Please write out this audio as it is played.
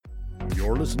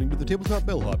You're listening to the Tabletop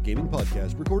Bellhop Gaming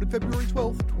Podcast, recorded February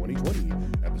 12th, 2020,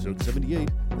 episode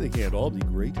 78, They Can't All Be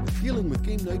Great, dealing with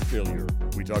game night failure.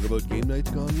 We talk about game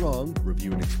nights gone wrong,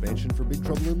 review an expansion for Big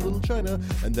Trouble in Little China,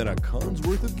 and then a con's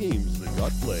worth of games that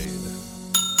got played.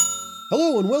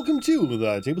 Hello and welcome to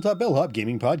the Tabletop Bellhop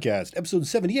Gaming Podcast, episode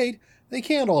 78, They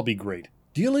Can't All Be Great,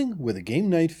 dealing with a game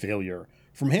night failure.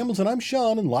 From Hamilton, I'm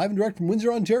Sean, and live and direct from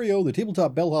Windsor, Ontario, the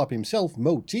Tabletop Bellhop himself,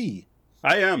 Mo T.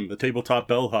 I am the Tabletop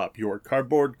Bellhop, your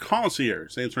cardboard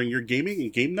concierge, answering your gaming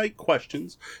and game night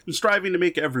questions and striving to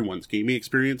make everyone's gaming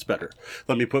experience better.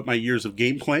 Let me put my years of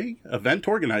game playing, event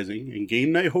organizing, and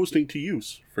game night hosting to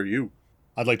use for you.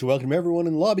 I'd like to welcome everyone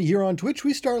in the lobby here on Twitch.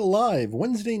 We start live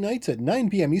Wednesday nights at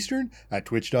 9 p.m. Eastern at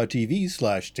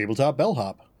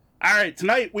twitch.tv/tabletopbellhop. All right,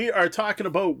 tonight we are talking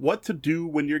about what to do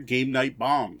when your game night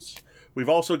bombs. We've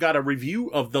also got a review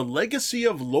of the Legacy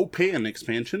of Lo Pan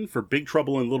expansion for Big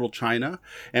Trouble in Little China,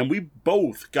 and we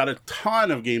both got a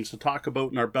ton of games to talk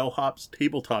about in our Bellhop's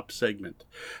Tabletop segment.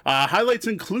 Highlights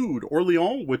include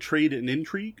Orleans with Trade and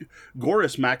Intrigue,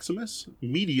 Gorus Maximus,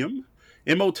 Medium,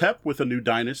 Imhotep with a New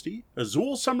Dynasty,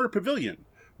 Azul Summer Pavilion,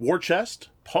 War Chest,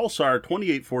 Pulsar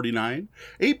 2849,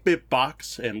 8-Bit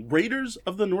Box, and Raiders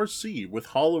of the North Sea with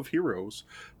Hall of Heroes.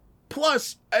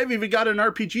 Plus, I've even got an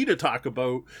RPG to talk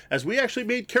about, as we actually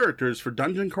made characters for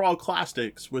Dungeon Crawl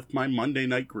Classics with my Monday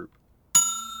night group.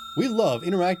 We love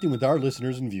interacting with our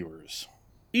listeners and viewers.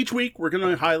 Each week, we're going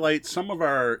to highlight some of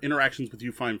our interactions with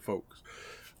you fine folks.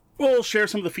 We'll share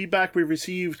some of the feedback we've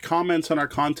received, comments on our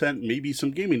content, and maybe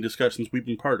some gaming discussions we've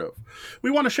been part of.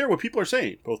 We want to share what people are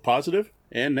saying, both positive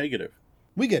and negative.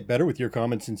 We get better with your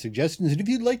comments and suggestions, and if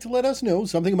you'd like to let us know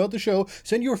something about the show,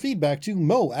 send your feedback to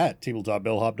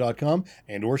mo@tabletopbellhop.com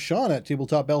and or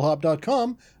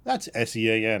sean@tabletopbellhop.com. That's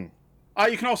SEAN.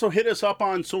 You can also hit us up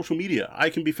on social media. I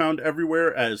can be found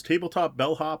everywhere as Tabletop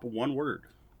Bellhop, one word.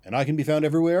 And I can be found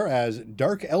everywhere as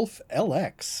Dark Elf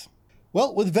LX.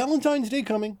 Well, with Valentine's Day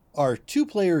coming, our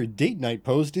two-player date night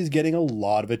post is getting a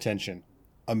lot of attention.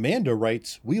 Amanda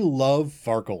writes, "We love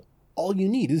Farkle. All you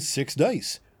need is 6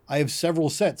 dice. I have several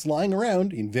sets lying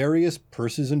around in various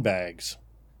purses and bags."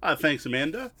 Thanks,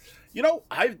 Amanda. You know,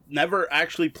 I've never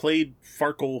actually played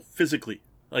Farkle physically.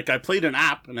 Like, I played an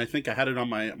app, and I think I had it on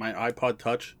my iPod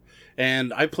Touch.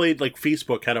 And I played, like,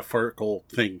 Facebook had a Farkle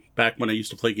thing back when I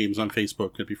used to play games on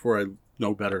Facebook, and before I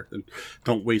know better and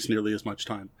don't waste nearly as much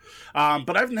time.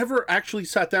 But I've never actually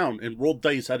sat down and rolled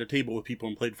dice at a table with people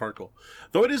and played Farkle.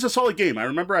 Though it is a solid game. I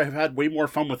remember I've had way more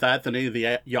fun with that than any of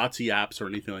the Yahtzee apps or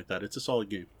anything like that. It's a solid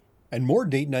game. And more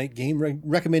date night game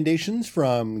recommendations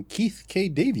from Keith K.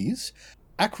 Davies.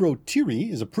 Akrotiri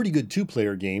is a pretty good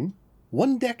two-player game.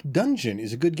 One Deck Dungeon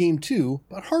is a good game too,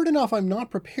 but hard enough I'm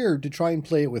not prepared to try and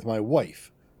play it with my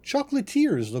wife.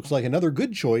 Chocolatiers looks like another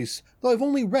good choice, though I've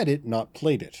only read it, not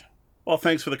played it. Well,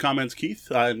 thanks for the comments,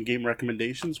 Keith, and game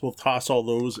recommendations. We'll toss all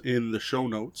those in the show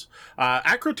notes.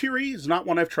 Akrotiri is not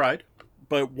one I've tried,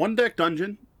 but One Deck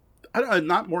Dungeon,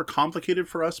 not more complicated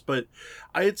for us, but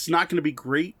it's not going to be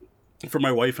great for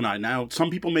my wife and I. Now, some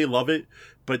people may love it,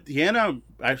 but Deanna,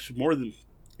 actually more than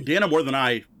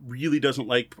I, really doesn't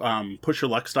like push your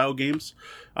luck style games.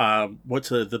 What's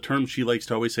the term she likes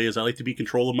to always say is, I like to be in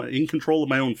control of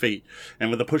my own fate. And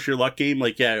with a push your luck game,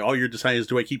 like, yeah, all you're deciding is,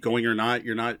 do I keep going or not?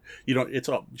 It's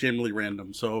all generally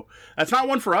random. So that's not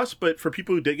one for us, but for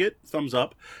people who dig it, thumbs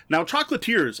up. Now,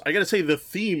 Chocolatiers, I gotta say the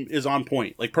theme is on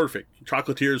point, like perfect.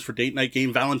 Chocolatiers for date night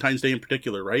game, Valentine's Day in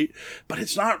particular, right? But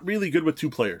it's not really good with 2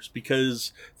 players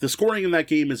because the scoring in that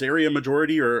game is area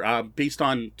majority or based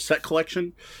on set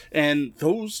collection. And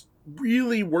those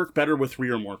really work better with 3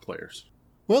 or more players.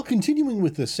 Well, continuing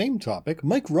with the same topic,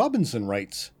 Mike Robinson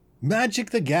writes, "Magic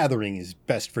the Gathering is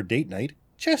best for date night.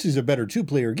 Chess is a better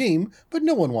two-player game, but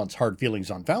no one wants hard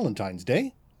feelings on Valentine's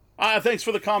Day." Thanks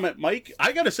for the comment, Mike.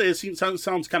 I gotta say, it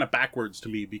sounds kind of backwards to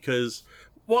me because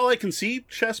while I can see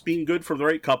chess being good for the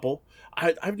right couple,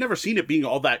 I've never seen it being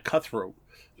all that cutthroat.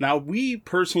 Now, we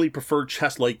personally prefer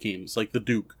chess-like games like the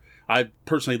Duke. I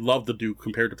personally love the Duke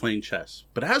compared to playing chess.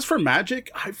 But as for Magic,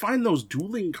 I find those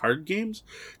dueling card games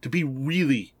to be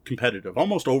really competitive,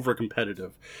 almost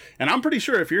over-competitive. And I'm pretty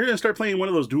sure if you're going to start playing one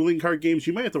of those dueling card games,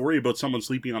 you might have to worry about someone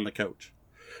sleeping on the couch.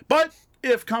 But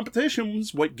if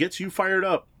competition's what gets you fired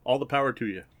up, all the power to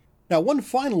you. Now, one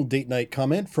final date night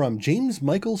comment from James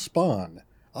Michael Spahn.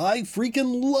 "I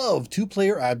freaking love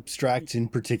two-player abstracts in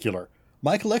particular.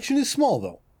 My collection is small,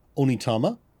 though.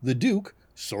 Onitama, the Duke,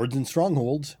 Swords and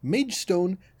Strongholds,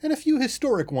 Magestone, and a few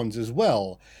historic ones as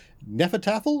well.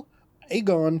 Nefertafel,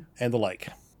 Aegon, and the like."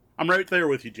 I'm right there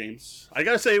with you, James. I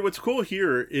gotta say, what's cool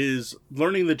here is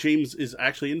learning that James is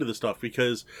actually into this stuff,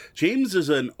 because James is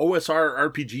an OSR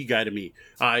RPG guy to me.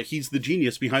 He's the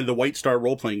genius behind the White Star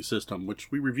role-playing system,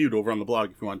 which we reviewed over on the blog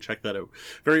if you want to check that out.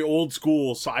 Very old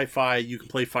school sci-fi. You can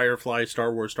play Firefly,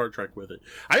 Star Wars, Star Trek with it.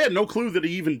 I had no clue that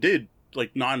he even did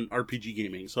like non-RPG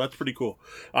gaming, so that's pretty cool.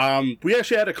 We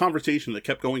actually had a conversation that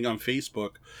kept going on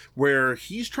Facebook where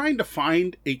he's trying to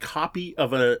find a copy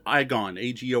of a Agon,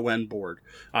 AGON board,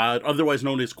 otherwise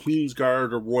known as Queen's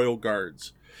Guard or Royal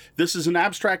Guards. This is an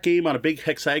abstract game on a big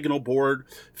hexagonal board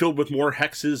filled with more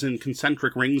hexes and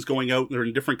concentric rings going out. They're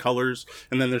in different colors,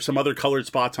 and then there's some other colored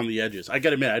spots on the edges. I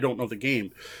gotta admit, I don't know the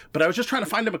game, but I was just trying to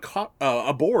find him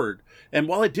a board. And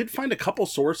while I did find a couple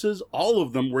sources, all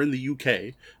of them were in the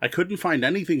UK. I couldn't find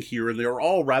anything here, and they were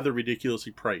all rather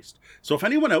ridiculously priced. So if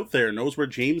anyone out there knows where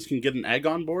James can get an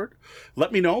Agon board,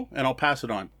 let me know, and I'll pass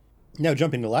it on. Now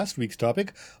jumping to last week's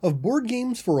topic of board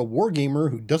games for a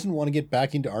wargamer who doesn't want to get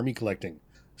back into army collecting.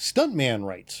 Stuntman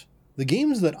writes, the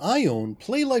games that I own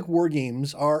play like war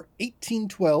games are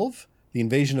 1812, The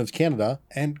Invasion of Canada,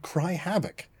 and Cry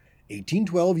Havoc.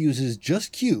 1812 uses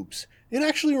just cubes. It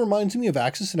actually reminds me of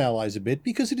Axis and Allies a bit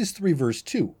because it is 3 versus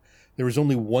 2. There is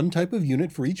only one type of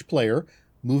unit for each player.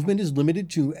 Movement is limited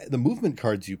to the movement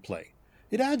cards you play.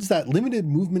 It adds that limited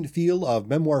movement feel of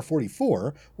Memoir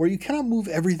 44, where you cannot move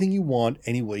everything you want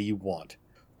any way you want.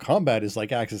 Combat is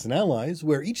like Axis and Allies,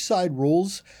 where each side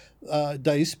rolls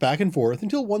dice back and forth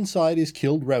until one side is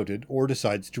killed, routed, or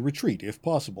decides to retreat, if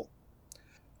possible.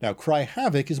 Now, Cry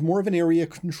Havoc is more of an area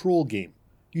control game.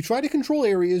 You try to control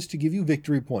areas to give you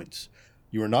victory points.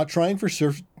 You are not trying for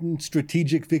certain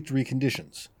strategic victory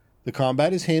conditions. The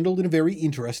combat is handled in a very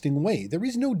interesting way. There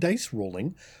is no dice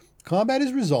rolling. Combat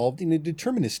is resolved in a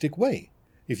deterministic way.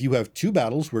 If you have 2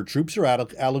 battles where troops are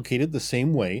allocated the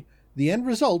same way, the end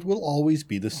result will always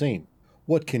be the same.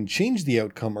 What can change the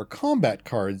outcome are combat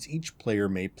cards each player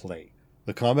may play.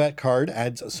 The combat card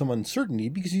adds some uncertainty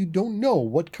because you don't know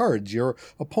what cards your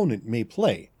opponent may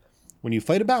play. When you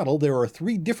fight a battle, there are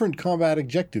 3 different combat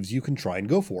objectives you can try and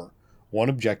go for. One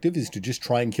objective is to just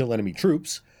try and kill enemy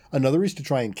troops, another is to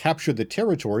try and capture the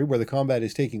territory where the combat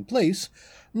is taking place,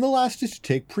 and the last is to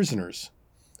take prisoners.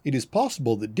 It is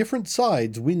possible that different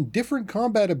sides win different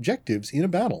combat objectives in a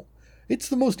battle. It's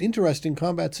the most interesting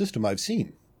combat system I've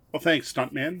seen. Well, thanks,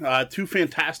 Stuntman. 2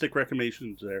 fantastic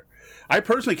recommendations there. I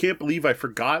personally can't believe I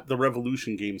forgot the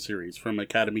Revolution game series from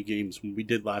Academy Games when we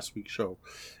did last week's show.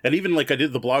 And even like I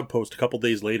did the blog post a couple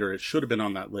days later, it should have been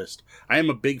on that list. I am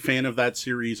a big fan of that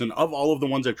series, and of all of the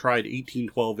ones I've tried,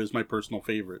 1812 is my personal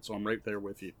favorite, so I'm right there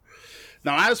with you.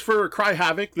 Now, as for Cry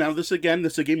Havoc, this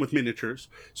is a game with miniatures.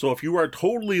 So if you are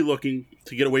totally looking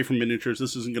to get away from miniatures,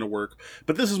 this isn't going to work.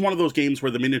 But this is one of those games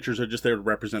where the miniatures are just there to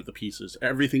represent the pieces.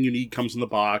 Everything you need comes in the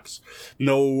box.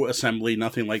 No assembly,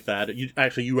 nothing like that. You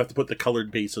have to put the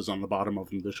colored bases on the bottom of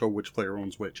them to show which player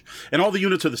owns which. And all the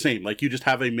units are the same. Like, you just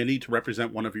have a mini to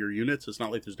represent one of your units. It's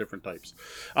not like there's different types.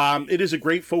 It is a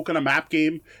great folk on a map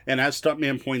game. And as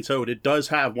Stuntman points out, it does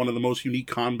have one of the most unique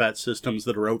combat systems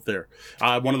that are out there.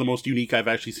 One of the most unique I've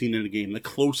actually seen in a game. The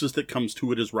closest that comes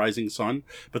to it is Rising Sun,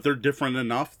 but they're different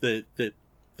enough that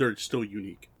they're still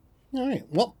unique. All right.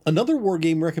 Well, another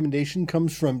wargame recommendation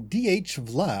comes from DH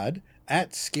Vlad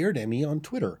at ScaredEmmy on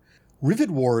Twitter.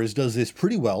 Rivet Wars does this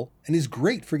pretty well and is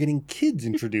great for getting kids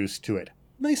introduced to it.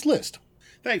 Nice list.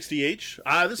 Thanks, DH.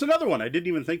 There's another one I didn't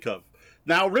even think of.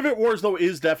 Now, Rivet Wars, though,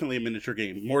 is definitely a miniature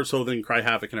game, more so than Cry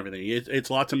Havoc and everything. It's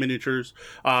lots of miniatures.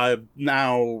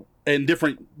 And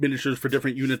different miniatures for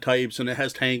different unit types, and it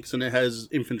has tanks, and it has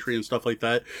infantry and stuff like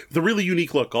that. With a really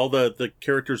unique look. All the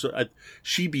characters,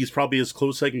 Chibi is probably as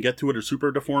close as I can get to it, are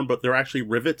super deformed, but they're actually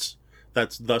rivets.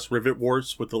 That's thus Rivet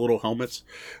Wars with the little helmets.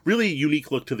 Really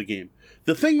unique look to the game.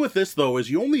 The thing with this, though, is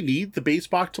you only need the base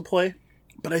box to play.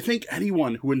 But I think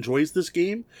anyone who enjoys this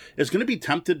game is going to be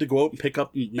tempted to go out and pick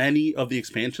up many of the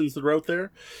expansions that are out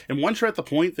there. And once you're at the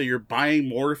point that you're buying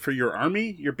more for your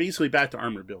army, you're basically back to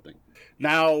armor building.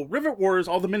 Now, Rivet Wars,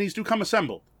 all the minis do come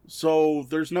assembled. So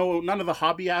there's none of the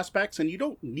hobby aspects, and you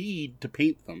don't need to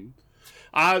paint them.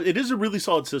 It is a really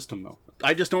solid system, though.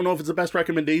 I just don't know if it's the best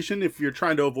recommendation if you're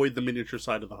trying to avoid the miniature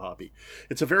side of the hobby.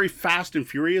 It's a very fast and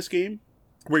furious game,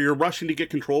 where you're rushing to get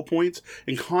control points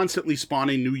and constantly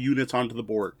spawning new units onto the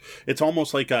board. It's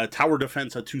almost like a tower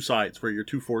defense at 2 sides, where your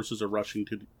 2 forces are rushing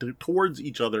towards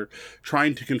each other,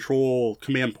 trying to control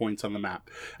command points on the map.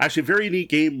 Actually, a very neat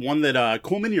game, one that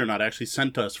Cool Mini or Not actually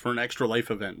sent us for an Extra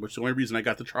Life event, which is the only reason I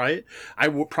got to try it. I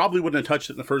probably wouldn't have touched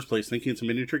it in the first place, thinking it's a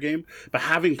miniature game, but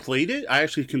having played it, I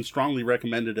actually can strongly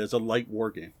recommend it as a light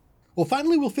war game. Well,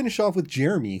 finally, we'll finish off with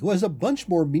Jeremy, who has a bunch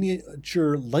more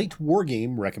miniature light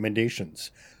wargame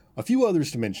recommendations. A few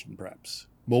others to mention, perhaps.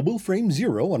 Mobile Frame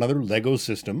Zero, another LEGO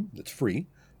system that's free.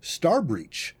 Star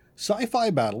Breach. Sci-fi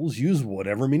battles, use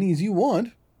whatever minis you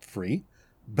want. Free.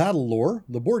 Battle Lore,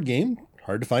 the board game.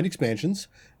 Hard to find expansions.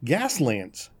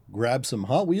 Gaslands. Grab some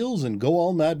Hot Wheels and go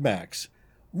all Mad Max.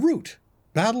 Root.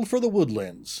 Battle for the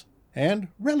Woodlands. And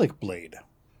Relic Blade.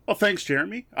 Well, thanks,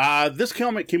 Jeremy. This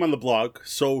comment came on the blog,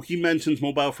 so he mentions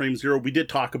Mobile Frame Zero. We did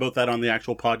talk about that on the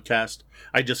actual podcast.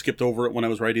 I just skipped over it when I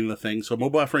was writing the thing. So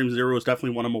Mobile Frame Zero is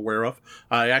definitely one I'm aware of.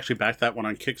 I actually backed that one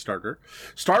on Kickstarter.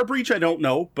 Star Breach, I don't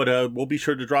know, but we'll be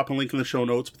sure to drop a link in the show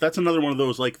notes. But that's another one of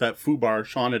those like that FUBAR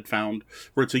Sean had found,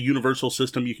 where it's a universal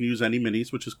system. You can use any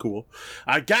minis, which is cool.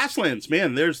 Gaslands,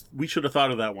 man, we should have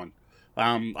thought of that one.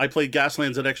 I played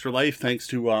Gaslands at Extra Life thanks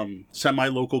to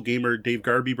semi-local gamer Dave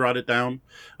Garby brought it down.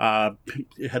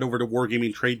 Head over to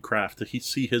Wargaming Tradecraft to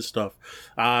see his stuff.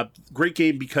 Great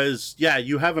game because, yeah,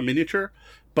 you have a miniature,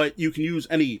 but you can use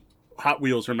any Hot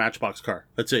Wheels or Matchbox car.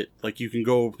 That's it. Like, you can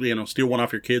go, steal one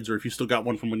off your kids, or if you still got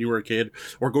one from when you were a kid,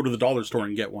 or go to the dollar store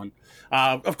and get one.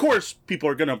 Of course, people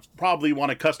are going to probably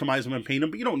want to customize them and paint them,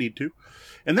 but you don't need to.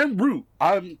 And then Root,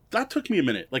 that took me a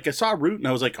minute. Like, I saw Root, and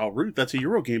I was like, oh, Root, that's a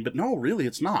Euro game. But no, really,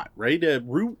 it's not, right?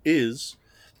 Root is,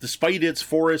 despite its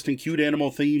forest and cute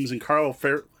animal themes and Kyle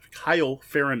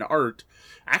Farron art,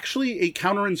 actually a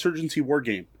counterinsurgency war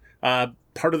game.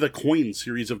 Part of the Coin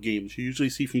series of games you usually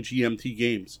see from GMT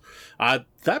Games.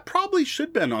 That probably should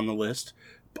have been on the list.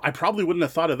 I probably wouldn't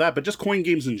have thought of that, but just coin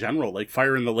games in general, like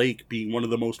Fire in the Lake being one of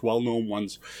the most well-known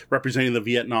ones representing the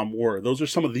Vietnam War. Those are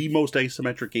some of the most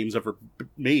asymmetric games ever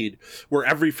made, where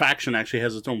every faction actually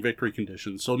has its own victory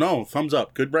conditions. So no, thumbs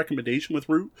up. Good recommendation with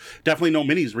Root. Definitely no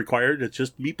minis required. It's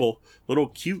just meeple, little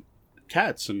cute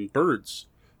cats and birds,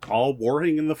 all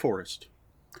warring in the forest.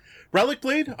 Relic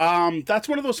Blade, that's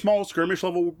one of those small skirmish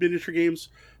level miniature games.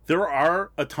 There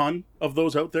are a ton of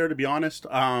those out there, to be honest.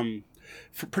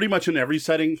 For pretty much in every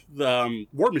setting. The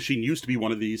War Machine used to be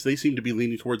one of these. They seem to be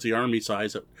leaning towards the army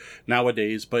size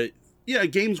nowadays. But yeah,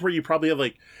 games where you probably have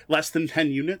like less than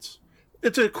 10 units.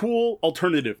 It's a cool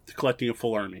alternative to collecting a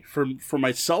full army. For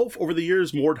myself, over the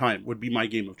years, Mordheim would be my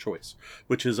game of choice,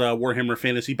 which is a Warhammer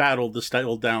Fantasy Battle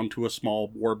distilled down to a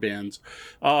small war bands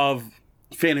of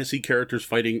fantasy characters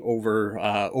fighting over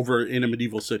in a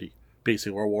medieval city,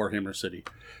 basically, or Warhammer city.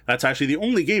 That's actually the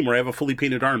only game where I have a fully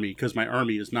painted army, because my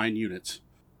army is 9 units.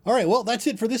 All right, well, that's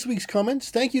it for this week's comments.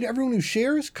 Thank you to everyone who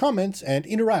shares, comments, and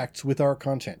interacts with our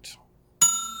content.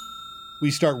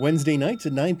 We start Wednesday nights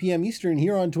at 9 p.m. Eastern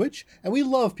here on Twitch, and we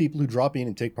love people who drop in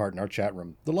and take part in our chat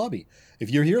room, the lobby.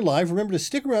 If you're here live, remember to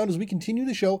stick around as we continue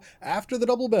the show after the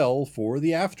double bell for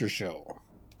the after show.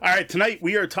 All right, tonight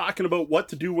we are talking about what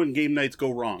to do when game nights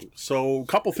go wrong. So a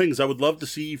couple things I would love to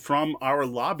see from our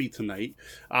lobby tonight.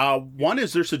 One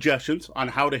is their suggestions on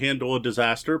how to handle a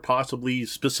disaster, possibly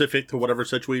specific to whatever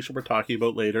situation we're talking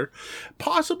about later.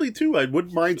 Possibly, too, I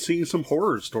wouldn't mind seeing some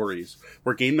horror stories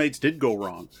where game nights did go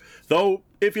wrong. Though,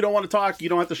 if you don't want to talk, you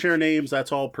don't have to share names.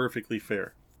 That's all perfectly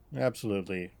fair.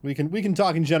 Absolutely. We can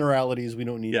talk in generalities. We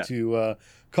don't need to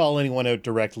call anyone out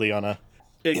directly on a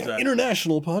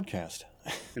international podcast.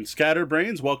 And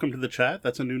Scatterbrains, welcome to the chat.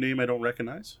 That's a new name I don't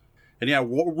recognize. And yeah,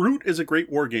 Root is a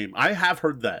great war game. I have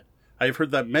heard that. I have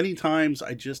heard that many times.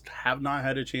 I just have not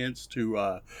had a chance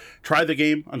to try the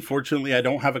game. Unfortunately, I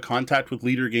don't have a contact with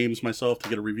Leader Games myself to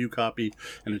get a review copy,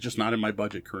 and it's just not in my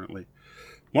budget currently.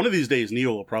 One of these days,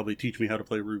 Neil will probably teach me how to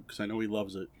play Root, because I know he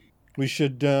loves it. We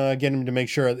should get him to make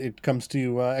sure it comes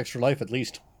to Extra Life at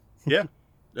least. Yeah,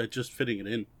 just fitting it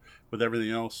in with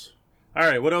everything else. All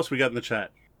right, what else we got in the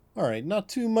chat? All right, not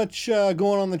too much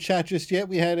going on in the chat just yet.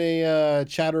 We had a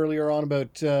chat earlier on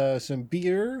about some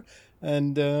beer,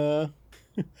 and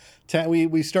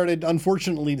we started,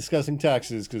 unfortunately, discussing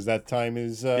taxes, because that time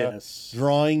is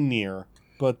drawing near.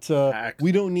 But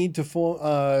we don't need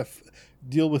to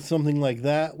deal with something like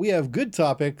that. We have good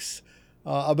topics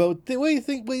about the way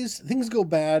things go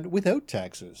bad without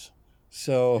taxes.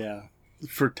 So yeah,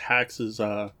 for taxes,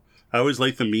 I always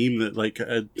like the meme that, like,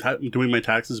 doing my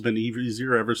taxes has been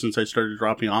easier ever since I started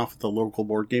dropping off at the local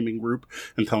board gaming group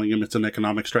and telling him it's an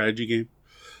economic strategy game.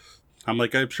 I'm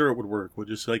like, I'm sure it would work. We'll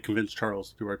just, like, convince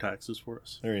Charles to do our taxes for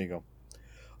us. There you go.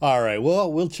 All right,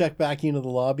 well, we'll check back into the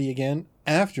lobby again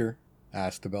after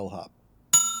Ask the Bellhop.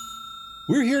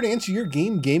 We're here to answer your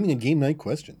gaming, and game night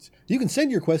questions. You can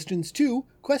send your questions to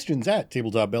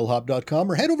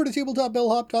questions@tabletopbellhop.com or head over to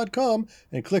tabletopbellhop.com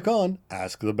and click on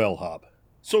Ask the Bellhop.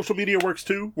 Social media works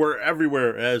too. We're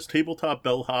everywhere as Tabletop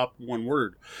Bellhop, one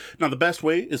word. Now, the best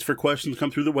way is for questions to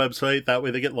come through the website. That way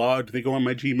they get logged, they go on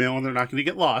my Gmail, and they're not going to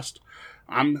get lost.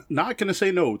 I'm not going to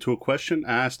say no to a question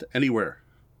asked anywhere.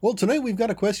 Well, tonight we've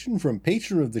got a question from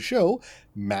patron of the show,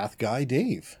 Math Guy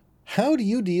Dave. How do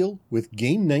you deal with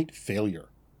game night failure?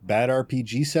 Bad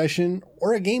RPG session,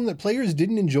 or a game that players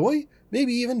didn't enjoy?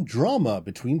 Maybe even drama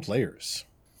between players.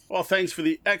 Well, thanks for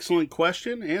the excellent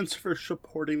question and for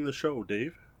supporting the show,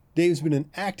 Dave. Dave's been an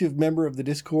active member of the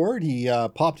Discord. He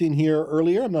popped in here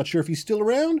earlier. I'm not sure if he's still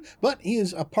around, but he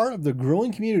is a part of the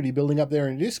growing community building up there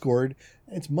in Discord,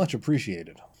 and it's much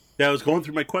appreciated. Yeah, I was going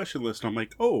through my question list, and I'm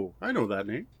like, oh, I know that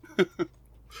name. All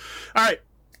right.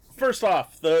 First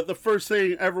off, the first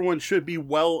thing everyone should be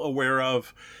well aware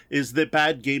of is that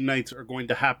bad game nights are going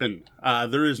to happen.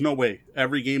 There is no way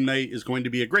every game night is going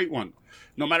to be a great one.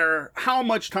 No matter how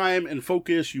much time and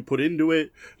focus you put into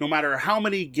it, no matter how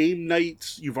many game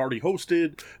nights you've already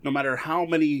hosted, no matter how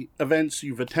many events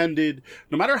you've attended,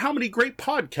 no matter how many great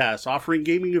podcasts offering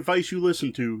gaming advice you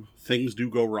listen to, things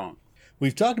do go wrong.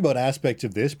 We've talked about aspects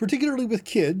of this, particularly with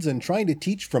kids, and trying to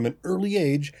teach from an early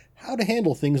age how to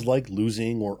handle things like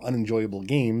losing or unenjoyable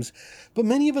games, but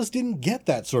many of us didn't get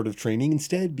that sort of training,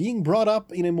 instead being brought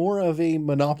up in a more of a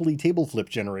Monopoly table flip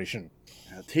generation.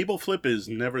 Table flip is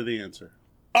never the answer.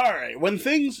 All right, when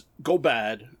things go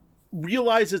bad,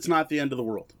 realize it's not the end of the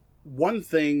world. One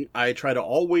thing I try to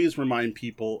always remind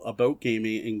people about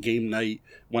gaming and game night,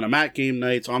 when I'm at game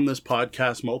nights on this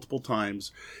podcast multiple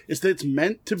times, is that it's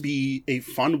meant to be a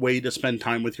fun way to spend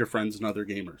time with your friends and other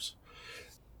gamers.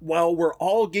 While we're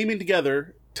all gaming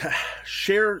together to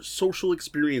share social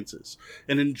experiences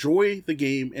and enjoy the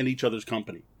game and each other's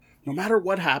company. No matter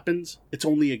what happens, it's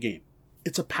only a game.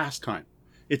 It's a pastime.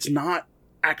 It's not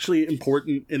actually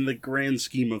important in the grand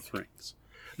scheme of things.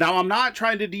 Now, I'm not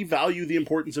trying to devalue the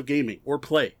importance of gaming or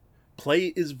play. Play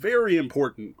is very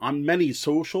important on many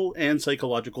social and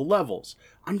psychological levels.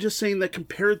 I'm just saying that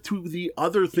compared to the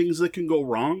other things that can go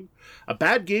wrong, a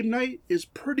bad game night is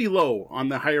pretty low on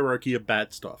the hierarchy of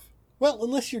bad stuff. Well,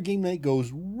 unless your game night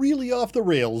goes really off the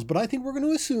rails, but I think we're going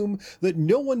to assume that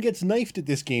no one gets knifed at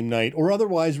this game night or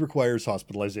otherwise requires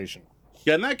hospitalization.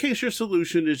 Yeah, in that case, your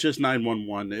solution is just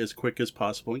 911 as quick as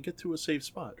possible and get to a safe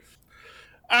spot.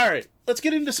 All right, let's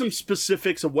get into some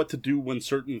specifics of what to do when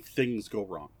certain things go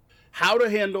wrong. How to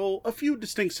handle a few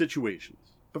distinct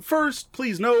situations. But first,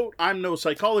 please note, I'm no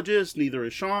psychologist, neither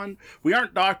is Sean. We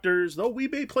aren't doctors, though we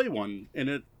may play one in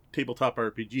a tabletop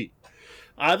RPG.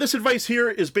 This advice here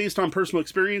is based on personal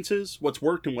experiences, what's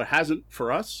worked and what hasn't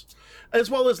for us, as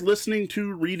well as listening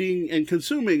to, reading, and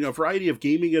consuming a variety of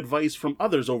gaming advice from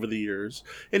others over the years,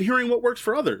 and hearing what works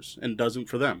for others and doesn't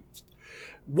for them.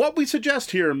 What we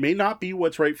suggest here may not be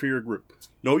what's right for your group.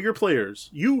 Know your players.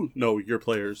 You know your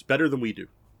players better than we do.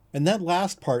 And that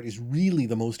last part is really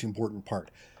the most important part.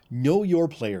 Know your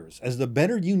players, as the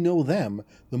better you know them,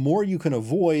 the more you can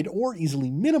avoid or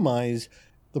easily minimize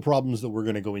the problems that we're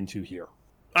going to go into here.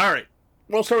 All right.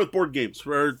 We'll start with board games,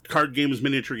 or card games,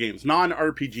 miniature games,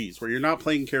 non-RPGs, where you're not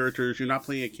playing characters, you're not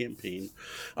playing a campaign.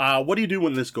 What do you do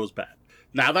when this goes bad?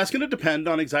 Now, that's going to depend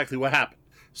on exactly what happened.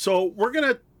 So we're going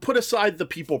to put aside the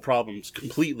people problems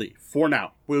completely for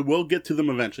now. We will get to them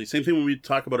eventually. Same thing when we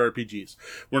talk about RPGs.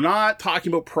 We're not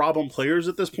talking about problem players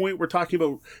at this point. We're talking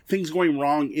about things going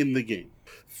wrong in the game.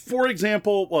 For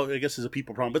example, well, I guess it's a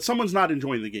people problem, but someone's not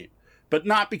enjoying the game. But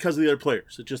not because of the other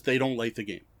players. It's just they don't like the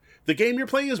game. The game you're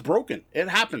playing is broken. It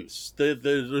happens.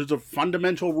 There's a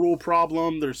fundamental rule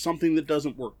problem. There's something that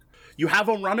doesn't work. You have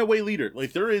a runaway leader.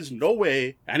 Like, there is no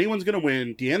way anyone's going to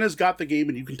win. Deanna's got the game,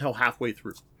 and you can tell halfway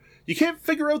through. You can't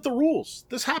figure out the rules.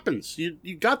 This happens.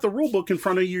 You got the rule book in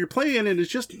front of you, you're playing, and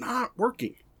it's just not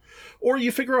working. Or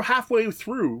you figure out halfway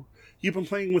through, you've been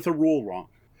playing with a rule wrong.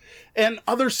 And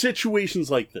other situations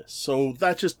like this. So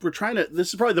this is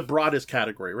probably the broadest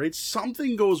category, right?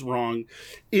 Something goes wrong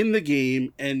in the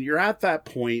game, and you're at that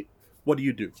point. What do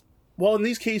you do? Well, in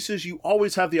these cases, you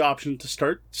always have the option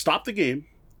to stop the game,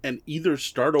 and either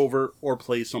start over or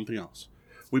play something else.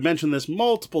 We mentioned this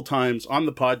multiple times on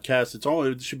the podcast.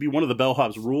 It should be one of the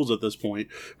bellhop's rules at this point.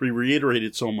 We reiterate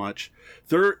it so much.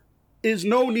 There is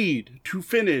no need to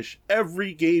finish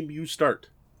every game you start.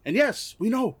 And yes, we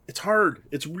know, it's hard.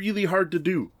 It's really hard to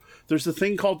do. There's a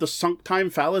thing called the sunk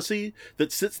time fallacy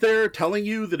that sits there telling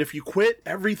you that if you quit,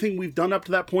 everything we've done up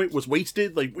to that point was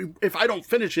wasted. Like, if I don't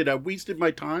finish it, I've wasted my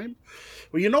time.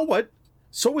 Well, you know what?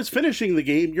 So is finishing the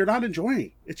game you're not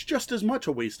enjoying. It's just as much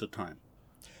a waste of time.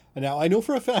 Now, I know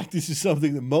for a fact this is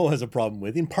something that Mo has a problem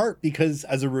with, in part because,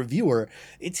 as a reviewer,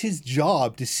 it's his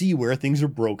job to see where things are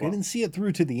broken and see it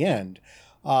through to the end.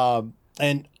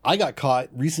 And I got caught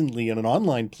recently in an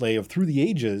online play of Through the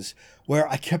Ages where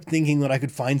I kept thinking that I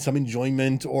could find some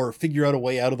enjoyment or figure out a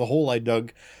way out of the hole I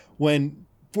dug, when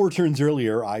 4 turns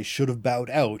earlier I should have bowed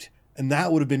out And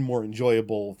that would have been more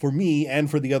enjoyable for me and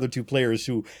for the other two players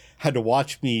who had to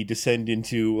watch me descend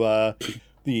into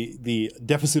the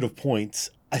deficit of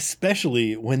points,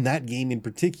 especially when that game in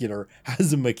particular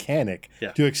has a mechanic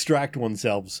to extract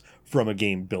oneself from a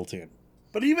game built in.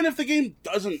 But even if the game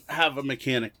doesn't have a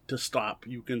mechanic to stop,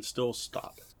 you can still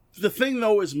stop. The thing,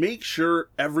 though, is make sure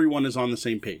everyone is on the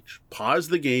same page. Pause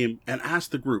the game and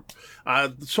ask the group.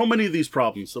 So many of these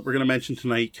problems that we're going to mention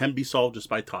tonight can be solved just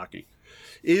by talking.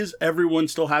 Is everyone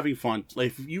still having fun?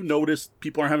 Like, if you notice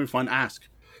people aren't having fun, ask.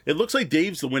 It looks like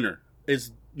Dave's the winner.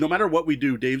 No matter what we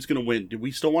do, Dave's going to win. Do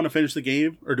we still want to finish the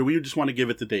game, or do we just want to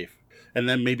give it to Dave and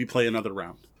then maybe play another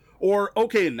round? Or,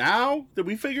 okay, now that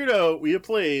we figured out we have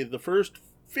played the first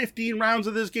 15 rounds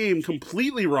of this game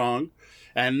completely wrong,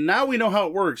 and now we know how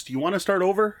it works, do you want to start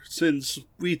over since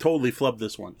we totally flubbed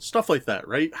this one? Stuff like that,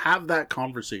 right? Have that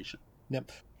conversation.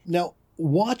 Yep. Now,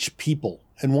 watch people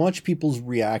and watch people's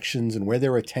reactions and where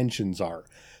their attentions are.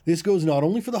 This goes not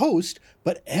only for the host,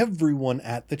 but everyone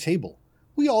at the table.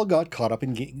 We all get caught up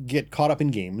in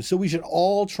games, so we should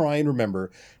all try and remember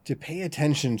to pay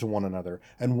attention to one another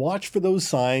and watch for those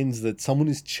signs that someone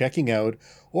is checking out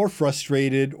or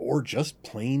frustrated or just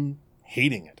plain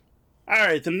hating it. All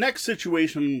right, the next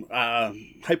situation,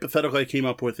 hypothetical I came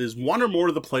up with is one or more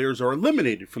of the players are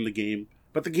eliminated from the game,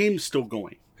 but the game's still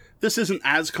going. This isn't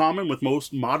as common with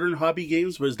most modern hobby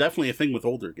games, but it's definitely a thing with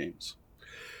older games.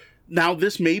 Now,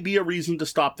 this may be a reason to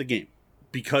stop the game,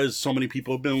 because so many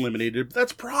people have been eliminated. But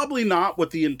that's probably not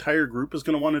what the entire group is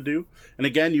going to want to do. And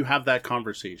again, you have that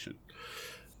conversation.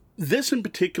 This in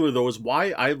particular, though, is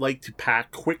why I like to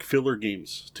pack quick filler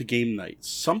games to game nights.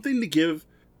 Something to give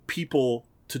people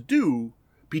to do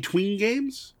between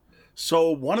games. So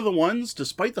one of the ones,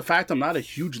 despite the fact I'm not a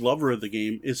huge lover of the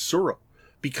game, is Tsuro.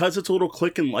 Because it's a little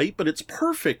quick and light, but it's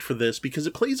perfect for this because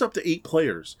it plays up to 8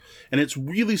 players. And it's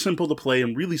really simple to play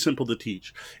and really simple to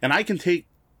teach. And I can take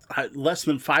less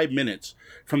than 5 minutes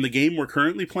from the game we're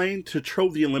currently playing to show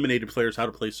the eliminated players how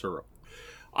to play Tsuro.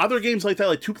 Other games like that,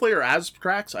 like 2-player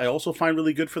abstracts, I also find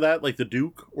really good for that, like the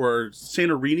Duke or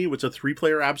Santorini, which is a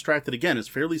 3-player abstract that, again, is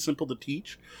fairly simple to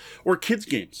teach. Or kids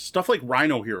games, stuff like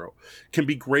Rhino Hero, can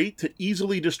be great to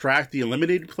easily distract the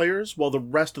eliminated players while the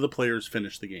rest of the players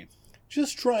finish the game.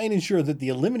 Just try and ensure that the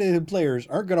eliminated players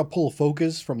aren't going to pull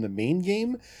focus from the main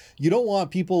game. You don't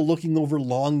want people looking over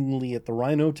longingly at the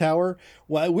Rhino Tower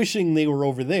while wishing they were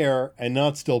over there and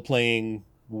not still playing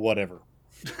whatever.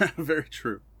 Very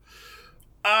true.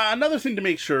 Another thing to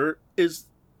make sure is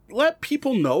let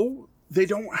people know they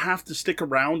don't have to stick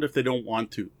around if they don't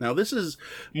want to. Now, this is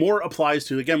more applies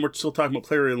to, again, we're still talking about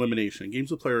player elimination,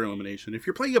 games with player elimination. If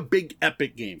you're playing a big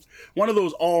epic game, one of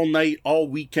those all night, all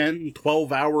weekend,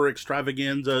 12-hour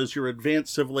extravaganzas, your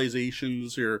Advanced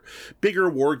Civilizations, your bigger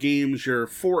war games, your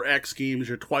 4X games,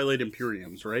 your Twilight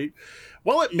Imperiums, right?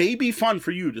 Well, it may be fun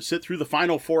for you to sit through the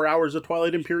final 4 hours of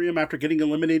Twilight Imperium after getting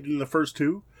eliminated in the first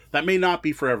 2. That may not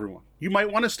be for everyone. You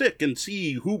might want to stick and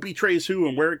see who betrays who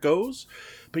and where it goes.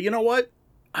 But you know what?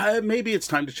 Maybe it's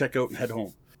time to check out and head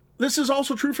home. This is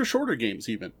also true for shorter games,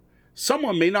 even.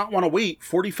 Someone may not want to wait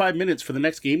 45 minutes for the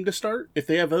next game to start if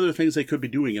they have other things they could be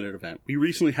doing in an event. We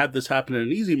recently had this happen in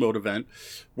an easy mode event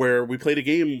where we played a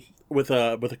game with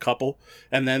a couple,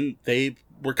 and then they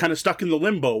were kind of stuck in the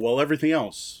limbo while everything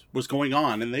else was going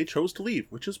on, and they chose to leave,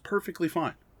 which is perfectly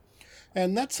fine.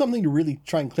 And that's something to really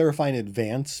try and clarify in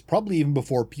advance, probably even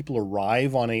before people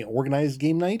arrive on an organized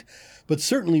game night, but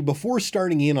certainly before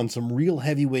starting in on some real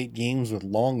heavyweight games with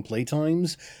long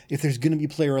playtimes. If there's going to be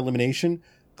player elimination,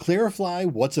 clarify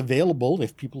what's available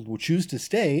if people will choose to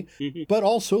stay, but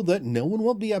also that no one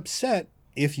will be upset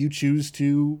if you choose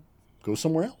to go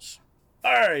somewhere else.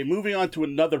 All right, moving on to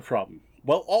another problem.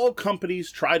 Well, all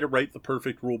companies try to write the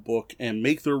perfect rule book and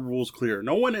make their rules clear.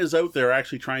 No one is out there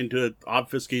actually trying to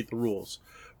obfuscate the rules.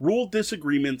 Rule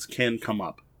disagreements can come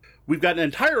up. We've got an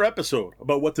entire episode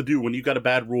about what to do when you've got a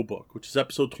bad rule book, which is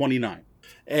episode 29.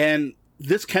 And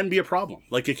this can be a problem.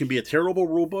 Like, it can be a terrible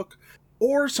rule book,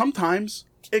 or sometimes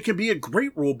it can be a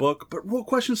great rule book, but rule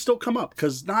questions still come up,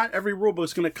 because not every rule book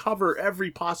is going to cover every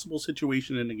possible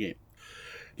situation in a game.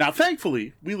 Now,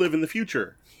 thankfully, we live in the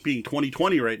future, being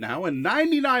 2020 right now, and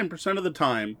 99% of the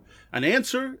time, an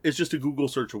answer is just a Google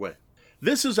search away.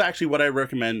 This is actually what I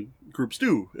recommend groups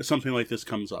do if something like this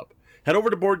comes up. Head over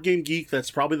to Board Game Geek,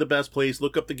 that's probably the best place,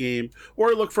 look up the game,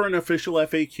 or look for an official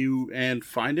FAQ and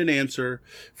find an answer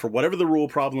for whatever the rule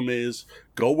problem is,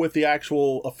 go with the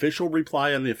actual official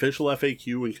reply on the official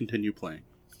FAQ and continue playing.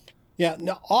 Yeah,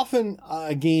 now often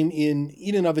a game in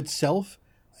and of itself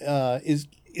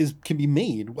can be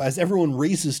made as everyone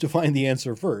races to find the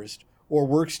answer first, or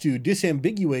works to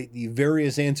disambiguate the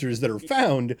various answers that are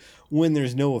found when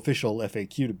there's no official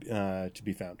FAQ to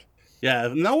be found. Yeah,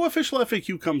 no official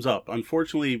FAQ comes up,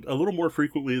 unfortunately, a little more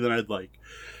frequently than I'd like.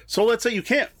 So let's say you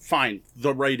can't find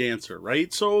the right answer,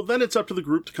 right? So then it's up to the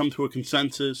group to come to a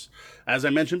consensus. As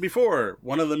I mentioned before,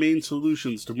 one of the main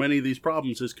solutions to many of these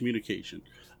problems is communication.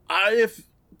 If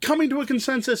coming to a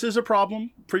consensus is a problem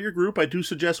for your group, I do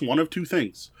suggest one of two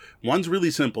things. One's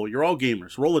really simple. You're all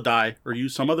gamers. Roll a die or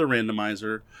use some other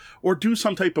randomizer or do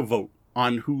some type of vote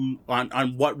on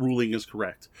what ruling is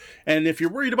correct. And if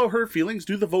you're worried about hurt feelings,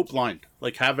 do the vote blind.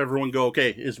 Like, have everyone go,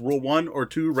 okay, is rule 1 or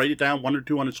 2, write it down, 1 or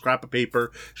 2 on a scrap of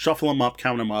paper, shuffle them up,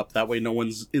 count them up. That way no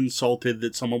one's insulted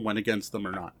that someone went against them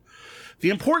or not.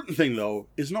 The important thing, though,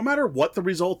 is no matter what the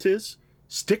result is,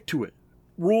 stick to it.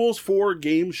 Rules for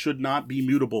games should not be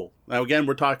mutable. Now, again,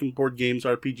 we're talking board games,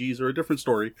 RPGs are a different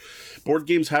story. Board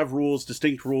games have rules,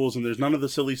 distinct rules, and there's none of the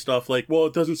silly stuff like, well,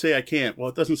 it doesn't say I can't. Well,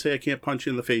 it doesn't say I can't punch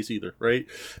you in the face either, right?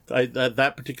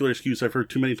 That particular excuse I've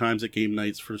heard too many times at game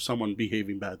nights for someone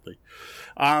behaving badly.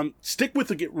 Stick with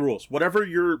the rules. Whatever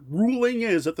your ruling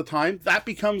is at the time, that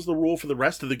becomes the rule for the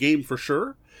rest of the game for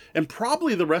sure, and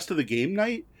probably the rest of the game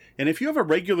night. And if you have a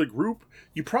regular group,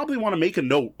 you probably want to make a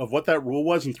note of what that rule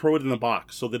was and throw it in the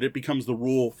box so that it becomes the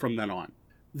rule from then on.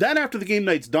 Then after the game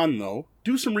night's done, though,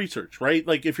 do some research, right?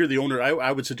 Like if you're the owner,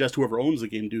 I would suggest whoever owns the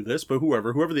game do this, but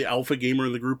whoever the alpha gamer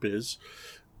in the group is,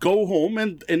 go home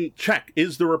and check,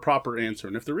 is there a proper answer?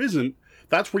 And if there isn't,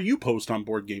 that's where you post on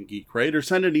Board Game Geek, right? Or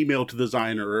send an email to the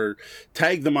designer or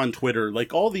tag them on Twitter.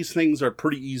 Like, all these things are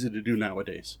pretty easy to do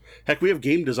nowadays. Heck, we have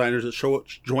game designers that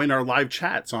join our live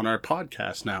chats on our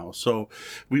podcast now. So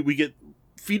we get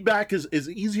feedback is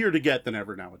easier to get than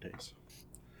ever nowadays.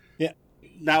 Yeah.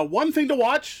 Now, one thing to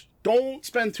watch, don't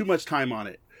spend too much time on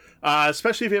it.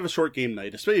 Especially if you have a short game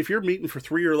night. Especially if you're meeting for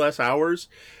 3 or less hours,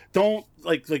 don't,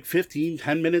 like 15,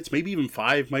 10 minutes, maybe even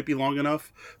 5 might be long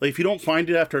enough. Like, if you don't find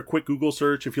it after a quick Google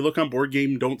search, if you look on Board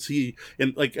Game, don't see,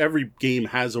 and like every game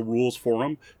has a rules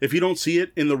forum. If you don't see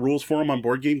it in the rules forum on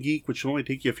Board Game Geek, which will only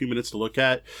take you a few minutes to look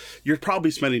at, you're probably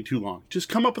spending too long. Just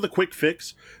come up with a quick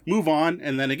fix, move on,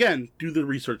 and then again, do the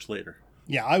research later.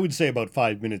 Yeah, I would say about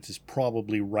 5 minutes is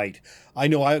probably right. I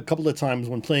know a couple of times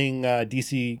when playing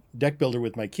DC Deck Builder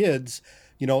with my kids,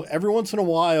 you know, every once in a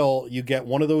while you get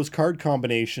one of those card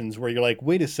combinations where you're like,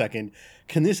 wait a second,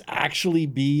 can this actually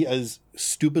be as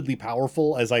stupidly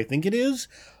powerful as I think it is?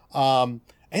 And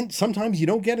sometimes you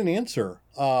don't get an answer.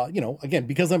 You know, again,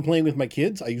 because I'm playing with my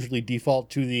kids, I usually default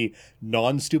to the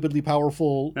non-stupidly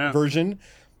powerful version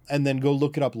and then go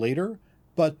look it up later.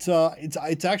 But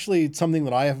it's actually something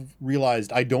that I have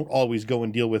realized I don't always go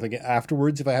and deal with again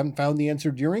afterwards if I haven't found the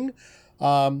answer during.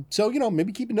 So, you know,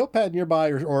 maybe keep a notepad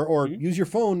nearby or use your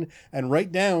phone and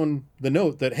write down the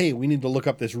note that, hey, we need to look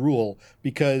up this rule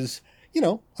because, you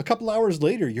know, a couple hours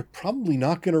later, you're probably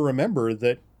not going to remember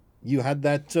that you had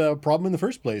that problem in the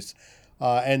first place.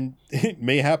 And it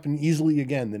may happen easily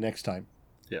again the next time.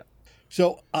 Yeah.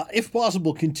 So if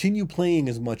possible, continue playing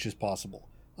as much as possible.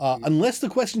 Unless the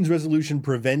question's resolution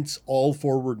prevents all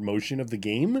forward motion of the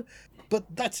game,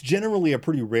 but that's generally a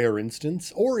pretty rare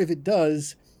instance, or if it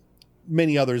does,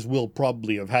 many others will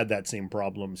probably have had that same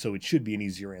problem, so it should be an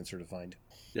easier answer to find.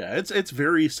 Yeah, it's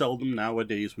very seldom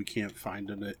nowadays we can't find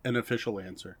an official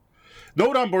answer.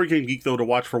 Note on Board Game Geek, though, to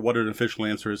watch for what an official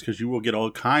answer is, because you will get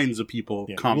all kinds of people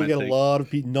commenting. We'll get a lot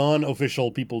of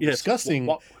non-official people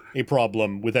discussing a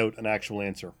problem without an actual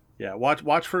answer. Yeah,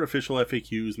 watch for official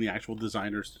FAQs and the actual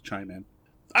designers to chime in.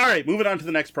 All right, moving on to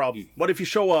the next problem. What if you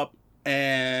show up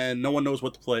and no one knows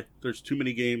what to play? There's too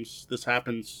many games. This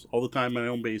happens all the time in my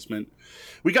own basement.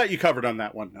 We got you covered on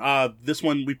that one. This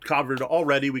one we've covered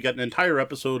already. We got an entire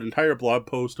episode, entire blog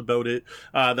post about it.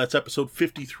 That's episode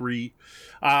 53.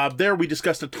 There we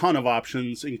discussed a ton of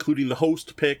options, including the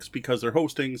host picks because they're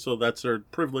hosting, so that's their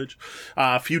privilege.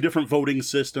 A few different voting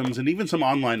systems, and even some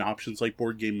online options like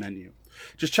Board Game Menu.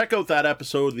 Just check out that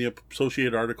episode and the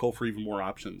associated article for even more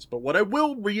options. But what I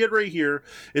will reiterate here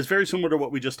is very similar to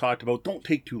what we just talked about. Don't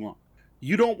take too long.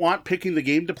 You don't want picking the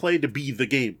game to play to be the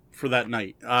game for that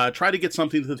night. Try to get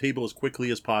something to the table as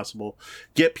quickly as possible.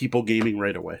 Get people gaming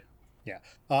right away. Yeah.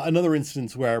 Another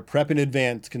instance where prep in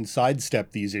advance can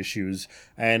sidestep these issues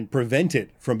and prevent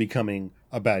it from becoming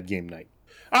a bad game night.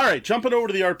 All right, jumping over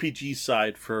to the RPG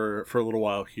side for a little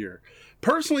while here.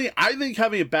 Personally, I think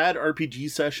having a bad RPG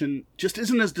session just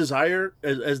isn't as dire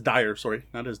as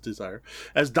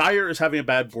having a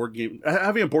bad board game,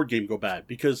 having a board game go bad.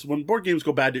 Because when board games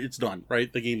go bad, it's done,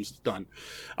 right? The game's done.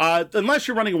 Unless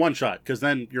you're running a one shot, because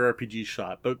then your RPG's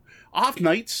shot. But off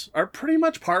nights are pretty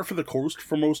much par for the course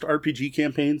for most RPG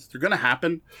campaigns. They're going to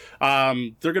happen.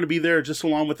 They're going to be there just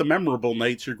along with the memorable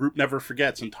nights your group never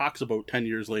forgets and talks about 10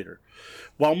 years later.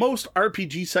 While most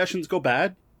RPG sessions go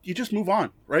bad, you just move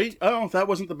on, right? Oh, that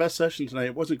wasn't the best session tonight.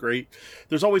 It wasn't great.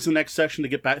 There's always the next session to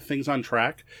get back things on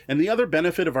track. And the other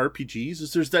benefit of RPGs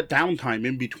is there's that downtime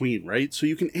in between, right? So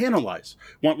you can analyze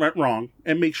what went wrong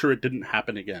and make sure it didn't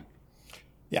happen again.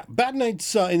 Yeah, bad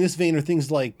nights in this vein are things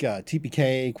like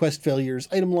TPK, quest failures,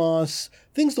 item loss,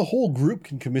 things the whole group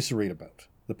can commiserate about.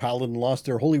 The paladin lost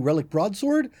their holy relic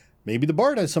broadsword. Maybe the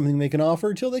bard has something they can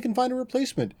offer until they can find a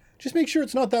replacement. Just make sure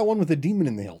it's not that one with a demon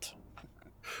in the hilt.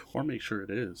 Or make sure it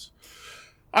is.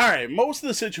 All right, most of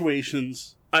the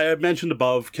situations I have mentioned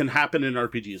above can happen in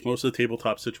RPGs. Most of the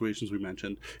tabletop situations we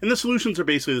mentioned. And the solutions are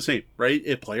basically the same, right?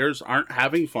 If players aren't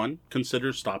having fun,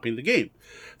 consider stopping the game.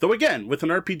 Though again, with an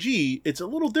RPG, it's a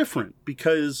little different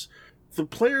because the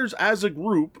players as a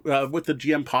group, with the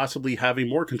GM possibly having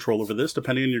more control over this,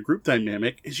 depending on your group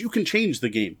dynamic, is you can change the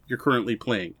game you're currently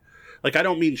playing. Like, I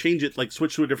don't mean change it, like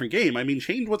switch to a different game. I mean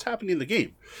change what's happening in the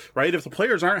game, right? If the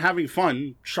players aren't having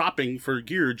fun shopping for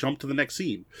gear, jump to the next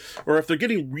scene. Or if they're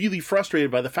getting really frustrated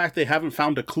by the fact they haven't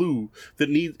found a clue that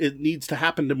it needs to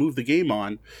happen to move the game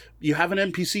on, you have an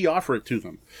NPC offer it to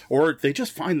them. Or they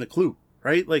just find the clue,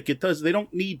 right? Like, they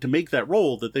don't need to make that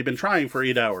roll that they've been trying for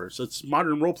 8 hours. It's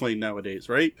modern role-playing nowadays,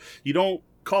 right? You don't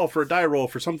call for a die roll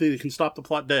for something that can stop the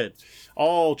plot dead.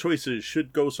 All choices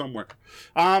should go somewhere.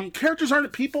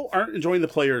 People aren't enjoying the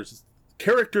players.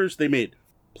 Characters they made.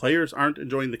 Players aren't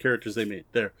enjoying the characters they made.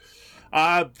 There.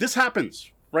 This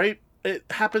happens, right? It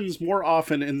happens more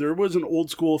often, and there was an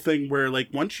old school thing where, like,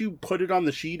 once you put it on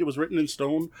the sheet, it was written in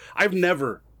stone. I've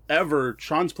never, ever,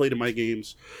 Sean's played in my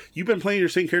games, you've been playing your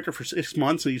same character for 6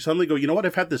 months and you suddenly go, you know what,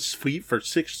 I've had this feat for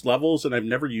 6 levels and I've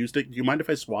never used it. Do you mind if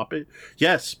I swap it?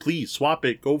 Yes, please, swap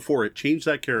it. Go for it. Change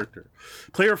that character.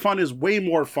 Player fun is way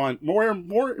more fun, more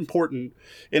important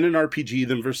in an RPG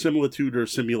than verisimilitude or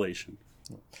simulation.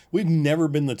 We've never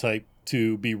been the type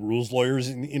to be rules lawyers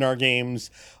in our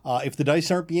games. If the dice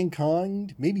aren't being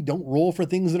kind, maybe don't roll for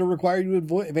things that are required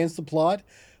to advance the plot.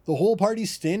 The whole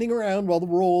party's standing around while the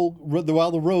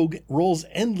rogue rolls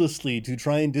endlessly to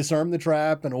try and disarm the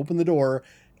trap and open the door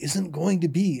isn't going to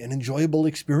be an enjoyable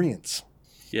experience.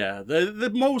 Yeah,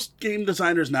 the most game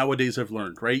designers nowadays have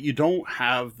learned, right? You don't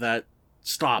have that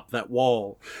that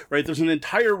wall, right? There's an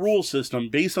entire rule system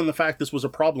based on the fact this was a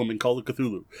problem in Call of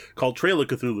Cthulhu, called Trail of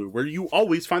Cthulhu, where you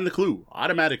always find the clue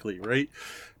automatically, right?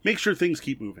 Make sure things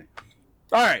keep moving.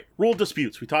 All right, rule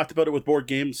disputes. We talked about it with board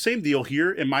games. Same deal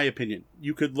here, in my opinion.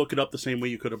 You could look it up the same way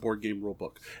you could a board game rule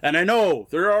book. And I know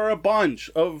there are a bunch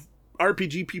of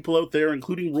RPG people out there,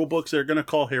 including rule books, that are going to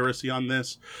call heresy on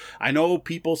this. I know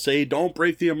people say, don't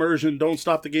break the immersion, don't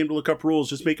stop the game to look up rules,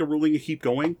 just make a ruling and keep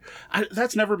going.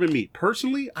 That's never been me.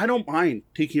 Personally, I don't mind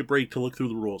taking a break to look through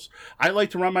the rules. I like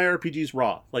to run my RPGs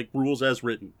raw, like rules as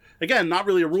written. Again, not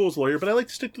really a rules lawyer, but I like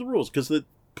to stick to the rules, because the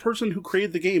person who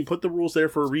created the game put the rules there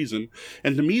for a reason,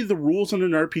 and to me the rules in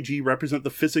an RPG represent the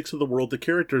physics of the world the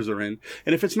characters are in,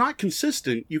 and if it's not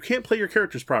consistent, you can't play your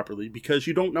characters properly because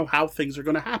you don't know how things are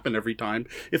going to happen every time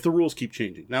if the rules keep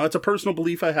changing. Now, it's a personal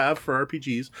belief I have for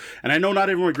RPGs, and I know not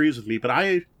everyone agrees with me, but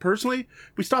I personally,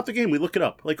 we stop the game, we look it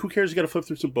up. Like, who cares? You got to flip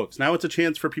through some books. Now it's a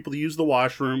chance for people to use the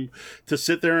washroom, to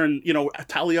sit there and,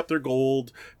 tally up their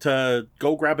gold, to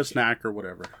go grab a snack or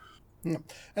whatever. Yeah.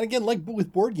 And again, like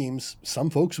with board games,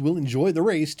 some folks will enjoy the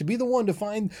race to be the one to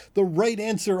find the right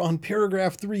answer on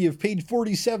paragraph 3 of page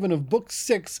 47 of book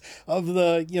 6 of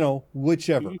the,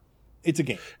 whichever. Mm-hmm. It's a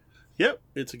game. Yep,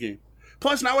 it's a game.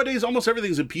 Plus, nowadays, almost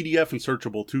everything's in PDF and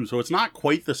searchable, too, so it's not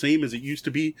quite the same as it used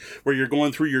to be, where you're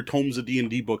going through your tomes of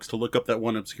D&D books to look up that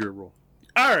one obscure rule.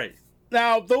 All right.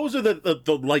 Now, those are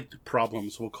the light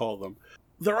problems, we'll call them.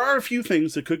 There are a few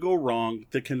things that could go wrong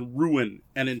that can ruin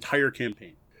an entire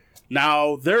campaign.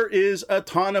 Now, there is a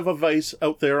ton of advice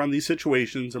out there on these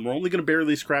situations, and we're only going to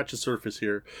barely scratch the surface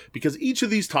here, because each of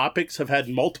these topics have had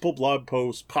multiple blog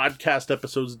posts, podcast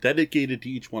episodes dedicated to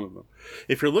each one of them.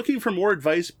 If you're looking for more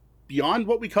advice beyond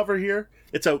what we cover here,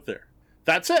 it's out there.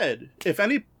 That said, if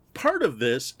any part of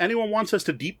this anyone wants us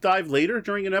to deep dive later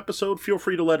during an episode, feel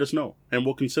free to let us know, and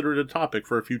we'll consider it a topic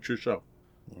for a future show.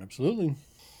 Absolutely.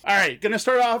 All right, going to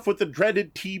start off with the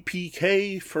dreaded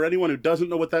TPK. For anyone who doesn't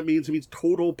know what that means, it means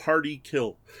total party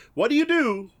kill. What do you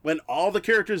do when all the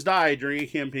characters die during a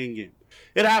campaign game?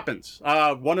 It happens.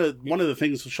 One of the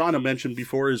things Shauna mentioned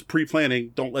before is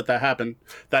pre-planning. Don't let that happen.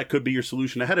 That could be your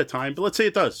solution ahead of time. But let's say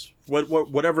it does.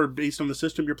 Whatever, based on the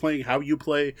system you're playing, how you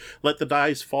play, let the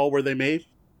dice fall where they may.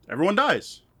 Everyone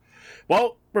dies.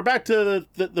 Well, we're back to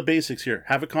the basics here.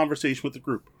 Have a conversation with the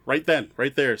group. Right then,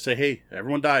 right there. Say, hey,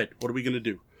 everyone died. What are we going to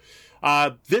do?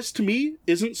 This, to me,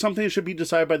 isn't something that should be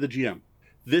decided by the GM.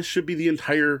 This should be the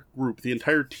entire group, the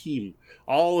entire team.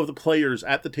 All of the players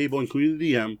at the table, including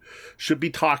the DM, should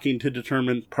be talking to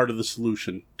determine part of the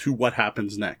solution to what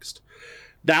happens next.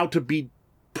 Now, to be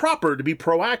proper, to be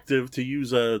proactive, to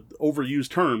use a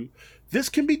overused term, this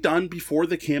can be done before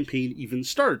the campaign even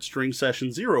starts, during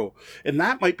session 0. And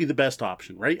that might be the best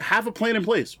option, right? Have a plan in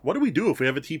place. What do we do if we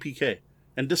have a TPK?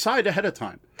 And decide ahead of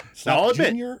time. Slap now, I'll admit,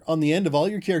 Junior on the end of all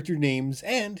your character names,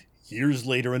 and years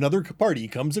later another party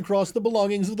comes across the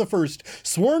belongings of the first,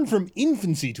 sworn from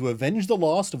infancy to avenge the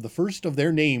loss of the first of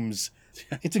their names.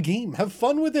 It's a game. Have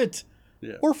fun with it.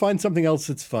 Yeah. Or find something else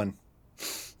that's fun.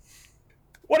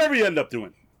 Whatever you end up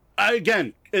doing.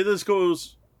 Again, this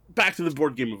goes back to the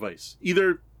board game advice.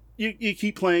 Either you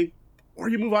keep playing, or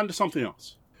you move on to something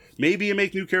else. Maybe you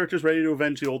make new characters ready to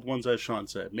avenge the old ones, as Sean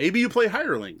said. Maybe you play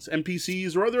hirelings,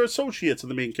 NPCs, or other associates of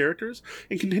the main characters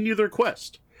and continue their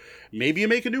quest. Maybe you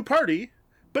make a new party,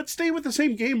 but stay with the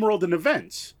same game world and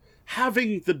events,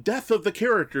 having the death of the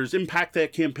characters impact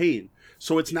that campaign,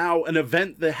 so it's now an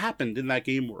event that happened in that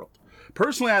game world.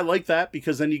 Personally, I like that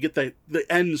because then you get the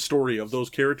end story of those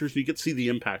characters and you get to see the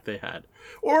impact they had.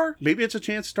 Or maybe it's a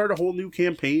chance to start a whole new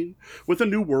campaign with a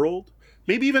new world,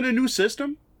 maybe even a new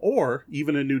system, or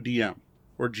even a new DM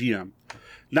or GM.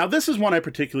 Now, this is one I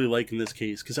particularly like in this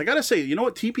case, because I gotta say, you know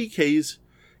what, TPKs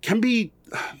can be,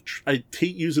 I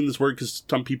hate using this word because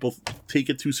some people take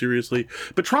it too seriously,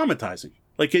 but traumatizing.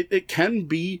 Like, it can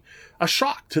be a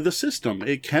shock to the system.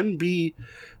 It can be,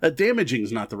 damaging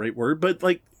is not the right word, but,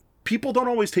 like, people don't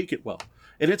always take it well.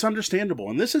 And it's understandable.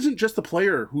 And this isn't just the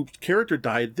player whose character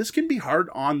died. This can be hard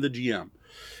on the GM.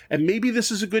 And maybe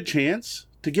this is a good chance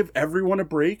to give everyone a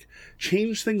break,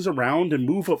 change things around, and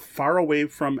move far away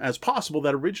from, as possible,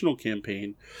 that original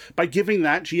campaign by giving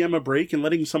that GM a break and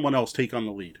letting someone else take on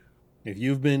the lead. If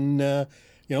you've been,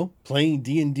 playing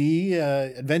D&D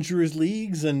Adventurers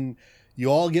Leagues and you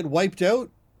all get wiped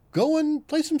out, go and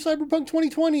play some Cyberpunk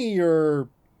 2020 or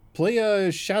play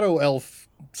a Shadow Elf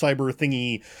cyber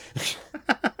thingy.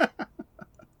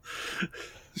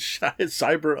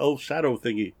 Cyber Elf Shadow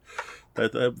thingy.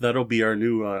 That'll be our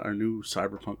new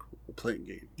Cyberpunk playing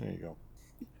game. There you go.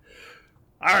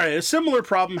 All right, a similar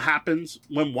problem happens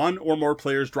when one or more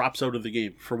players drops out of the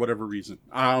game for whatever reason.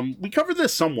 We covered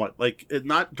this somewhat,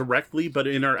 not directly, but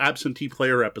in our absentee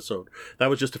player episode.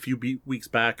 That was just a few weeks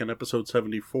back in episode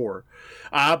 74.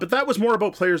 But that was more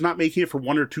about players not making it for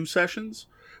 1 or 2 sessions.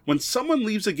 When someone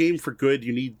leaves a game for good,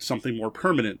 you need something more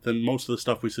permanent than most of the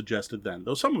stuff we suggested then,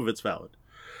 though some of it's valid.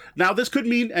 Now, this could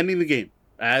mean ending the game,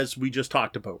 as we just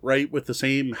talked about, right? With the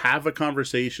same, have a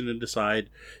conversation and decide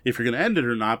if you're going to end it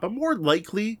or not. But more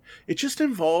likely, it just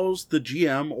involves the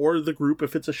GM or the group,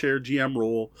 if it's a shared GM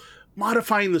role,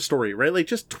 modifying the story, right? Like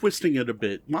just twisting it a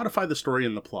bit, modify the story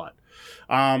and the plot.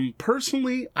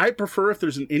 Personally, I prefer if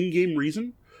there's an in-game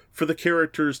reason for the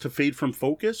characters to fade from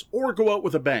focus or go out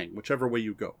with a bang, whichever way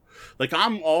you go. Like,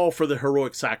 I'm all for the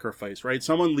heroic sacrifice, right?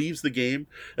 Someone leaves the game,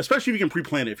 especially if you can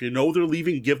pre-plan it. If you know they're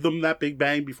leaving, give them that big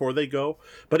bang before they go.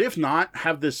 But if not,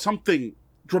 have this something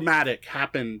dramatic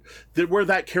happen where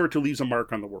that character leaves a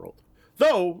mark on the world.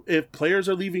 Though, if players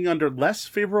are leaving under less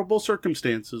favorable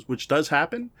circumstances, which does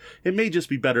happen, it may just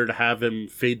be better to have them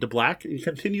fade to black and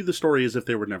continue the story as if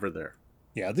they were never there.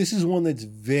 Yeah, this is one that's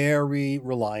very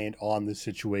reliant on the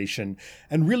situation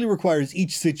and really requires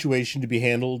each situation to be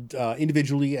handled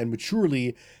individually and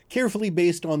maturely, carefully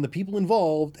based on the people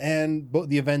involved and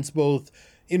the events both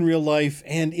in real life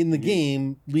and in the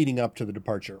game leading up to the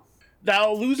departure.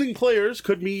 Now, losing players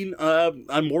could mean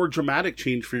a more dramatic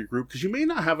change for your group because you may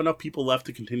not have enough people left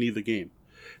to continue the game.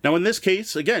 Now, in this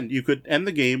case, again, you could end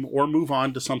the game or move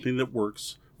on to something that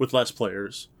works with less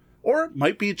players, or it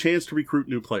might be a chance to recruit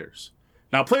new players.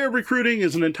 Now, player recruiting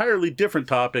is an entirely different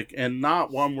topic and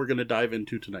not one we're going to dive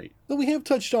into tonight. Well, we have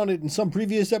touched on it in some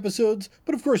previous episodes,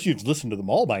 but of course you've listened to them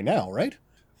all by now, right?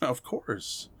 Of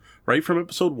course. Right from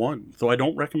episode 1, though I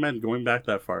don't recommend going back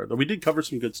that far, though we did cover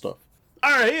some good stuff.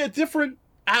 All right, a different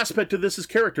aspect of this is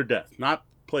character death, not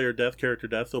player death, character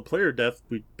death, though player death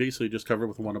we basically just covered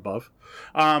with one above.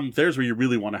 There's where you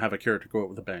really want to have a character go out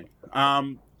with a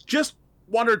bang. Just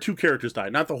one or two characters die,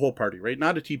 not the whole party, right?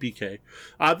 Not a TPK.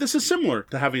 This is similar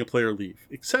to having a player leave,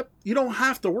 except you don't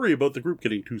have to worry about the group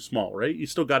getting too small, right? You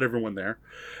still got everyone there.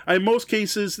 In most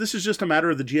cases, this is just a matter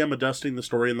of the GM adjusting the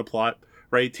story and the plot,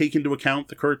 right? Take into account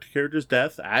the current character's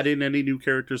death, add in any new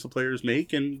characters the players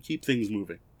make, and keep things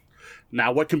moving.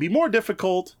 Now, what can be more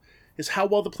difficult is how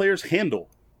well the players handle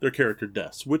their character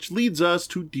deaths, which leads us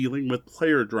to dealing with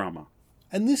player drama.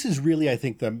 And this is really, I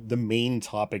think, the main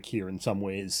topic here in some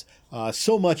ways.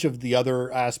 So much of the other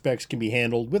aspects can be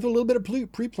handled with a little bit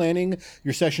of pre-planning,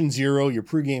 your session zero, your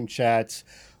pre-game chats.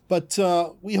 But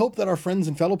we hope that our friends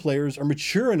and fellow players are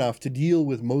mature enough to deal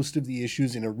with most of the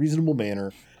issues in a reasonable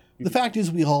manner. The fact is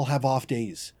we all have off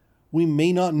days. We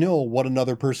may not know what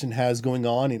another person has going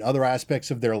on in other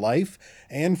aspects of their life.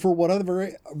 And for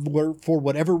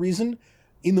whatever reason,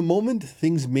 in the moment,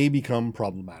 things may become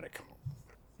problematic.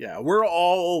 Yeah, we're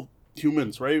all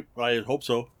humans, right? I hope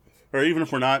so. Or even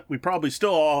if we're not, we probably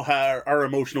still all are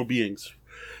emotional beings.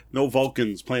 No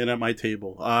Vulcans playing at my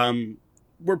table.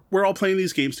 We're all playing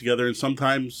these games together, and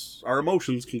sometimes our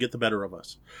emotions can get the better of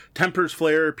us. Tempers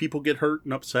flare, people get hurt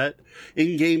and upset.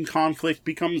 In-game conflict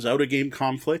becomes out-of-game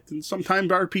conflict, and sometimes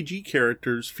RPG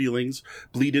characters' feelings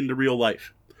bleed into real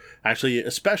life. Actually,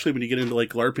 especially when you get into like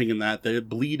LARPing and that, the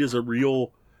bleed is a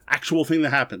real actual thing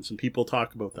that happens, and people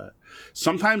talk about that.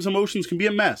 Sometimes emotions can be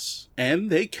a mess, and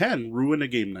they can ruin a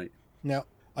game night. Now,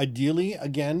 ideally,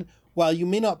 again, while you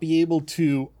may not be able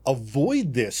to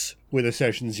avoid this with a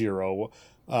session zero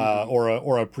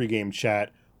or a pregame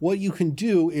chat, what you can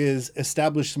do is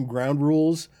establish some ground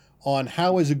rules on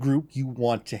how, as a group, you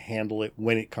want to handle it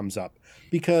when it comes up.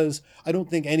 Because I don't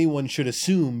think anyone should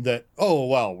assume that, oh,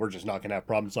 well, we're just not going to have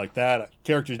problems like that.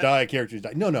 Characters die.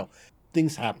 No.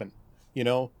 Things happen, you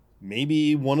know?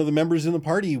 Maybe one of the members in the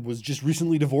party was just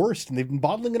recently divorced and they've been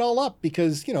bottling it all up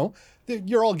because, you know,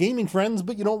 you're all gaming friends,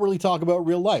 but you don't really talk about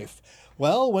real life.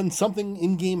 Well, when something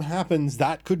in-game happens,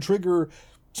 that could trigger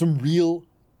some real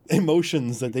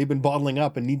emotions that they've been bottling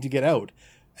up and need to get out.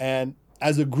 And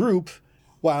as a group,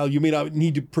 while you may not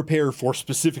need to prepare for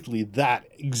specifically that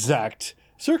exact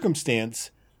circumstance,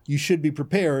 you should be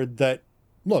prepared that,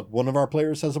 look, one of our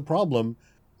players has a problem.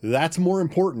 That's more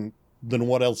important than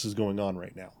what else is going on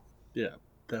right now. Yeah,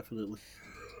 definitely.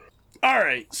 All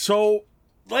right, so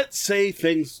let's say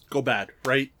things go bad,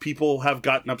 right? People have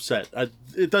gotten upset.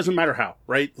 It doesn't matter how,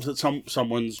 right?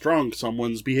 Someone's drunk,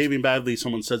 someone's behaving badly,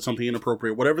 someone said something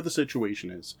inappropriate, whatever the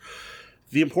situation is.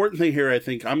 The important thing here, I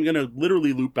think, I'm going to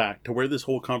literally loop back to where this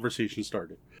whole conversation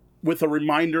started, with a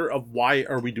reminder of why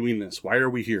are we doing this? Why are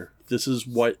we here? This is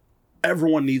what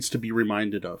everyone needs to be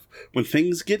reminded of. When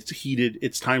things get heated,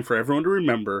 it's time for everyone to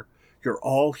remember you're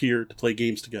all here to play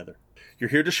games together. You're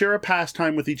here to share a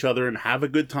pastime with each other and have a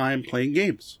good time playing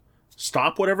games.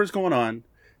 Stop whatever's going on,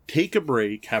 take a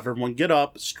break, have everyone get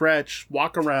up, stretch,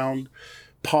 walk around,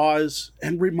 pause,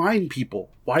 and remind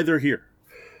people why they're here.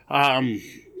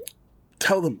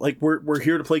 Tell them, like, we're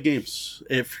here to play games.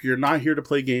 If you're not here to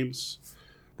play games,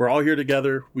 we're all here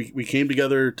together. We came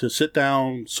together to sit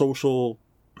down, social,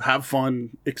 have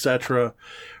fun, etc.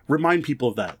 Remind people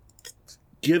of that.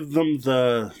 Give them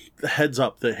the heads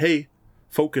up that, hey,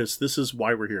 focus, this is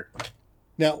why we're here.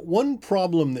 Now, one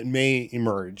problem that may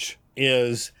emerge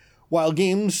is, while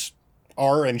games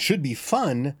are and should be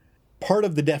fun, part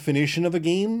of the definition of a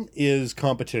game is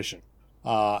competition.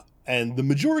 And the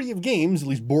majority of games, at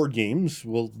least board games,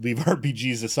 we'll leave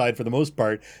RPGs aside for the most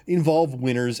part, involve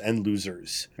winners and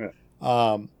losers.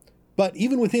 Yeah. But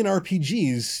even within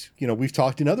RPGs, you know, we've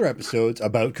talked in other episodes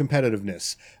about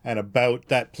competitiveness and about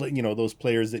that, those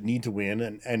players that need to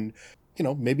win. And you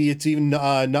know, maybe it's even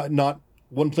not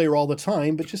one player all the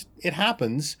time, but just it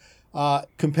happens.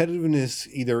 Competitiveness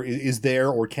either is there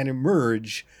or can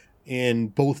emerge in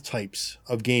both types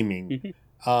of gaming.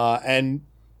 Mm-hmm. And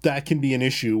that can be an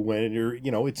issue when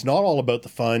it's not all about the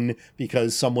fun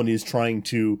because someone is trying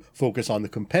to focus on the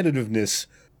competitiveness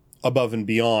above and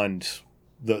beyond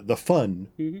the fun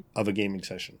mm-hmm. of a gaming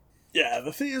session. Yeah,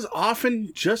 the thing is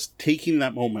often just taking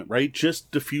that moment, right?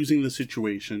 Just diffusing the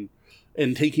situation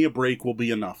and taking a break will be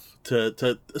enough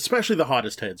to especially the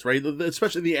hottest heads, right?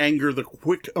 Especially the anger, the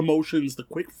quick emotions, the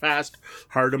quick, fast,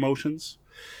 hard emotions.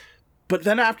 But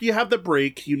then after you have the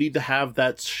break, you need to have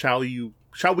that shall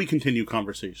we continue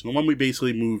conversation. The one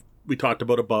we talked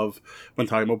about above when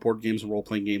talking about board games and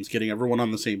role-playing games, getting everyone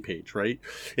on the same page, right?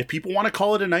 If people want to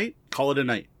call it a night, call it a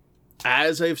night.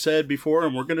 As I've said before,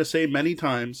 and we're going to say many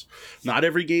times, not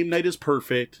every game night is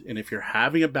perfect, and if you're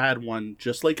having a bad one,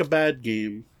 just like a bad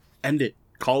game, end it.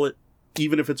 Call it,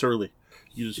 even if it's early.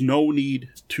 There's no need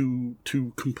to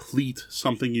complete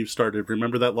something you've started.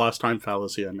 Remember that lost time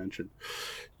fallacy I mentioned.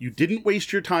 You didn't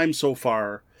waste your time so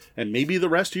far, and maybe the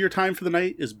rest of your time for the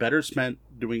night is better spent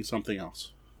doing something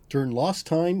else. Turn lost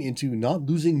time into not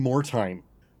losing more time.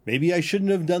 Maybe I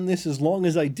shouldn't have done this as long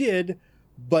as I did,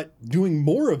 but doing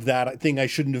more of that thing I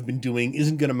shouldn't have been doing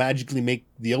isn't going to magically make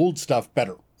the old stuff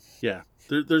better. Yeah,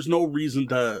 there's no reason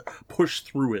to push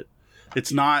through it.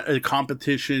 It's not a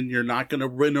competition. You're not going to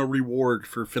win a reward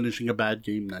for finishing a bad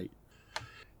game night.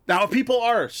 Now, if people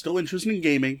are still interested in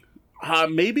gaming,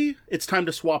 maybe it's time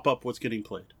to swap up what's getting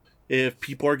played. If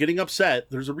people are getting upset,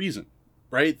 there's a reason,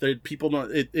 right? That people know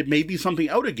it may be something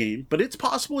out of game, but it's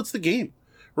possible it's the game.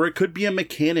 Or it could be a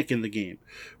mechanic in the game.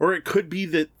 Or it could be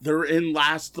that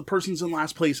the person's in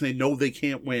last place and they know they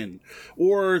can't win.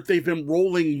 Or they've been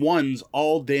rolling ones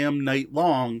all damn night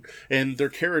long and their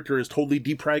character is totally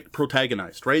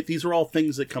deprotagonized, right? These are all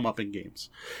things that come up in games.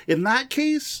 In that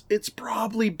case, it's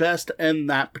probably best to end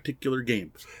that particular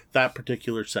game, that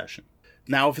particular session.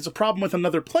 Now, if it's a problem with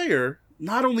another player,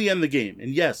 not only end the game,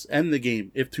 and yes, end the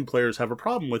game if two players have a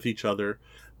problem with each other,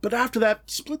 but after that,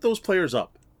 split those players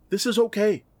up. This is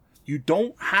okay. You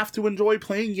don't have to enjoy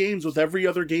playing games with every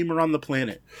other gamer on the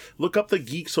planet. Look up the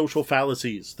geek social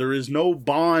fallacies. There is no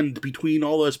bond between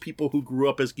all us people who grew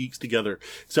up as geeks together,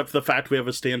 except for the fact we have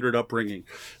a standard upbringing.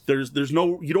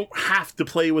 You don't have to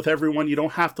play with everyone, you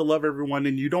don't have to love everyone,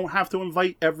 and you don't have to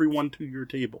invite everyone to your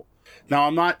table. Now,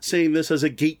 I'm not saying this as a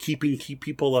gatekeeping, keep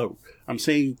people out. I'm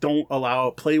saying don't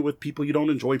play with people you don't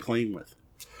enjoy playing with.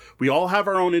 We all have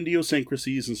our own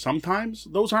idiosyncrasies, and sometimes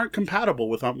those aren't compatible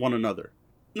with one another.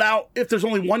 Now, if there's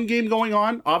only one game going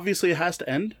on, obviously it has to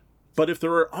end. But if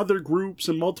there are other groups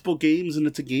and multiple games and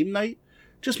it's a game night,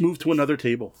 just move to another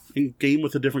table and game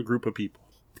with a different group of people.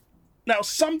 Now,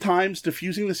 sometimes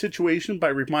diffusing the situation by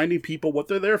reminding people what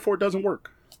they're there for doesn't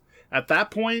work. At that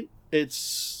point,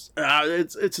 it's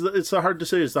the hard to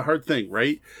say. It's the hard thing,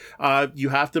 right? You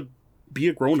have to be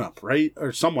a grown-up, right?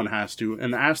 Or someone has to,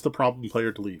 and ask the problem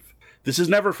player to leave. This is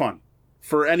never fun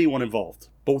for anyone involved,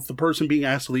 both the person being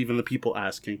asked to leave and the people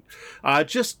asking.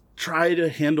 Just try to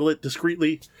handle it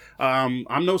discreetly. I'm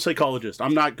no psychologist.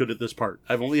 I'm not good at this part.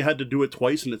 I've only had to do it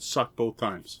twice, and it sucked both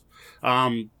times.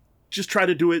 Just try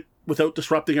to do it without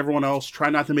disrupting everyone else. Try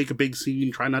not to make a big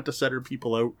scene. Try not to set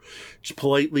people out. Just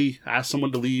politely ask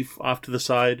someone to leave off to the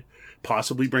side.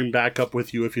 Possibly bring backup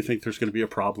with you if you think there's going to be a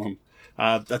problem.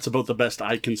 That's about the best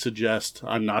I can suggest.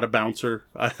 I'm not a bouncer.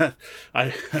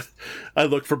 I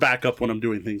look for backup when I'm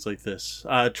doing things like this.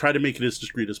 Try to make it as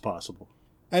discreet as possible.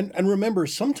 And remember,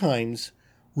 sometimes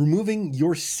removing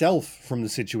yourself from the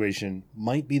situation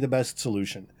might be the best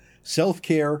solution.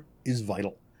 Self-care is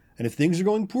vital. And if things are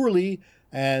going poorly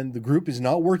and the group is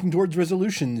not working towards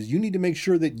resolutions, you need to make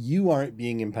sure that you aren't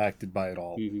being impacted by it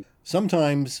all. Mm-hmm.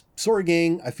 Sometimes, sorry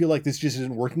gang, I feel like this just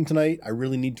isn't working tonight. I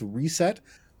really need to reset.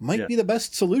 Might be the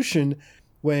best solution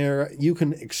where you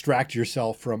can extract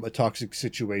yourself from a toxic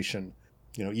situation.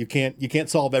 You know, you can't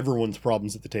solve everyone's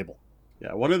problems at the table.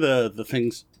 Yeah, one of the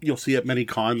things you'll see at many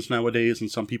cons nowadays,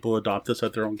 and some people adopt this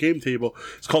at their own game table,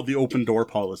 it's called the open door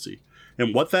policy.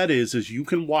 And what that is you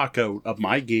can walk out of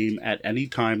my game at any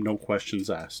time, no questions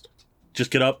asked.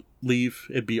 Just get up, leave.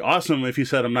 It'd be awesome if you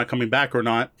said I'm not coming back or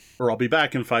not, or I'll be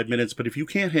back in 5 minutes. But if you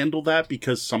can't handle that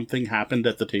because something happened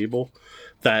at the table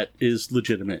that is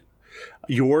legitimate,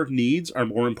 your needs are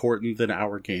more important than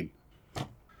our game.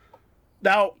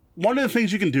 Now, one of the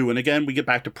things you can do, and again, we get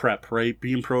back to prep, right?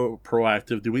 Being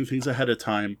proactive, doing things ahead of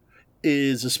time,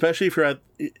 is, especially if you're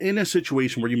in a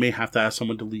situation where you may have to ask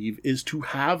someone to leave, is to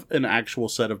have an actual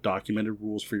set of documented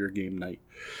rules for your game night.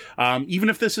 Even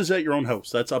if this is at your own house,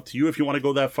 that's up to you if you want to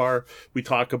go that far. We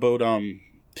talk about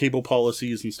table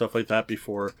policies and stuff like that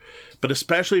before, but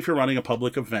especially if you're running a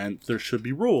public event, there should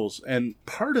be rules. And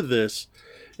part of this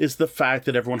is the fact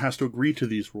that everyone has to agree to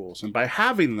these rules. And by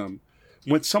having them,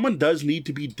 when someone does need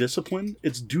to be disciplined,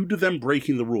 it's due to them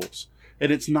breaking the rules.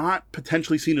 And it's not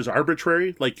potentially seen as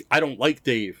arbitrary, like, I don't like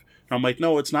Dave. And I'm like,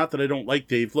 no, it's not that I don't like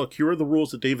Dave. Look, here are the rules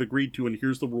that Dave agreed to, and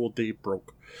here's the rule Dave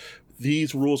broke.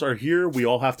 These rules are here. We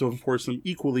all have to enforce them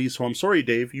equally. So I'm sorry,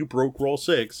 Dave, you broke rule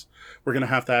 6. We're going to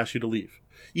have to ask you to leave.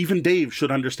 Even Dave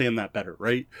should understand that better,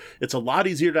 right? It's a lot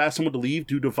easier to ask someone to leave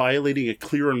due to violating a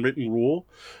clear and written rule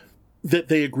that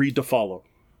they agreed to follow.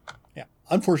 Yeah.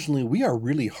 Unfortunately, we are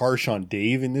really harsh on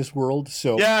Dave in this world.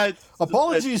 So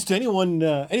apologies to anyone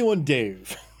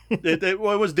Dave. It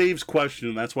was Dave's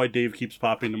question. That's why Dave keeps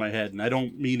popping into my head. And I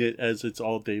don't mean it as it's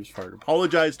all Dave's fault.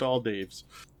 Apologize to all Daves.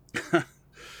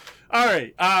 All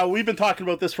right, we've been talking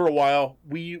about this for a while.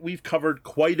 We've covered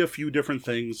quite a few different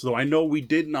things, though I know we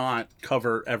did not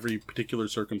cover every particular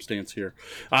circumstance here.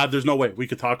 There's no way we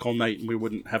could talk all night and we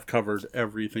wouldn't have covered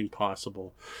everything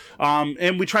possible.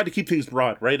 And we tried to keep things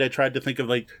broad, right? I tried to think of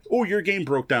like, oh, your game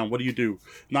broke down. What do you do?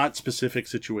 Not specific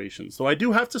situations. Though I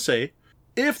do have to say,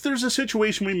 if there's a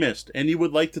situation we missed and you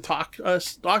would like to talk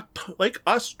us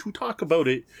to talk about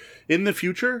it in the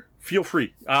future, feel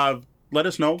free. Let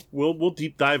us know. We'll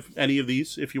deep dive any of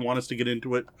these if you want us to get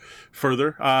into it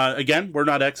further. Again, we're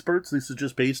not experts. This is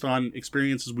just based on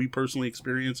experiences we personally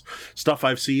experienced, stuff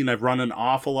I've seen. I've run an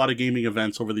awful lot of gaming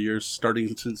events over the years,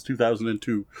 starting since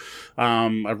 2002.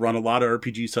 I've run a lot of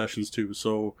RPG sessions too.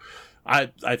 So I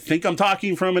think I'm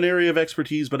talking from an area of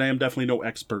expertise, but I am definitely no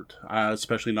expert,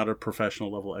 especially not a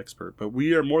professional level expert. But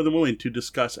we are more than willing to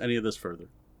discuss any of this further.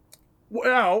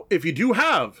 Well, if you do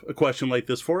have a question like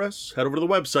this for us, head over to the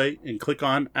website and click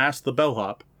on Ask the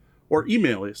Bellhop, or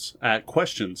email us at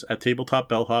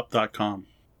questions@tabletopbellhop.com.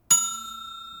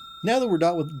 Now that we're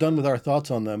done with our thoughts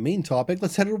on the main topic,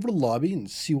 let's head over to the lobby and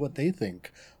see what they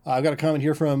think. I've got a comment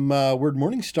here from Word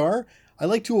Morningstar. I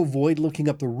like to avoid looking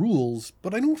up the rules,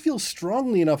 but I don't feel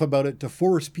strongly enough about it to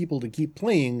force people to keep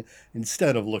playing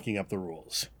instead of looking up the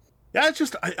rules. Yeah, it's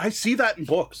just, I see that in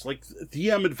books. Like,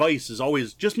 DM advice is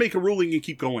always, just make a ruling and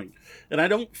keep going. And I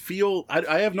don't feel,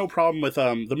 I have no problem with,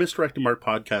 the Misdirected Mark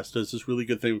podcast does this really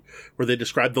good thing where they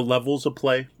describe the levels of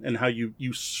play and how you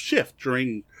shift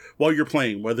while you're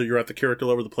playing, whether you're at the character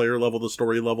level, the player level, the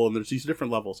story level, and there's these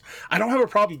different levels. I don't have a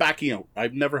problem backing out.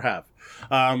 I've never have.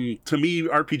 To me,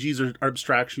 RPGs are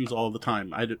abstractions all the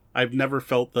time. I've never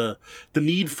felt the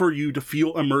need for you to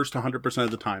feel immersed 100%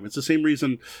 of the time. It's the same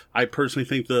reason I personally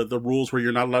think the rules where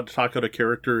you're not allowed to talk out a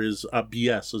character is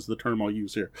BS, is the term I'll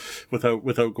use here,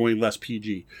 without going less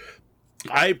PG.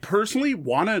 I personally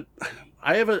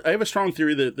I have a strong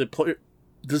theory that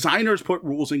designers put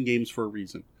rules in games for a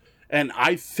reason. And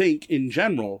I think, in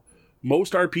general,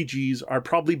 most RPGs are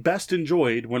probably best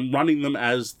enjoyed when running them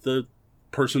as the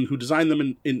person who designed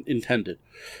them intended.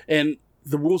 And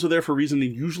the rules are there for a reason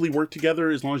and usually work together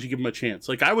as long as you give them a chance.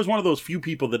 Like, I was one of those few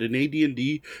people that in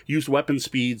AD&D used weapon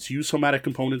speeds, used somatic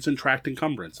components, and tracked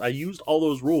encumbrance. I used all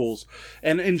those rules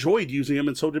and enjoyed using them,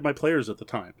 and so did my players at the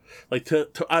time. Like, to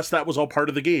us, that was all part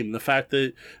of the game. The fact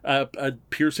that a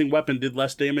piercing weapon did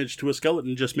less damage to a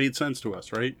skeleton just made sense to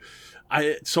us, right?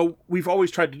 So we've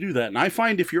always tried to do that. And I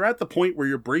find if you're at the point where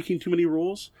you're breaking too many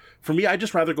rules, for me, I'd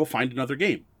just rather go find another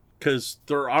game. Because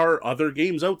there are other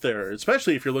games out there,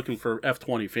 especially if you're looking for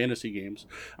F20 fantasy games.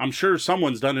 I'm sure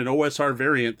someone's done an OSR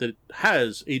variant that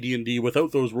has AD&D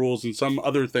without those rules and some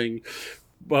other thing,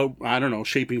 well, I don't know,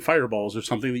 shaping fireballs or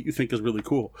something that you think is really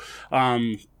cool.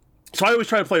 So I always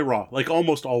try to play raw, like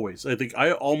almost always. I think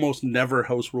I almost never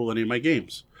house rule any of my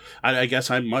games. I guess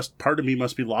part of me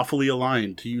must be lawfully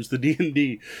aligned to use the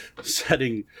D&D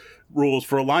setting rules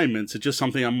for alignments. It's just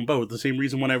something I'm about. The same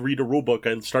reason when I read a rule book,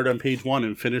 I start on page 1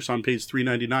 and finish on page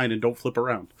 399 and don't flip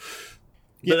around.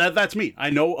 Yeah. But that's me. I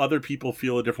know other people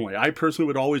feel a different way. I personally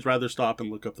would always rather stop and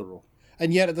look up the rule.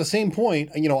 And yet at the same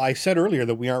point, I said earlier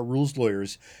that we aren't rules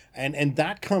lawyers, and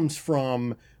that comes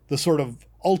from the sort of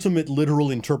ultimate literal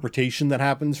interpretation that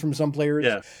happens from some players.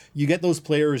 Yeah. You get those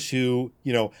players who,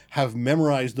 have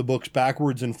memorized the books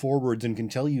backwards and forwards and can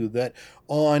tell you that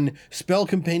on Spell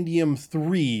Compendium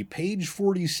 3, page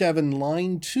 47,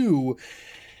 line 2,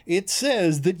 it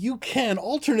says that you can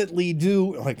alternately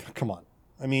do, like, come on.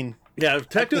 I mean... Yeah,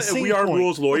 technically, we are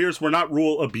rules lawyers. We're not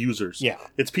rule abusers. Yeah.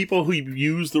 It's people who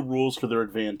use the rules for their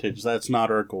advantage. That's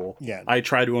not our goal. Yeah. I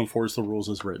try to enforce the rules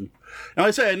as written. And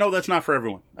I say, I know that's not for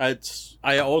everyone. I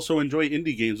also enjoy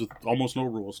indie games with almost no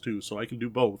rules, too, so I can do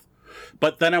both.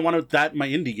 But then I want that in my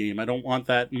indie game. I don't want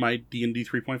that in my D&D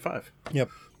 3.5. Yep.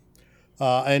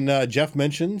 And Jeff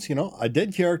mentions, a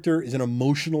dead character is an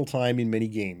emotional time in many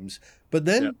games. But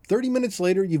then 30 minutes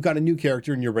later, you've got a new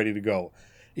character and you're ready to go.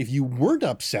 If you weren't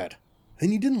upset,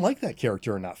 then you didn't like that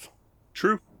character enough.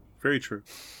 True. Very true.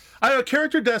 A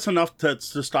character death's enough to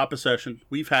stop a session.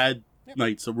 We've had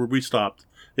nights where we stopped.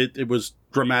 It was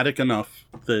dramatic enough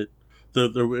that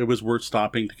it was worth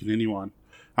stopping to continue on.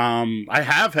 I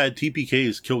have had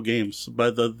TPKs kill games,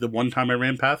 but the one time I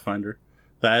ran Pathfinder,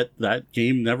 that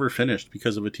game never finished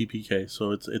because of a TPK,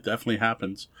 so it definitely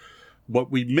happens.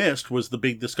 What we missed was the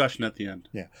big discussion at the end.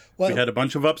 Yeah. Well, we had a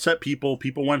bunch of upset people.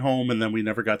 People went home, and then we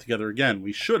never got together again.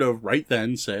 We should have, right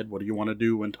then, said, what do you want to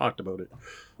do, and talked about it.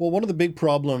 Well, one of the big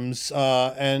problems,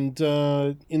 in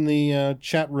the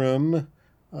chat room,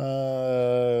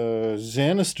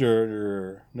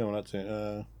 Xanister,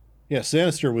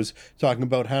 Xanister was talking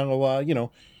about how,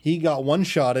 he got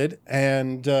one-shotted,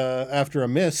 and after a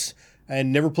miss,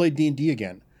 and never played D&D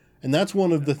again. And that's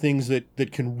one of the things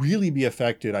that can really be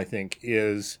affected, I think,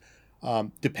 is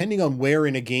depending on where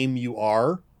in a game you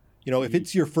are. You know, if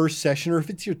it's your first session or if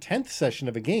it's your 10th session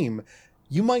of a game,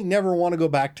 you might never want to go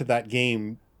back to that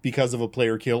game because of a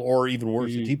player kill or even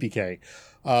worse, a TPK.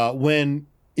 When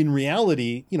in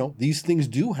reality, you know, these things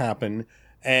do happen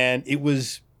and it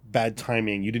was bad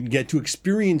timing. You didn't get to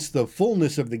experience the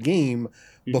fullness of the game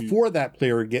before that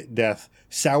player death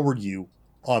soured you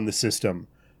on the system.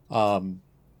 And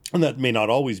that may not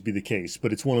always be the case,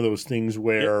 but it's one of those things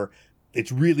where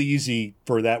it's really easy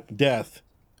for that death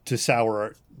to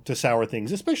sour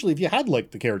things, especially if you had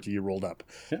liked the character you rolled up.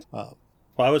 Yeah. Well,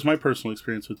 that was my personal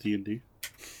experience with D&D.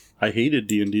 I hated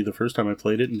D&D the first time I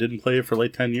played it and didn't play it for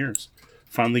like 10 years.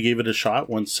 Finally gave it a shot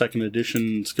once 2nd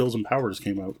edition Skills and Powers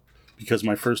came out, because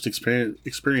my first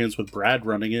experience with Brad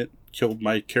running it killed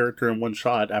my character in one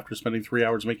shot after spending 3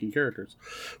 hours making characters,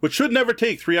 which should never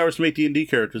take 3 hours to make D&D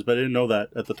characters, but I didn't know that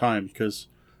at the time because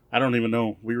I don't even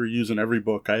know. We were using every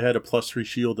book. I had a +3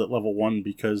 shield at level 1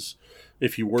 because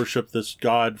if you worship this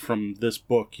god from this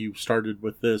book, you started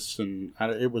with this, and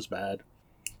it was bad.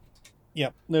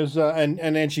 Yeah, there's and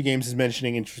Anshi Games is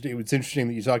mentioning it's interesting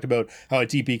that you talked about how a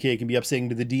TPK can be upsetting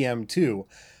to the DM too.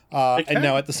 And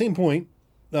now at the same point,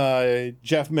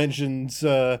 Jeff mentions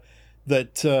that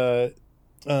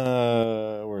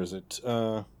where is it?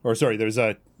 Or sorry, there's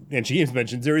Anshi Games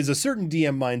mentions there is a certain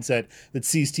DM mindset that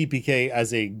sees TPK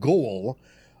as a goal.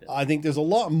 I think there's a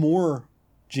lot more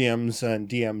GMs and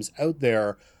DMs out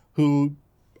there who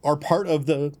are part of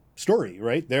the story,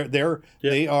 right?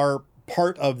 They are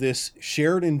part of this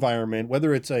shared environment,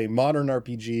 whether it's a modern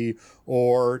RPG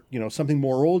or, you know, something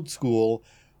more old school.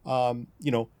 You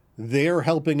know, they're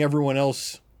helping everyone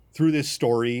else through this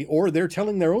story, or they're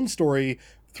telling their own story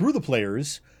through the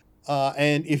players.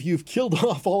 And if you've killed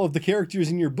off all of the characters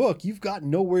in your book, you've got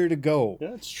nowhere to go.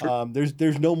 Yeah, that's true.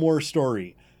 There's no more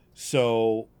story.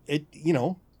 So it, you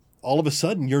know, all of a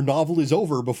sudden your novel is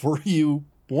over before you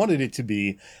wanted it to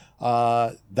be.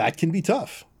 That can be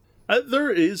tough.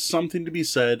 There is something to be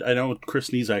said. I know Chris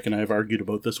Nizak and I have argued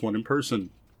about this one in person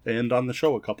and on the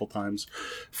show a couple times.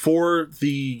 For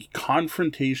the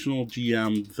confrontational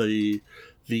GM, the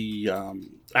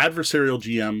adversarial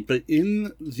GM, but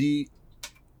in the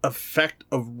effect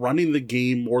of running the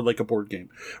game more like a board game,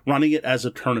 running it as a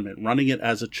tournament, running it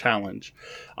as a challenge.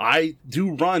 I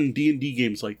do run D&D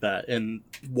games like that, and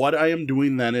what I am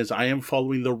doing then is I am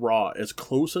following the raw as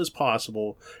close as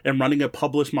possible and running a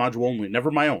published module only,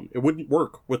 never my own. It wouldn't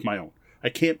work with my own. I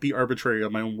can't be arbitrary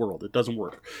on my own world. It doesn't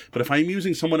work. But if I'm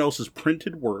using someone else's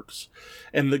printed works,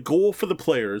 and the goal for the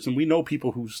players, and we know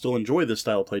people who still enjoy this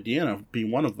style of play, Deanna being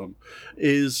one of them,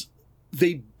 is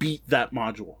they beat that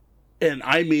module. And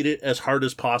I made it as hard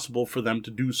as possible for them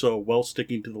to do so while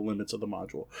sticking to the limits of the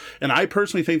module. And I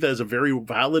personally think that is a very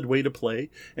valid way to play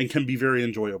and can be very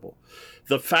enjoyable.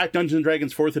 The fact Dungeons &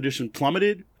 Dragons 4th edition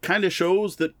plummeted kind of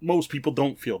shows that most people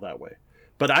don't feel that way.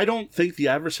 But I don't think the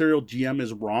adversarial GM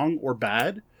is wrong or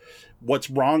bad. What's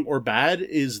wrong or bad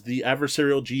is the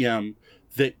adversarial GM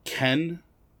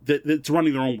that's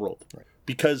running their own world. Right.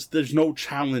 Because there's no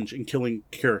challenge in killing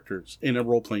characters in a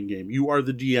role-playing game. You are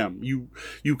the GM.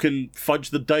 You can fudge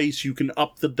the dice. You can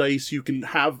up the dice. You can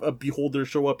have a beholder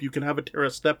show up. You can have a Terra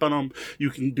step on them.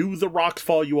 You can do the rocks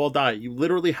fall. You all die. You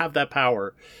literally have that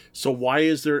power. So why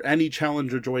is there any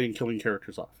challenge or joy in killing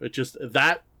characters off? It just,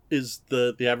 that is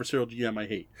the adversarial GM I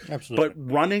hate. Absolutely. But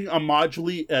running a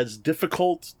module as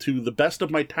difficult to the best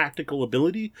of my tactical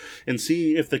ability and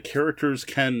seeing if the characters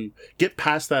can get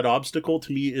past that obstacle,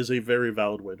 to me, is a very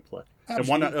valid way to play.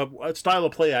 Absolutely. And a style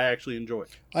of play I actually enjoy.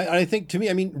 I think, to me,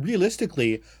 I mean,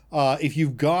 realistically, if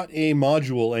you've got a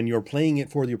module and you're playing it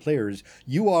for your players,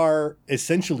 you are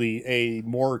essentially a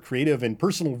more creative and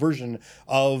personal version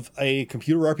of a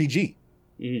computer RPG.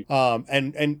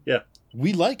 Mm-hmm. Yeah.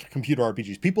 We like computer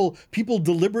RPGs. People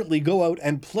deliberately go out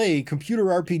and play computer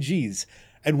RPGs,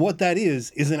 and what that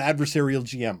is an adversarial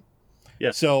GM.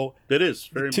 Yeah, so it is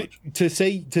very much. To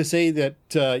say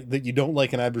that you don't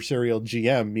like an adversarial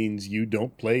GM means you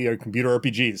don't play computer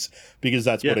RPGs, because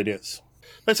that's what it is.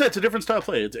 Like I said, it's a different style of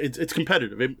play. It's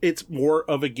competitive. It's more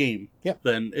of a game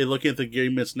than looking at the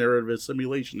gamist narrative as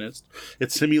simulationist.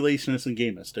 It's simulationist and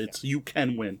gamist. It's you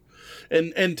can win.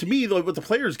 And to me, what the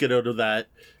players get out of that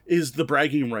is the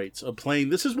bragging rights of playing.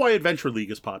 This is why Adventure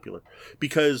League is popular,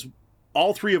 because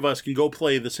all three of us can go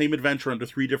play the same adventure under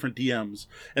 3 different DMs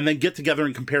and then get together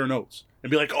and compare notes and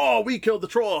be like, oh, we killed the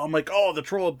troll. I'm like, oh, the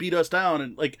troll beat us down,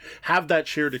 and like have that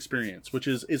shared experience, which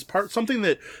is something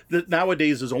that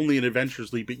nowadays is only in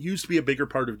Adventures League, but used to be a bigger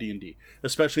part of D&D,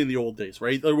 especially in the old days,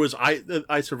 right? There was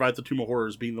I Survived the Tomb of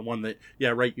Horrors being the one that, yeah,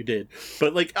 right, you did,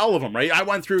 but like all of them, right? I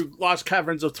went through Lost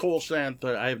Caverns of Tolshanth,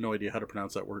 I have no idea how to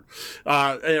pronounce that word,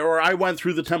 or I went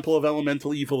through the Temple of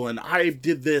Elemental Evil, and I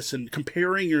did this, and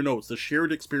comparing your notes, the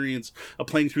shared experience of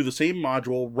playing through the same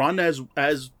module, run as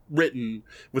written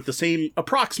with the same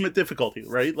approximate difficulty,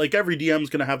 right? Like every DM's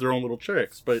going to have their own little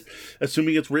tricks, but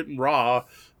assuming it's written raw,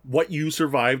 what you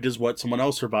survived is what someone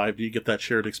else survived, and you get that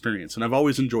shared experience. And I've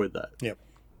always enjoyed that. Yep.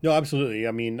 No, absolutely.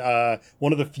 I mean,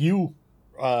 one of the few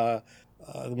the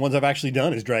ones I've actually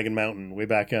done is Dragon Mountain way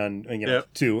back on,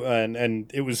 too.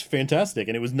 And it was fantastic.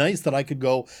 And it was nice that I could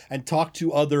go and talk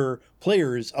to other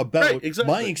players about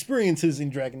my experiences in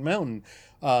Dragon Mountain.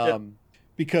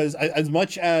 Because as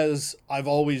much as I've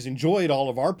always enjoyed all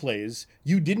of our plays,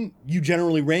 you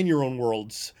generally ran your own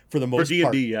worlds for the most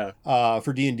part.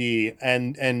 For D&D,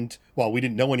 and well, we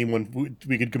didn't know anyone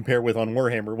we could compare with on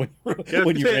Warhammer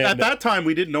when you ran. At that time,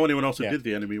 we didn't know anyone else who did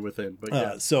the Enemy Within.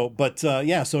 But so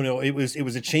no, it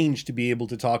was a change to be able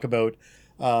to talk about,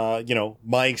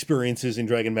 my experiences in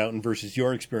Dragon Mountain versus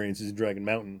your experiences in Dragon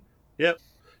Mountain. Yep.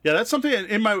 Yeah, that's something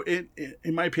in my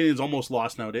opinion is almost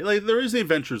lost nowadays. Like there is the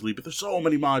Adventures League, but there's so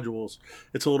many modules,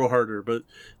 it's a little harder. But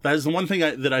that is the one thing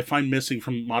that I find missing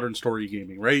from modern story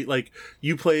gaming, right? Like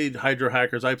you played Hydro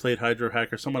Hackers, I played Hydro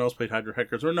Hackers, someone else played Hydro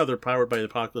Hackers, or another Powered by the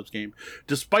Apocalypse game.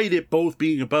 Despite it both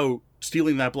being about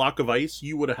stealing that block of ice,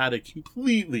 you would have had a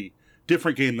completely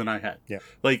different game than I had. Yeah.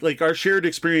 Like our shared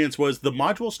experience was the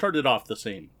module started off the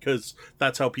same because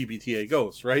that's how PBTA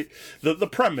goes, right? The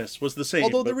premise was the same.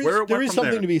 Although there is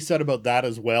something to be said about that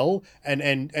as well,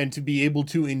 and to be able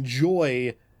to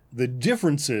enjoy the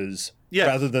differences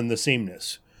rather than the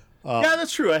sameness. Yeah,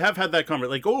 that's true. I have had that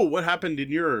conversation. Like, oh, what happened in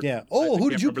your? Yeah. Oh,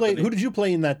 who did you play? Who did you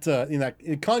play in that?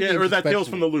 Con or that Tales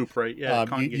from the Loop, right? Yeah.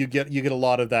 You get a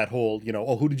lot of that whole.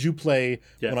 Oh, who did you play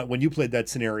when you played that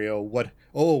scenario? What?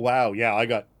 Oh, wow. Yeah, I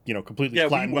got completely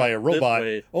flattened by a robot.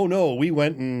 Oh no, we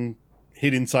went and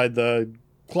hid inside the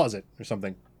closet or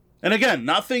something. And again,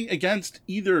 nothing against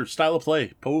either style of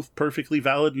play. Both perfectly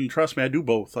valid, and trust me, I do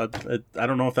both. I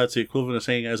don't know if that's the equivalent of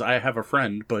saying as I have a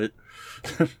friend, but.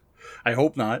 I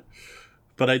hope not,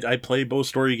 but I play both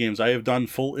story games. I have done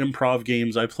full improv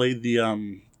games. I played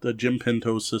the Jim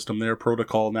Pinto system there,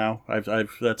 Protocol. Now that's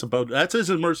as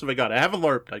immersive I got. I haven't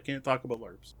LARPed. I can't talk about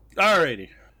LARPs. Alrighty,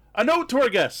 a note to our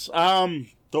guests.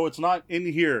 Though it's not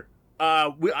in here.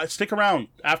 Stick around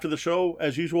after the show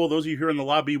as usual. Those of you here in the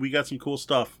lobby, we got some cool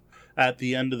stuff. At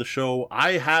the end of the show,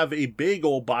 I have a big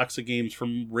old box of games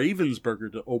from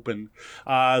Ravensburger to open,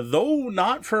 though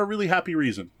not for a really happy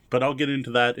reason. But I'll get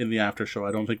into that in the after show.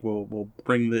 I don't think we'll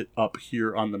bring it up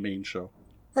here on the main show.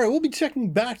 All right, we'll be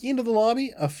checking back into the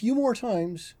lobby a few more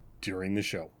times during the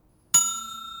show.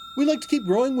 We'd like to keep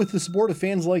growing with the support of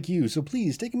fans like you, so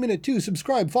please take a minute to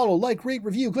subscribe, follow, like, rate,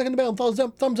 review, click on the bell, thumbs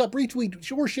up,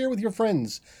 retweet, or share with your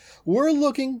friends. We're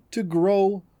looking to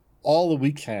grow all that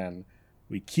we can.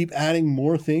 We keep adding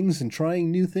more things and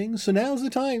trying new things, so now's the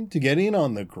time to get in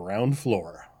on the ground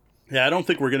floor. Yeah, I don't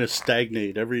think we're going to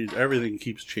stagnate. Everything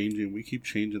keeps changing. We keep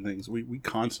changing things. We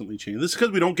constantly change. This is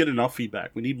because we don't get enough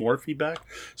feedback. We need more feedback.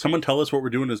 Someone tell us what we're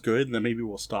doing is good, and then maybe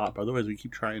we'll stop. Otherwise, we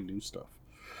keep trying new stuff.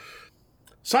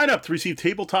 Sign up to receive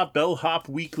Tabletop Bellhop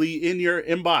Weekly in your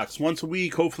inbox once a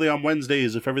week, hopefully on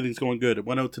Wednesdays if everything's going good. It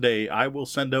went out today. I will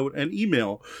send out an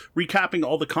email recapping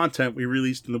all the content we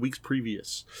released in the weeks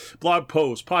previous. Blog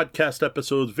posts, podcast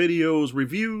episodes, videos,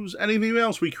 reviews, anything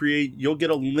else we create, you'll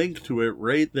get a link to it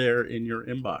right there in your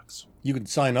inbox. You can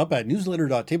sign up at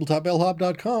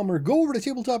newsletter.tabletopbellhop.com or go over to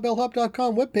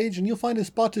tabletopbellhop.com webpage and you'll find a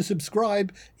spot to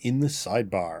subscribe in the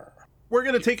sidebar. We're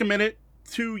going to take a minute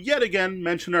to yet again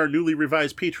mention our newly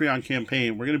revised Patreon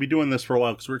campaign. We're going to be doing this for a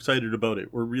while because we're excited about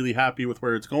it. We're really happy with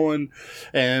where it's going,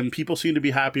 and people seem to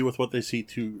be happy with what they see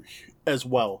too as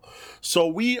well. So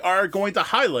we are going to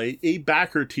highlight a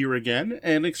backer tier again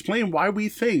and explain why we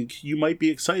think you might be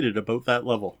excited about that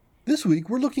level. This week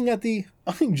we're looking at the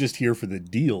I'm just here for the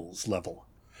deals level.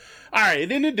 All right,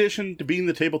 and in addition to being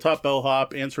the Tabletop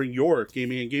Bellhop, answering your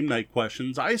gaming and game night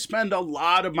questions, I spend a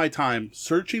lot of my time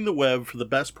searching the web for the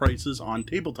best prices on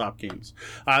tabletop games.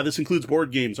 This includes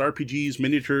board games, RPGs,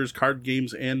 miniatures, card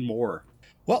games, and more.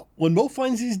 Well, when Mo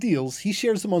finds these deals, he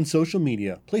shares them on social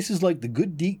media, places like the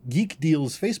Good Geek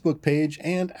Deals Facebook page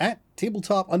and at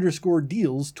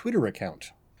tabletop_deals Twitter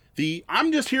account. The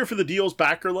I'm just here for the deals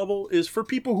backer level is for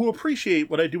people who appreciate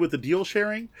what I do with the deal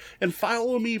sharing and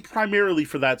follow me primarily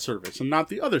for that service and not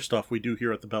the other stuff we do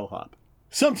here at the Bellhop.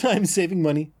 Sometimes saving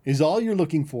money is all you're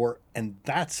looking for, and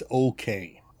that's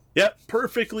okay. Yep,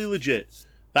 perfectly legit.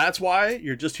 That's why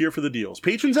you're just here for the deals.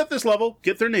 Patrons at this level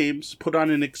get their names put on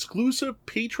an exclusive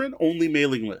patron-only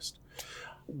mailing list.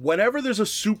 Whenever there's a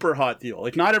super hot deal,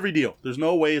 like not every deal, there's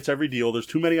no way it's every deal. There's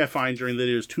too many I find during the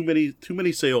day. There's too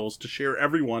many sales to share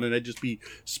everyone, and I'd just be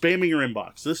spamming your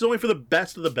inbox. This is only for the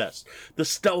best of the best. The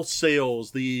stealth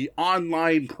sales, the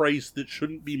online price that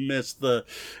shouldn't be missed, the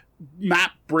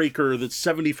map breaker that's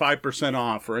 75%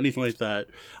 off or anything like that.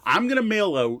 I'm going to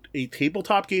mail out a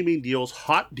Tabletop Gaming Deals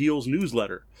Hot Deals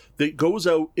newsletter that goes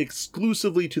out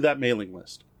exclusively to that mailing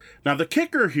list. Now, the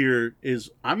kicker here is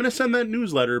I'm going to send that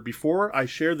newsletter before I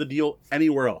share the deal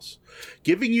anywhere else,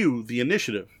 giving you the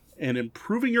initiative and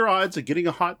improving your odds of getting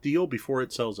a hot deal before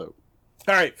it sells out.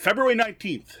 All right, February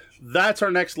 19th. That's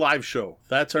our next live show.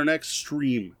 That's our next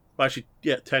stream. Well, actually,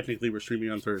 yeah, technically we're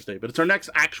streaming on Thursday, but it's our next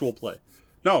actual play.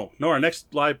 No, our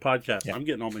next live podcast. Yeah. I'm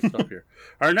getting all my stuff here.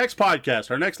 Our next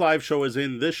podcast, our next live show is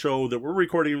in this show that we're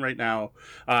recording right now.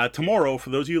 Tomorrow,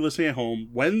 for those of you listening at home,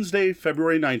 Wednesday,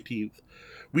 February 19th,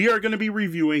 we are going to be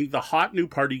reviewing the hot new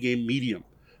party game Medium.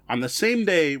 On the same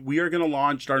day, we are going to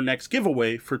launch our next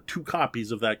giveaway for 2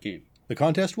 copies of that game. The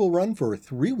contest will run for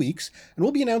 3 weeks, and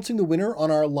we'll be announcing the winner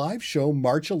on our live show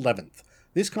March 11th.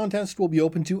 This contest will be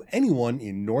open to anyone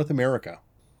in North America.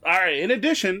 All right, in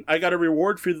addition, I got a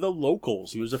reward for the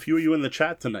locals, and there's a few of you in the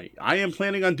chat tonight. I am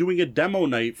planning on doing a demo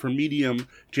night for Medium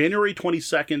January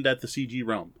 22nd at the CG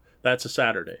Realm. That's a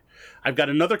Saturday. I've got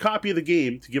another copy of the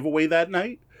game to give away that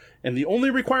night, and the only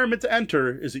requirement to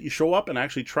enter is that you show up and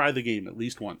actually try the game at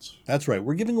least once. That's right.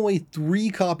 We're giving away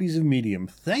 3 copies of Medium.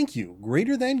 Thank you,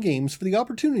 Greater Than Games, for the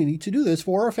opportunity to do this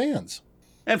for our fans.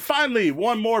 And finally,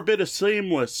 one more bit of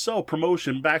shameless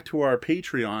self-promotion back to our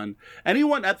Patreon.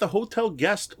 Anyone at the hotel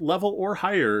guest level or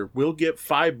higher will get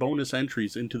 5 bonus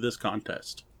entries into this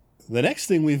contest. The next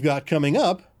thing we've got coming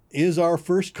up is our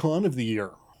first con of the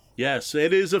year. Yes,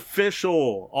 it is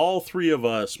official. All 3 of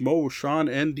us, Mo, Sean,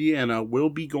 and Deanna, will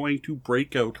be going to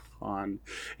Breakout Con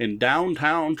in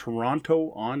downtown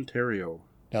Toronto, Ontario.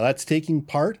 Now that's taking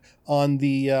part on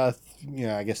the,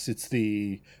 I guess it's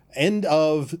the end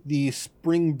of the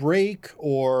spring break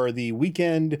or the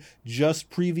weekend just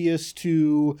previous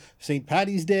to St.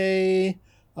 Paddy's Day.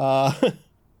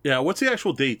 Yeah, what's the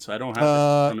actual dates? I don't have it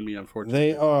in front of me,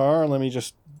 unfortunately. They are, let me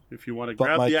just if you want to put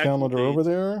grab my the actual calendar dates. over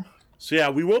there. So yeah,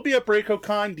 we will be at Breakout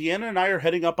Con. Deanna and I are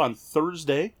heading up on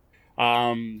Thursday.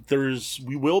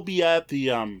 We will be at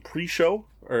the pre-show,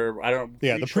 or I don't.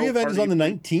 Yeah, the pre-event is on the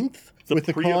 19th, with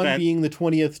the con being the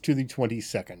 20th to the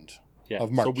 22nd. Of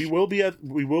March. So we will be at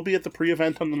the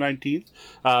pre-event on the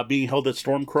 19th, being held at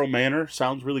Stormcrow Manor.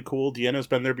 Sounds really cool. Deanna's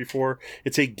been there before.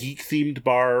 It's a geek-themed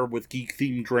bar with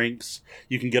geek-themed drinks.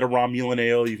 You can get a Romulan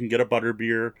ale. You can get a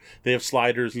butterbeer. They have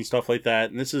sliders and stuff like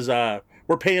that. And this is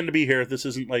we're paying to be here. This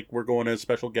isn't like we're going as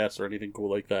special guests or anything cool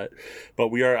like that. But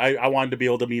we are. I wanted to be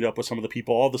able to meet up with some of the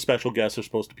people. All the special guests are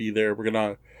supposed to be there. We're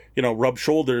gonna, rub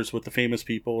shoulders with the famous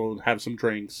people and have some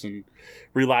drinks and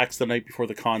relax the night before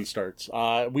the con starts.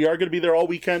 We are going to be there all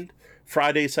weekend,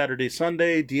 Friday, Saturday,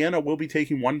 Sunday. Deanna will be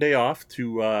taking one day off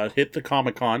to hit the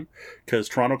Comic-Con because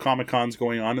Toronto Comic-Con's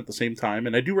going on at the same time.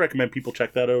 And I do recommend people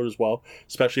check that out as well,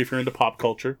 especially if you're into pop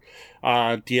culture.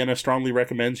 Deanna strongly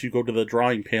recommends you go to the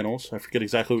drawing panels. I forget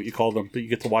exactly what you call them, but you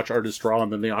get to watch artists draw,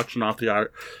 and then they auction off the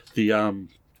art. They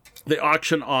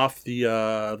auction off the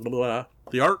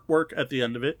artwork at the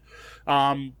end of it.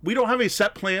 We don't have any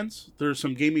set plans. There's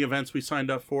some gaming events we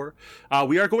signed up for.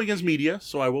 We are going as media,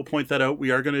 so I will point that out. We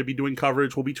are going to be doing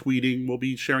coverage. We'll be tweeting. We'll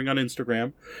be sharing on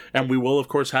Instagram. And we will, of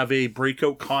course, have a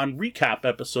Breakout Con recap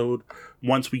episode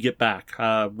once we get back,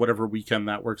 whatever weekend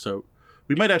that works out.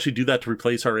 We might actually do that to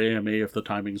replace our AMA if the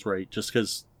timing's right, just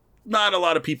because not a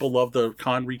lot of people love the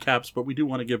con recaps, but we do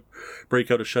want to give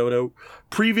Breakout a shout out.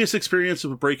 Previous experiences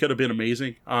with Breakout have been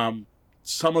amazing.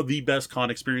 Some of the best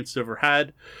con experiences I've ever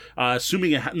had.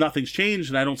 Assuming nothing's changed,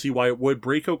 and I don't see why it would,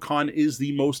 Breakout Con is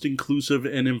the most inclusive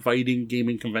and inviting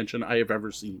gaming convention I have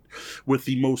ever seen, with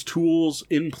the most tools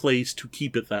in place to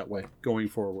keep it that way going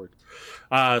forward.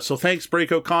 So thanks,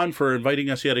 Breakout Con, for inviting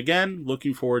us yet again.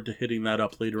 Looking forward to hitting that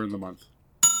up later in the month.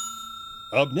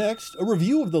 Up next, a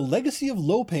review of the Legacy of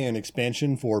Lopan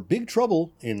expansion for Big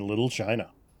Trouble in Little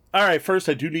China. All right, first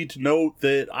I do need to note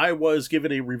that I was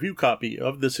given a review copy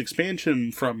of this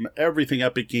expansion from Everything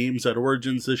Epic Games at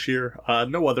Origins this year.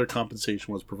 No other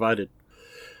compensation was provided.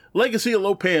 Legacy of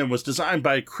Lopan was designed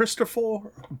by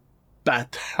Christopher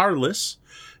Batarlis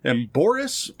and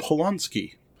Boris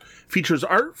Polonsky. Features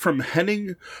art from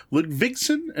Henning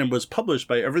Ludvigsen and was published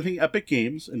by Everything Epic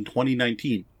Games in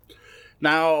 2019.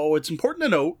 Now, it's important to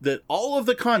note that all of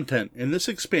the content in this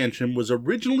expansion was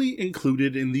originally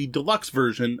included in the deluxe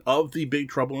version of the Big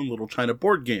Trouble in Little China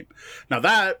board game. Now,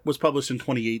 that was published in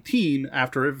 2018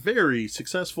 after a very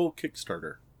successful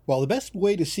Kickstarter. Well, the best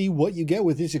way to see what you get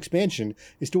with this expansion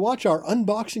is to watch our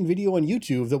unboxing video on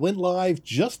YouTube that went live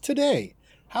just today.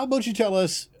 How about you tell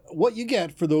us what you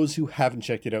get for those who haven't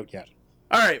checked it out yet?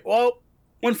 All right, well,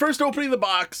 when first opening the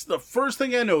box, the first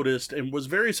thing I noticed and was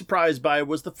very surprised by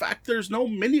was the fact there's no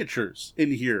miniatures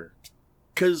in here.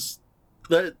 Because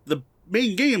the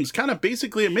main game's kind of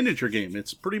basically a miniature game.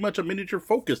 It's pretty much a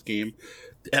miniature-focused game.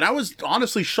 And I was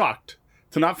honestly shocked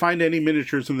to not find any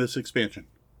miniatures in this expansion.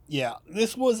 Yeah,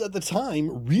 this was at the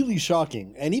time really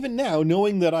shocking. And even now,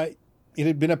 knowing that it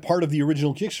had been a part of the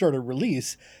original Kickstarter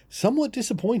release, somewhat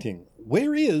disappointing.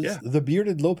 Where is the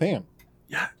bearded Lo Pan?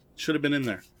 Yeah, should have been in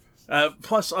there.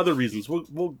 Plus other reasons.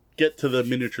 We'll get to the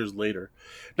miniatures later.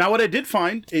 Now, what I did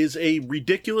find is a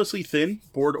ridiculously thin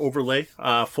board overlay,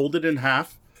 folded in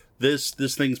half. This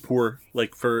thing's poor,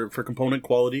 like for component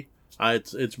quality.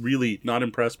 It's really not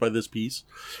impressed by this piece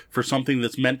for something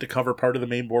that's meant to cover part of the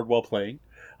main board while playing.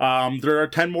 There are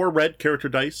 10 more red character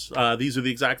dice. These are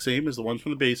the exact same as the ones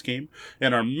from the base game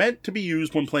and are meant to be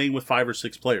used when playing with 5 or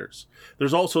 6 players.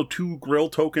 There's also 2 grill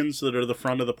tokens that are the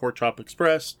front of the Pork Chop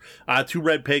Express, 2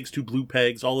 red pegs, 2 blue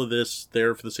pegs, all of this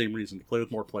there for the same reason, to play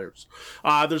with more players.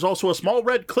 There's also a small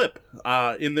red clip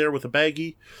in there with a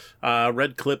baggie.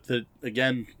 Red clip that,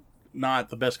 again, not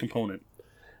the best component.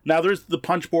 Now, there's the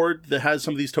punch board that has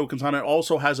some of these tokens on it.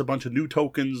 Also has a bunch of new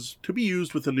tokens to be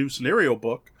used with the new scenario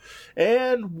book.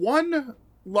 And 1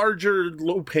 larger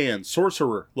Lo Pan,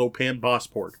 Sorcerer Lo Pan boss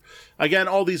board. Again,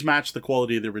 all these match the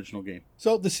quality of the original game.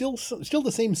 So still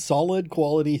the same solid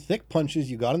quality, thick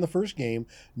punches you got in the first game.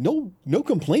 No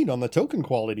complaint on the token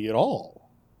quality at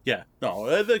all. Yeah,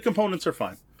 no, the components are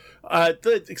fine.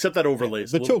 Except that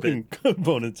overlays. The token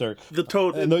components are the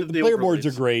player boards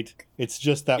are great. It's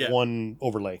just that one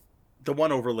overlay. The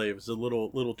one overlay is a little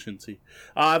chintzy.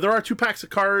 There are 2 packs of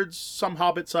cards, some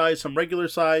Hobbit size, some regular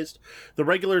sized. The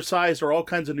regular sized are all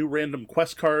kinds of new random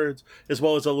quest cards, as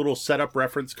well as a little setup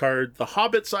reference card. The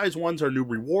Hobbit size ones are new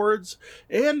rewards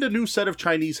and a new set of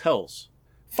Chinese hells.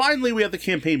 Finally, we have the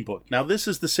campaign book. Now, this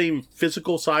is the same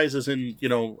physical size as in,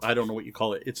 I don't know what you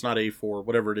call it. It's not A4,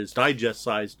 whatever it is,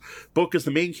 digest-sized book as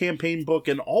the main campaign book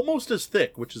and almost as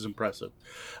thick, which is impressive.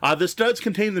 This does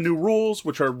contain the new rules,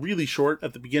 which are really short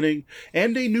at the beginning,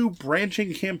 and a new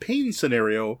branching campaign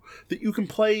scenario that you can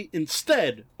play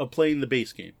instead of playing the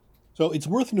base game. So it's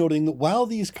worth noting that while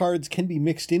these cards can be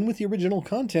mixed in with the original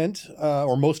content,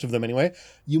 or most of them anyway,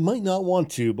 you might not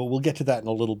want to, but we'll get to that in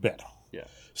a little bit. Yeah.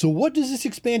 So what does this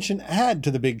expansion add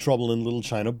to the Big Trouble in Little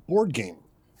China board game?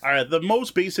 All right, the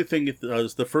most basic thing it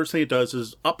does, the first thing it does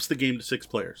is ups the game to 6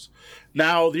 players.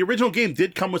 Now, the original game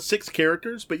did come with 6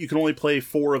 characters, but you can only play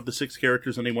 4 of the 6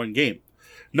 characters in any one game.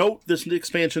 Note, this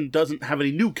expansion doesn't have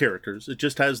any new characters. It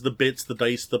just has the bits, the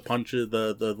dice, the punches,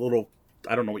 the little,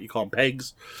 I don't know what you call them,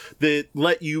 pegs, that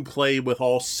let you play with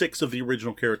all 6 of the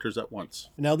original characters at once.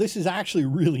 Now, this is actually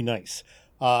really nice.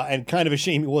 And kind of a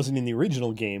shame it wasn't in the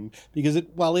original game, because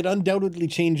while it undoubtedly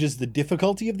changes the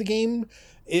difficulty of the game,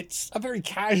 it's a very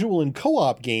casual and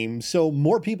co-op game, so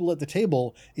more people at the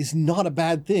table is not a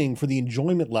bad thing for the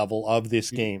enjoyment level of this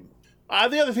game.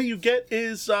 The other thing you get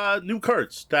is new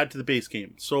cards to add to the base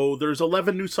game. So there's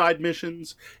 11 new side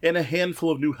missions and a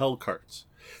handful of new hell cards.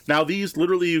 Now, these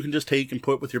literally you can just take and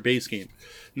put with your base game.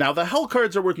 Now, the hell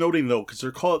cards are worth noting, though, because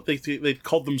they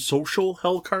called them social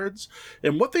hell cards.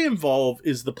 And what they involve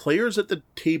is the players at the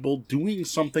table doing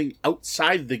something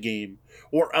outside the game,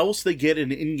 or else they get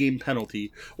an in-game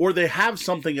penalty, or they have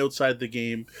something outside the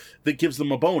game that gives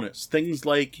them a bonus. Things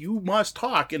like you must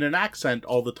talk in an accent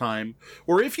all the time,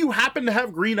 or if you happen to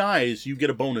have green eyes, you get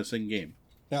a bonus in-game.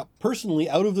 Now, personally,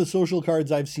 out of the social cards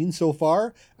I've seen so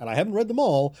far, and I haven't read them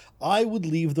all, I would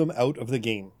leave them out of the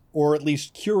game, or at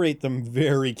least curate them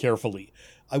very carefully.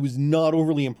 I was not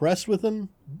overly impressed with them,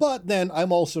 but then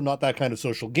I'm also not that kind of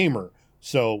social gamer,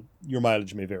 so your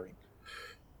mileage may vary.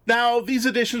 Now, these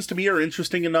additions to me are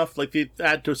interesting enough, like they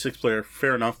add to a 6-player,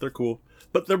 fair enough, they're cool.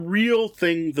 But the real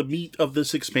thing, the meat of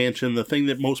this expansion, the thing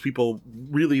that most people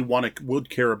really would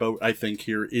care about, I think,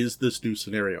 here, is this new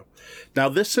scenario. Now,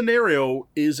 this scenario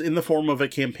is in the form of a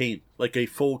campaign, like a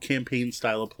full campaign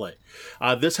style of play.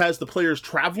 This has the players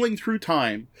traveling through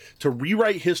time to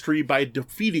rewrite history by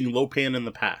defeating Lo Pan in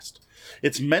the past.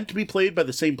 It's meant to be played by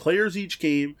the same players each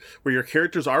game, where your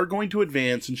characters are going to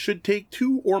advance and should take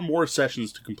 2 or more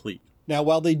sessions to complete. Now,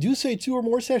 while they do say 2 or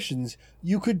more sessions,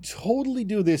 you could totally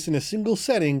do this in a single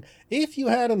setting if you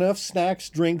had enough snacks,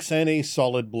 drinks, and a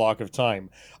solid block of time.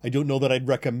 I don't know that I'd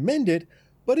recommend it,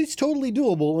 but it's totally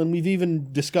doable, and we've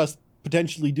even discussed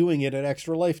potentially doing it at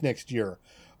Extra Life next year.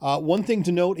 One thing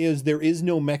to note is there is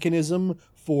no mechanism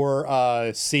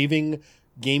for saving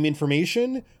game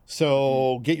information,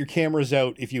 so get your cameras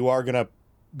out if you are going to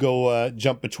go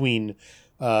jump between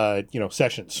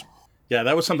sessions. Yeah,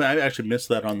 that was something I actually missed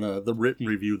that on the written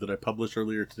review that I published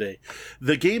earlier today.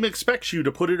 The game expects you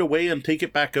to put it away and take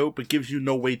it back out, but gives you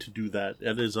no way to do that.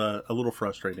 It is a little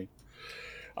frustrating.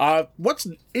 What's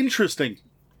interesting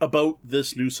about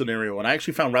this new scenario, and I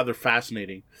actually found rather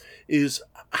fascinating, is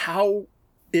how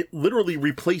it literally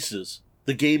replaces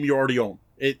the game you already own.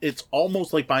 It's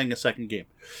almost like buying a second game.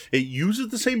 It uses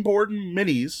the same board and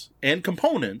minis and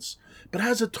components, but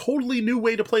has a totally new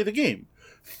way to play the game,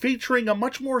 featuring a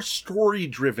much more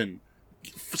story-driven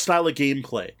style of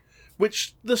gameplay,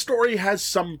 which the story has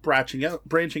some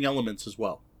branching elements as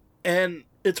well. And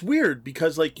it's weird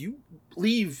because, you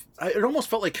leave, it almost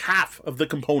felt like half of the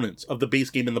components of the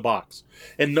base game in the box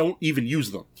and don't even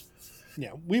use them.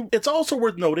 Yeah, It's also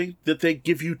worth noting that they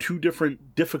give you 2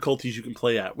 different difficulties you can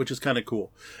play at, which is kind of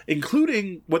cool,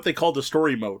 including what they call the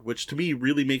story mode, which to me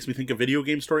really makes me think of video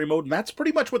game story mode, and that's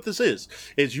pretty much what this is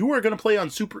you are going to play on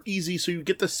super easy so you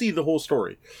get to see the whole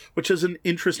story, which is an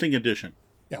interesting addition.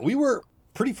 Yeah, we were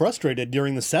pretty frustrated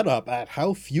during the setup at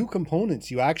how few components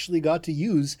you actually got to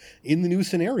use in the new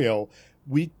scenario.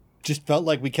 We just felt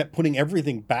like we kept putting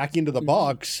everything back into the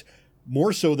box,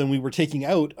 more so than we were taking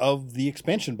out of the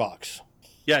expansion box.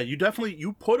 Yeah,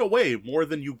 you put away more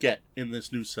than you get in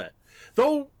this new set.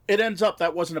 Though it ends up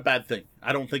that wasn't a bad thing.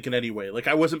 I don't think in any way.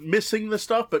 I wasn't missing the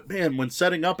stuff, but man, when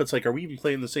setting up, it's are we even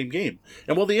playing the same game?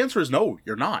 And well, the answer is no,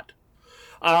 you're not.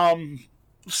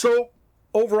 So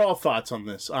overall thoughts on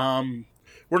this.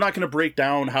 We're not going to break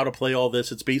down how to play all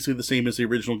this. It's basically the same as the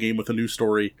original game with a new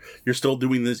story. You're still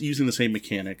doing this, using the same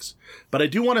mechanics. But I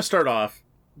do want to start off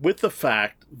with the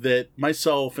fact that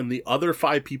myself and the other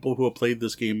 5 people who have played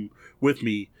this game with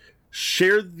me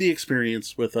shared the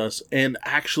experience with us and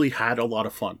actually had a lot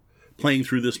of fun playing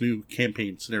through this new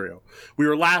campaign scenario. We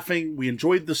were laughing, we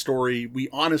enjoyed the story, we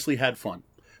honestly had fun.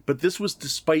 But this was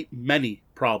despite many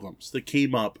problems that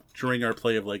came up during our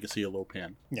play of Legacy of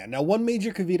Lopan. Yeah, now one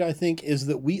major caveat, I think, is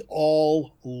that we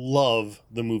all love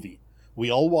the movie.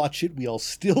 We all watch it, we all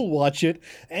still watch it,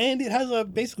 and it has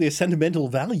basically a sentimental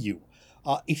value.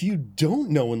 If you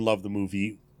don't know and love the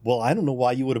movie, well, I don't know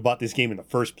why you would have bought this game in the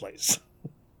first place.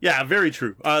 Yeah, very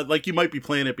true. You might be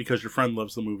playing it because your friend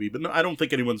loves the movie, but no, I don't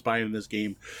think anyone's buying this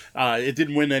game. It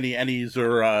didn't win any Ennies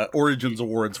or Origins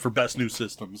awards for Best New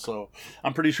System, so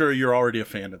I'm pretty sure you're already a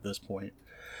fan at this point.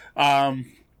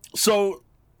 So,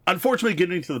 unfortunately,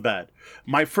 getting to the bad.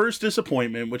 My first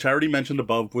disappointment, which I already mentioned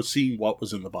above, was seeing what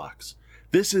was in the box.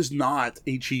 This is not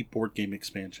a cheap board game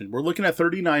expansion. We're looking at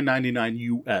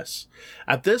 $39.99 US.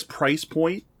 At this price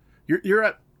point, you're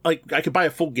at, I could buy a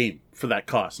full game for that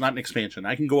cost, not an expansion.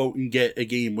 I can go out and get a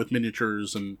game with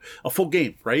miniatures and a full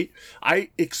game, right? I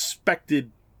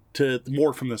expected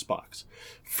more from this box.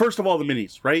 First of all, the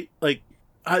minis, right?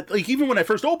 Even when I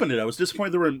first opened it, I was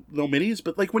disappointed there were no minis,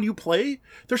 but when you play,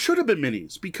 there should have been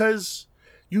minis because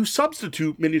you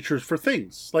substitute miniatures for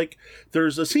things.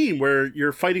 There's a scene where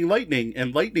you're fighting lightning,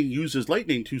 and lightning uses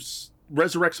lightning to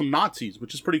resurrect some Nazis,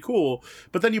 which is pretty cool.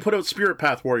 But then you put out Spirit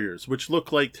Path warriors, which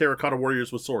look like terracotta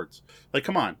warriors with swords.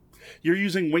 Come on. You're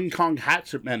using Wing Kong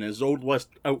hatchet men as Old West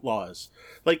outlaws.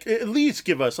 At least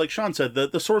give us, like Sean said,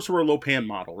 the Sorcerer Lopan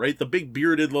model, right? The big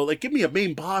bearded, give me a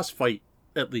main boss fight,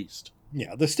 at least.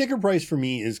 Yeah, the sticker price for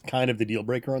me is kind of the deal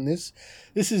breaker on this.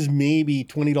 This is maybe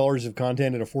 $20 of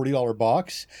content in a $40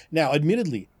 box. Now,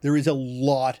 admittedly, there is a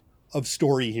lot of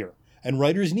story here, and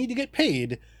writers need to get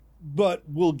paid, but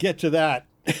we'll get to that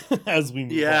as we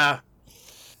move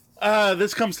on.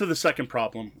 This comes to the second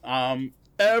problem.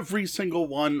 Every single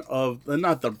one of,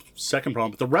 not the second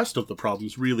problem, but the rest of the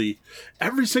problems, really,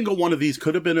 every single one of these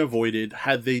could have been avoided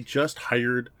had they just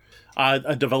hired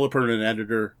a developer and an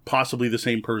editor, possibly the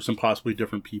same person, possibly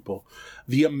different people.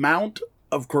 The amount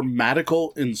of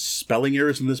grammatical and spelling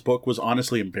errors in this book was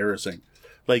honestly embarrassing.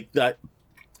 That,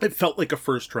 it felt like a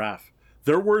first draft.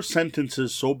 There were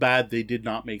sentences so bad they did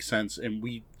not make sense, and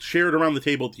we shared around the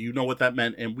table, do you know what that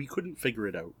meant? And we couldn't figure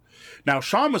it out. Now,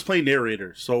 Sean was playing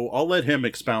narrator, so I'll let him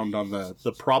expound on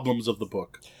the problems of the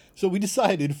book. So we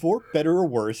decided, for better or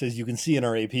worse, as you can see in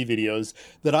our AP videos,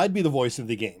 that I'd be the voice of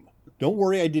the game. Don't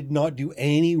worry, I did not do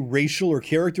any racial or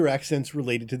character accents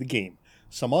related to the game.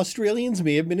 Some Australians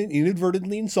may have been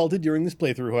inadvertently insulted during this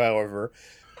playthrough, however.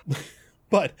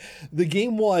 But the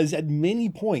game was, at many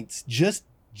points, just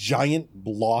giant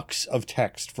blocks of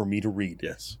text for me to read.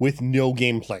 Yes. With no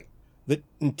gameplay.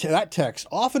 That text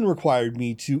often required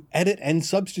me to edit and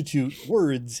substitute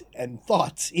words and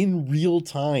thoughts in real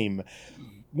time,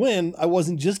 when I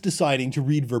wasn't just deciding to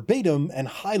read verbatim and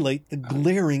highlight the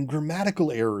glaring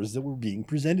grammatical errors that were being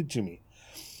presented to me.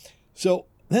 So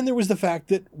then there was the fact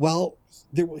that, well,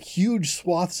 there were huge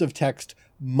swaths of text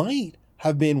might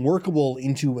have been workable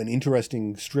into an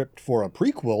interesting script for a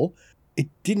prequel. It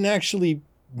didn't actually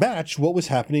match what was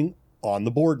happening on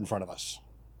the board in front of us.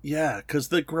 Yeah, because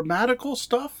the grammatical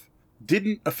stuff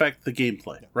didn't affect the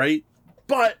gameplay, right?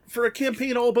 But for a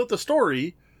campaign all about the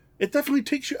story, it definitely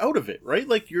takes you out of it, right?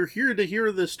 Like, you're here to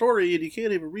hear the story, and you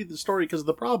can't even read the story because of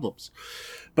the problems.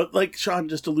 But like Sean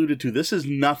just alluded to, this is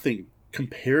nothing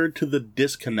compared to the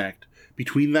disconnect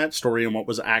between that story and what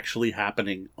was actually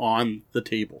happening on the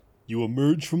table. You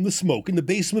emerge from the smoke in the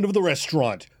basement of the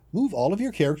restaurant. Move all of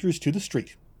your characters to the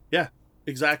street. Yeah,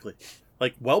 exactly.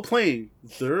 Like, while playing,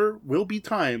 there will be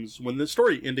times when the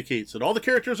story indicates that all the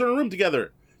characters are in a room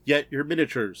together, yet your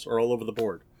miniatures are all over the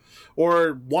board.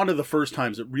 Or one of the first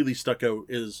times that really stuck out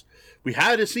is we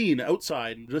had a scene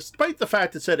outside, and despite the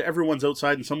fact it said everyone's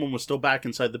outside and someone was still back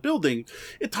inside the building,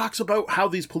 it talks about how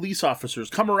these police officers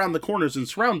come around the corners and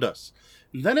surround us.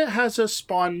 And then it has us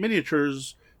spawn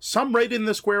miniatures, some right in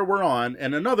the square we're on,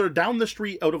 and another down the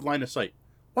street out of line of sight.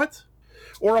 What?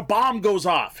 Or a bomb goes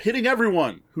off, hitting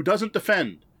everyone who doesn't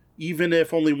defend, even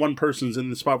if only one person's in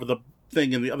the spot with the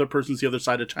thing and the other person's the other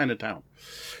side of Chinatown.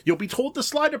 You'll be told to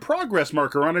slide a progress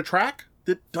marker on a track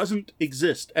that doesn't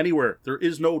exist anywhere. There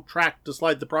is no track to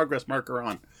slide the progress marker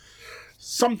on.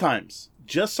 Sometimes,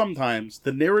 just sometimes,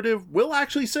 the narrative will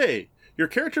actually say your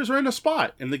characters are in a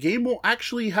spot and the game will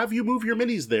actually have you move your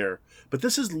minis there. But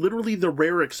this is literally the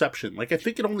rare exception. Like, I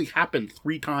think it only happened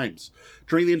 3 times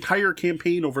during the entire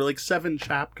campaign over like 7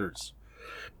 chapters.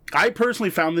 I personally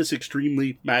found this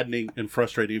extremely maddening and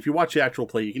frustrating. If you watch the actual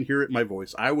play, you can hear it in my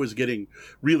voice. I was getting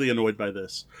really annoyed by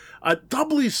this.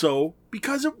 Doubly so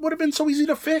because it would have been so easy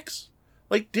to fix.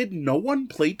 Like, did no one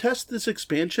playtest this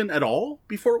expansion at all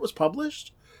before it was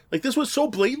published? Like, this was so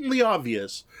blatantly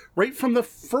obvious right from the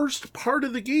first part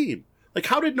of the game. Like,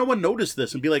 how did no one notice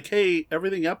this and be like, hey,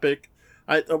 everything epic,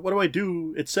 what do I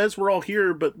do? It says we're all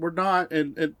here, but we're not,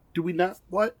 and do we not?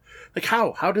 What? Like,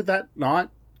 how? How did that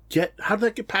not how did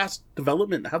that get past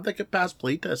development? How did that get past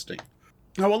playtesting?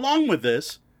 Now, along with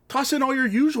this, toss in all your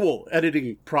usual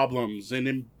editing problems and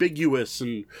ambiguous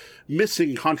and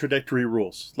missing contradictory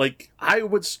rules. Like, I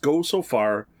would go so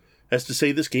far as to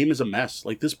say this game is a mess.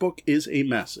 Like, this book is a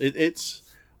mess. It's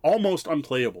almost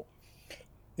unplayable.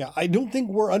 Yeah, I don't think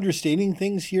we're understating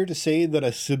things here to say that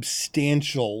a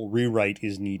substantial rewrite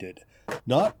is needed.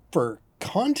 Not for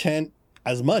content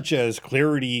as much as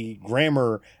clarity,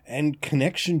 grammar, and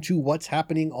connection to what's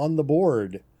happening on the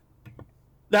board.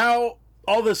 Now,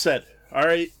 all this said, all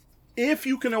right, if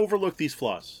you can overlook these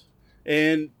flaws,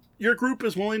 and your group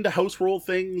is willing to house roll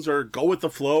things, or go with the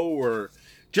flow, or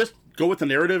just go with the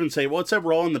narrative and say, well, it said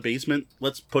we're all in the basement,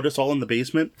 let's put us all in the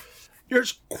basement,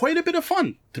 there's quite a bit of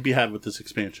fun to be had with this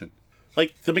expansion.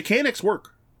 Like, the mechanics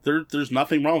work. There's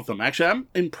nothing wrong with them. Actually, I'm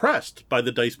impressed by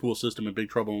the dice pool system in Big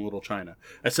Trouble in Little China.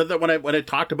 I said that when I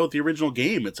talked about the original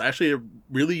game. It's actually a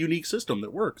really unique system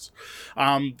that works.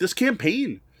 This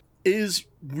campaign is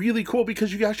really cool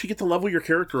because you actually get to level your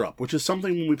character up, which is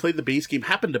something when we played the base game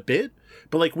happened a bit,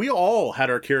 but like, we all had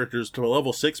our characters to a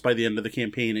level 6 by the end of the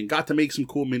campaign and got to make some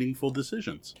cool, meaningful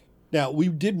decisions. Now, we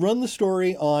did run the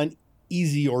story on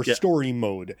easy or story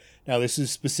mode. Now, this is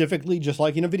specifically, just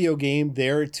like in a video game,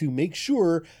 there to make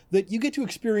sure that you get to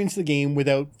experience the game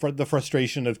without the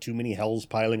frustration of too many hells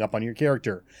piling up on your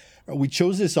character. We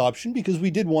chose this option because we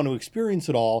did want to experience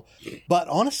it all, but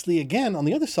honestly, again, on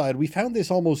the other side, we found this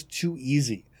almost too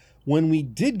easy. When we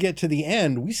did get to the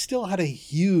end, we still had a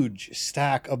huge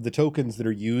stack of the tokens that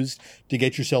are used to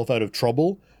get yourself out of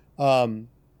trouble.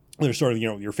 They're sort of,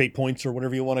 your fate points or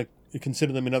whatever you want to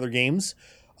consider them in other games.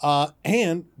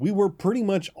 And we were pretty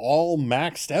much all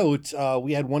maxed out.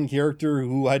 We had one character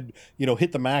who had,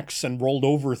 hit the max and rolled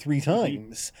over 3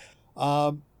 times.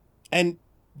 And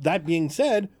that being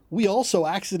said, we also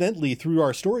accidentally, through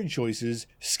our story choices,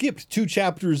 skipped 2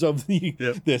 chapters of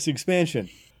this expansion.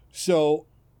 So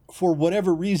for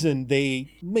whatever reason,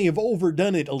 they may have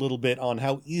overdone it a little bit on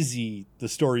how easy the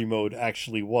story mode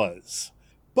actually was.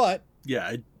 But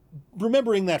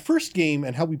remembering that first game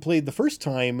and how we played the first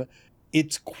time,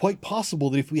 it's quite possible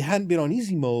that if we hadn't been on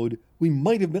easy mode, we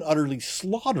might have been utterly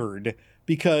slaughtered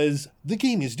because the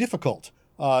game is difficult.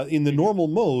 In the normal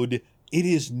mode, it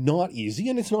is not easy,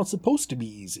 and it's not supposed to be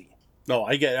easy. No,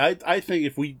 I get it. I think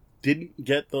if we didn't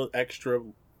get the extra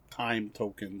time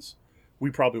tokens, we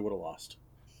probably would have lost.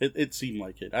 It seemed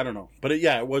like it. I don't know. But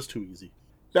it was too easy.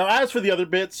 Now, as for the other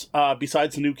bits,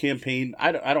 besides the new campaign,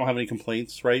 I don't have any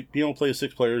complaints, right? Being able to play with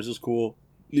 6 players is cool.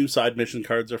 New side mission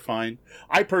cards are fine.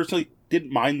 I personally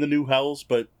didn't mind the new Hells,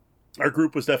 but our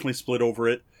group was definitely split over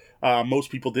it. Most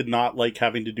people did not like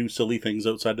having to do silly things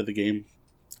outside of the game,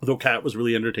 though Kat was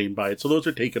really entertained by it. So those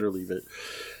are take it or leave it.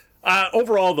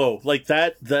 Overall, though, like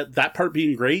that part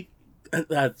being great,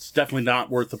 that's definitely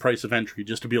not worth the price of entry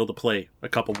just to be able to play a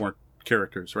couple more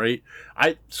characters, right?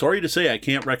 Sorry to say, I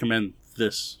can't recommend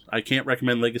this. I can't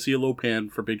recommend Legacy of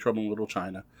Lopan for Big Trouble in Little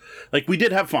China. Like, we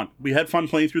did have fun. We had fun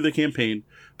playing through the campaign,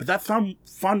 but that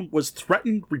fun was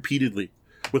threatened repeatedly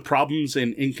with problems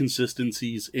and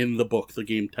inconsistencies in the book, the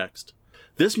game text.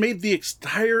 This made the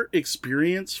entire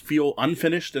experience feel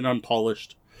unfinished and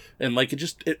unpolished. And like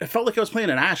it felt like I was playing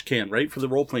an ash can, right, for the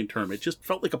role-playing term. It just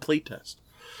felt like a playtest.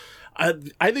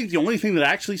 I think the only thing that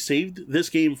actually saved this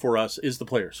game for us is the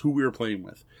players, who we were playing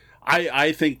with.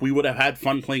 I think we would have had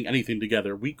fun playing anything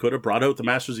together. We could have brought out the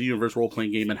Masters of the Universe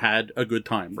role-playing game and had a good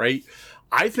time, right?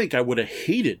 I think I would have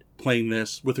hated playing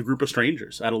this with a group of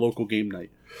strangers at a local game night.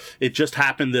 It just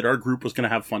happened that our group was going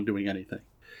to have fun doing anything.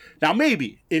 Now,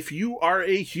 maybe, if you are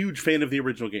a huge fan of the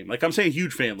original game, like I'm saying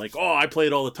huge fan, like, oh, I play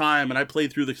it all the time, and I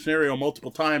played through the scenario multiple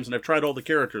times, and I've tried all the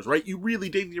characters, right? You really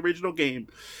dig the original game,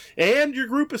 and your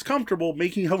group is comfortable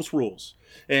making house rules,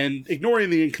 and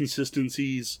ignoring the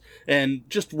inconsistencies, and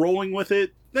just rolling with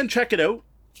it, then check it out.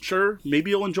 Sure, maybe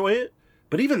you'll enjoy it.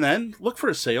 But even then, look for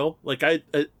a sale. Like, I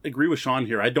agree with Sean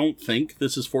here. I don't think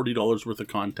this is $40 worth of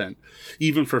content,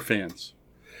 even for fans.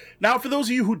 Now, for those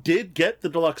of you who did get the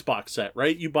deluxe box set,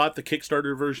 right? You bought the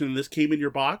Kickstarter version and this came in your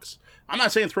box. I'm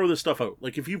not saying throw this stuff out.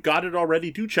 Like, if you've got it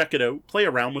already, do check it out. Play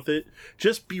around with it.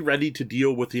 Just be ready to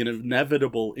deal with the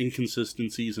inevitable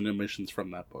inconsistencies and omissions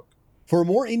from that book. For a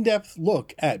more in-depth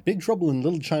look at Big Trouble in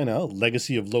Little China,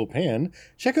 Legacy of Lopan,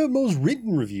 check out Mo's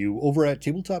written review over at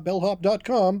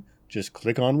tabletopbellhop.com. Just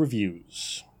click on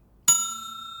reviews.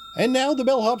 And now the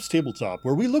Bellhop's Tabletop,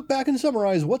 where we look back and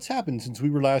summarize what's happened since we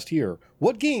were last here.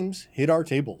 What games hit our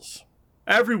tables?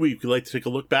 Every week we like to take a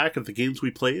look back at the games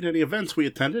we played, any events we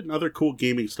attended, and other cool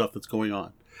gaming stuff that's going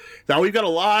on. Now we've got a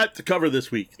lot to cover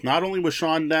this week. Not only was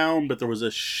Sean down, but there was a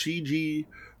CG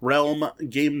Realm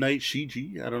game night.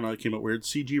 CG, I don't know, it came out weird.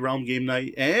 CG Realm game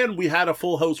night. And we had a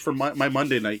full house for my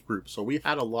Monday night group, so we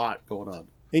had a lot going on.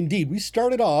 Indeed, we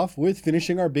started off with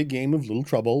finishing our big game of Little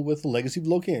Trouble with the Legacy of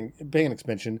Lopan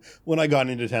expansion when I got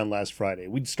into town last Friday.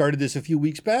 We'd started this a few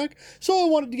weeks back, so I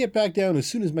wanted to get back down as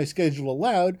soon as my schedule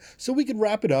allowed so we could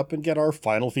wrap it up and get our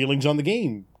final feelings on the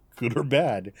game, good or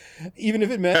bad, even if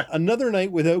it meant another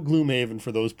night without Gloomhaven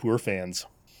for those poor fans.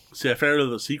 See, I figured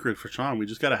out the secret for Sean. We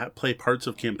just got to play parts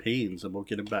of campaigns and we'll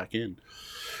get him back in.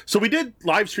 So we did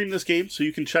live stream this game, so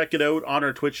you can check it out on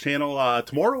our Twitch channel.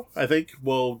 Tomorrow, I think,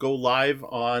 we'll go live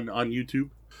on YouTube.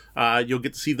 You'll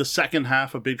get to see the second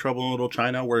half of Big Trouble in Little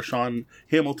China, where Sean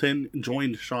Hamilton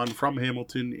joined Sean from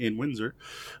Hamilton in Windsor,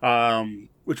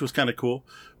 which was kind of cool.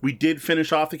 We did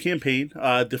finish off the campaign,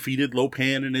 defeated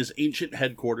Lopan in his ancient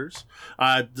headquarters.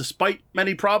 Despite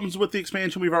many problems with the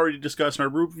expansion we've already discussed in our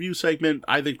review segment,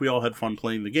 I think we all had fun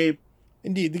playing the game.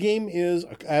 Indeed, the game is,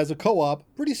 as a co-op,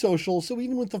 pretty social, so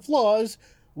even with the flaws,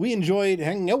 we enjoyed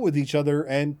hanging out with each other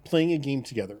and playing a game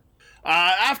together.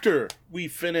 After we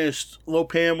finished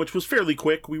Lopan, which was fairly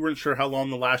quick, we weren't sure how long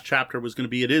the last chapter was going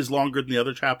to be. It is longer than the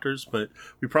other chapters, but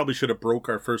we probably should have broke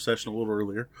our first session a little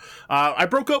earlier. I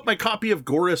broke out my copy of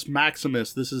Gorus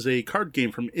Maximus. This is a card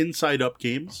game from Inside Up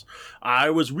Games.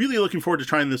 I was really looking forward to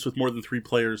trying this with more than 3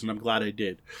 players, and I'm glad I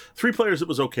did. 3 players, it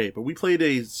was okay, but we played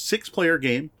a 6-player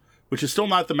game, which is still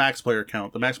not the max player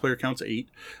count. The max player count's 8.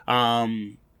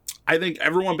 I think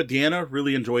everyone but Deanna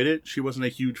really enjoyed it. She wasn't a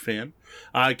huge fan.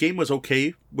 Game was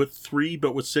okay with 3,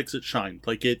 but with 6 it shined.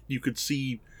 Like, you could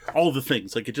see all the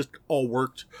things. Like, it just all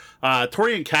worked.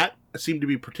 Tori and Kat seemed to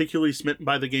be particularly smitten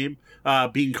by the game,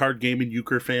 being card game and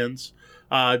euchre fans.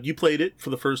 You played it for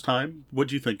the first time.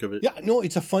 What'd you think of it? Yeah, no,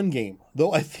 it's a fun game.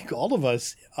 Though I think all of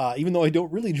us, even though I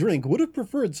don't really drink, would have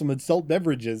preferred some adult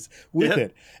beverages with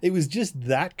it. It was just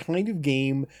that kind of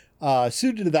game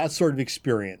suited to that sort of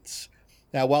experience.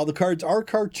 Now, while the cards are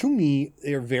cartoony,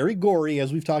 they're very gory,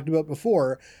 as we've talked about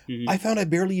before. Mm-hmm. I found I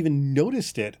barely even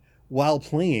noticed it while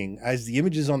playing, as the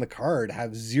images on the card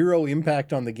have zero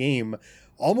impact on the game,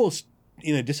 almost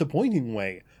in a disappointing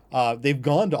way. They've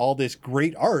gone to all this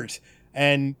great art,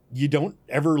 and you don't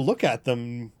ever look at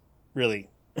them, really.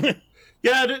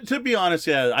 Yeah, to be honest,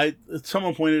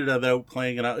 someone pointed that out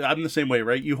playing, and I'm the same way,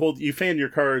 right? You fan your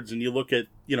cards, and you look at,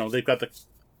 they've got the,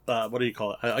 what do you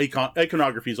call it?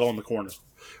 Iconographies all in the corner.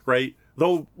 right?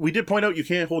 Though we did point out you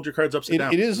can't hold your cards upside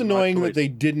down. It is annoying that they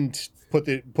didn't put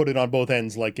it on both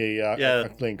ends like a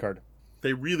playing card.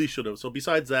 They really should have. So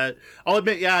besides that, I'll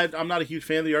admit, I'm not a huge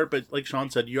fan of the art, but like Sean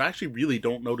said, you actually really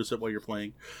don't notice it while you're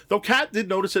playing. Though Kat did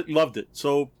notice it and loved it.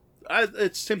 So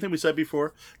it's the same thing we said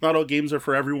before. Not all games are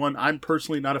for everyone. I'm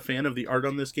personally not a fan of the art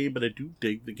on this game, but I do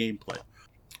dig the gameplay.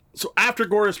 So after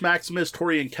Gorus, Maximus,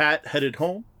 Tori, and Kat headed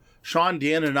home, Sean,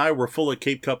 Deanna, and I were full of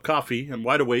Cape Cup coffee and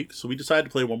wide awake, so we decided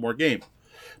to play one more game.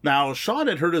 Now, Sean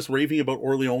had heard us raving about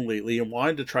Orleans lately and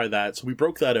wanted to try that, so we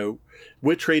broke that out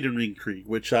with Trade and Intrigue,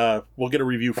 which we'll get a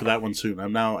review for that one soon.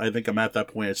 I think I'm at that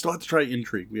point. I still have to try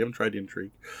Intrigue. We haven't tried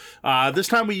Intrigue. This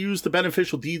time we used the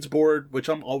Beneficial Deeds board, which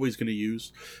I'm always going to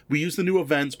use. We used the new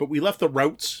events, but we left the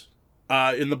routes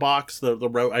in the box, the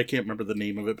route, I can't remember the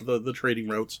name of it, but the trading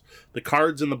routes, the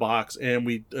cards in the box, and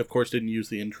we, of course, didn't use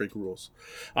the Intrigue rules.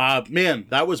 Man,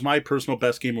 that was my personal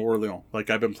best game of Orleans. Like,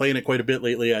 I've been playing it quite a bit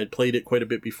lately. I'd played it quite a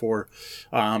bit before.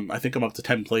 I think I'm up to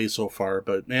 10 plays so far,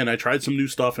 but man, I tried some new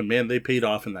stuff, and man, they paid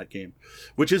off in that game.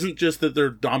 Which isn't just that they're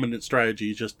dominant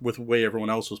strategy, just with the way everyone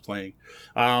else was playing.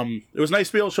 It was nice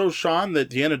to be able to show Sean that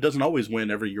Deanna doesn't always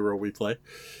win every Euro we play.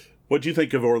 What do you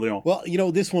think of Orleans? Well,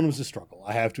 this one was a struggle,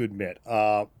 I have to admit.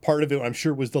 Part of it, I'm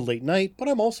sure, was the late night, but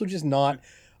I'm also just not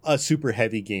a super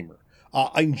heavy gamer.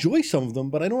 I enjoy some of them,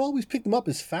 but I don't always pick them up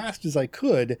as fast as I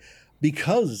could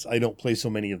because I don't play so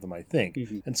many of them, I think.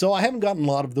 Mm-hmm. And so I haven't gotten a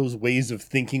lot of those ways of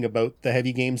thinking about the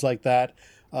heavy games like that,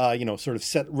 sort of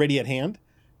set ready at hand.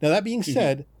 Now, that being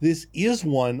said, this is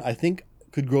one I think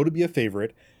could grow to be a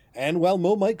favorite. And while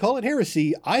Mo might call it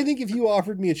heresy, I think if you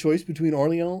offered me a choice between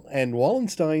Orleans and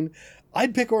Wallenstein,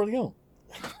 I'd pick Orleans.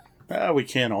 We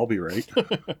can't all be right.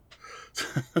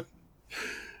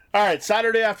 All right,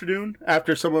 Saturday afternoon,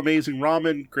 after some amazing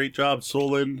ramen, great job,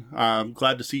 Solon.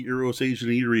 Glad to see Eros Asian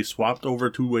Eatery swapped over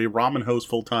to a ramen house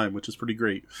full time, which is pretty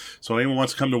great. So anyone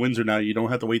wants to come to Windsor now, you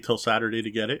don't have to wait till Saturday to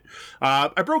get it.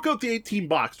 I broke out the 18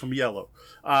 box from Yellow.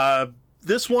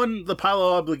 This one, the pile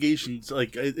of obligations,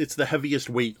 like, it's the heaviest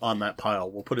weight on that pile.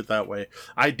 We'll put it that way.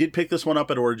 I did pick this one up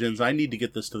at Origins. I need to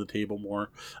get this to the table more.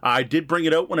 I did bring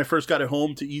it out when I first got it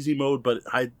home to easy mode, but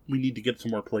we need to get some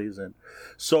more plays in.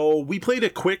 So we played a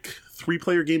quick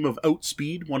 3-player game of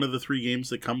Outspeed, one of the 3 games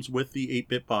that comes with the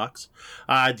 8-bit box.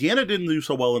 Deanna didn't do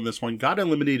so well in this one, got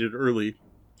eliminated early,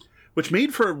 which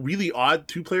made for a really odd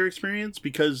 2-player experience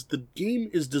because the game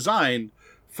is designed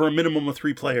for a minimum of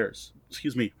 3 players.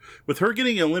 Excuse me. With her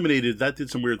getting eliminated, that did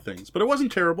some weird things, but it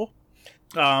wasn't terrible.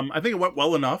 I think it went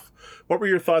well enough. What were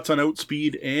your thoughts on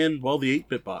Outspeed and, well, the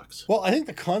 8-bit box? Well, I think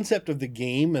the concept of the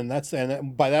game, and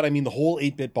by that I mean the whole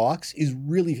 8-bit box, is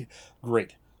really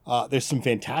great. There's some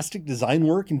fantastic design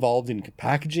work involved in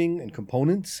packaging and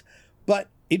components, but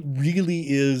it really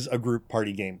is a group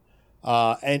party game.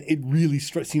 And it really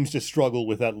seems to struggle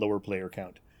with that lower player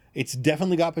count. It's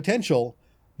definitely got potential,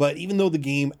 but even though the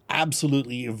game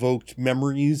absolutely evoked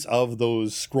memories of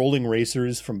those scrolling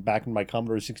racers from back in my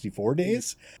Commodore 64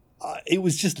 days, it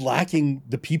was just lacking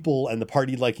the people and the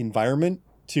party-like environment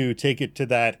to take it to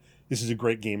that, this is a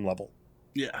great game level.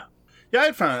 Yeah. Yeah,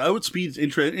 I found Outspeed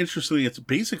interestingly, it's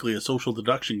basically a social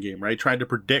deduction game, right? Trying to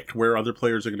predict where other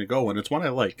players are going to go, and it's one I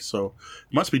like, so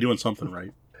it must be doing something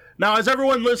right. Now, as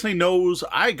everyone listening knows,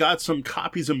 I got some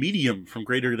copies of Medium from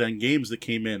Greater Than Games that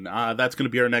came in. That's going to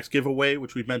be our next giveaway,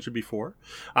 which we've mentioned before.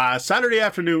 Saturday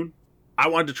afternoon, I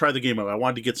wanted to try the game out. I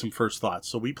wanted to get some first thoughts.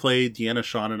 So we played, Deanna,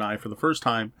 Sean, and I for the first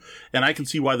time, and I can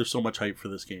see why there's so much hype for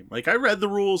this game. Like, I read the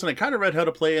rules, and I kind of read how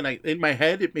to play, and in my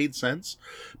head, it made sense.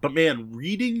 But man,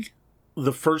 reading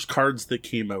the first cards that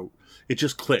came out, it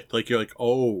just clicked. Like, you're like,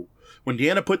 oh. When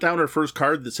Deanna put down her first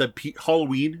card that said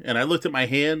Halloween, and I looked at my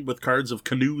hand with cards of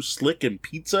Canoe, Slick, and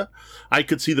Pizza, I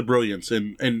could see the brilliance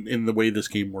in the way this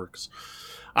game works.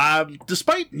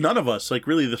 Despite none of us, like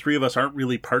really the 3 of us aren't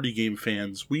really party game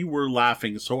fans, we were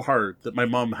laughing so hard that my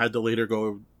mom had to later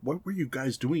go, what were you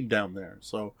guys doing down there?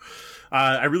 So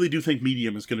I really do think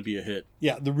Medium is going to be a hit.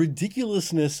 Yeah, the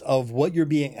ridiculousness of what you're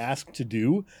being asked to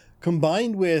do,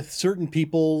 combined with certain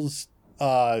people's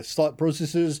thought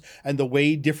processes and the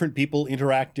way different people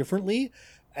interact differently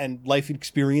and life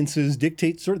experiences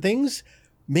dictate certain things,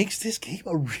 makes this game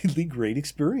a really great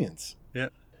experience. Yeah.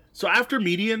 So after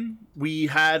Median, we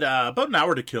had about an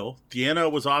hour to kill.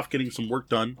 Deanna was off getting some work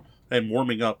done and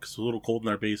warming up because it was a little cold in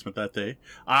our basement that day.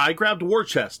 I grabbed War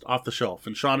Chest off the shelf,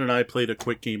 and Sean and I played a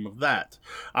quick game of that.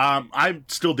 I'm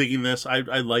still digging this. I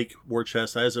like War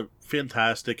Chest. That is a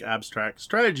fantastic abstract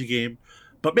strategy game.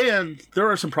 But man, there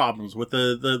are some problems with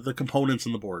the components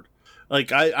in the board.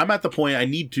 Like, I'm at the point I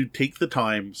need to take the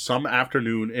time some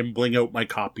afternoon and bling out my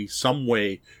copy some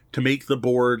way to make the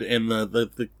board and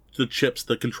the chips,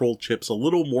 the control chips, a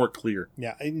little more clear.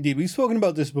 Yeah, indeed. We've spoken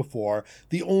about this before.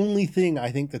 The only thing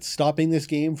I think that's stopping this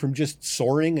game from just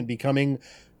soaring and becoming,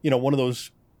 one of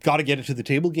those gotta get it to the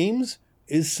table games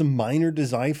is some minor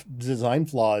design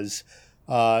flaws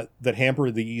that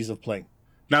hamper the ease of playing.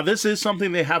 Now, this is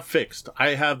something they have fixed.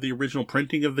 I have the original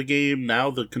printing of the game. Now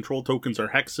the control tokens are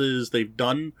hexes. They've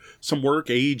done some work.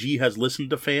 AEG has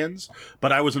listened to fans,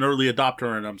 but I was an early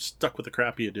adopter and I'm stuck with the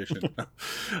crappy edition.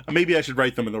 Maybe I should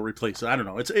write them and they'll replace it. I don't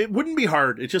know. It wouldn't be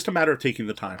hard. It's just a matter of taking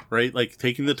the time, right? Like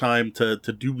taking the time to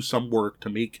do some work to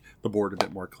make the board a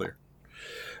bit more clear.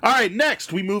 All right,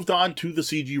 next we moved on to the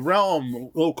CG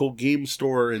Realm local game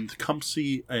store in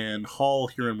Tecumseh and Hull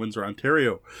here in Windsor,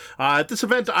 Ontario. At this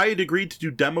event, I had agreed to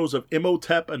do demos of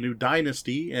Imhotep, A New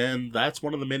Dynasty, and that's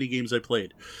one of the many games I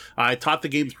played. I taught the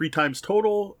game 3 times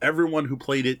total. Everyone who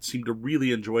played it seemed to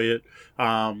really enjoy it.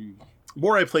 The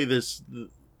more I play this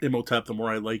Imhotep, the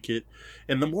more I like it.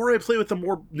 And the more I play with the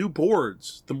more new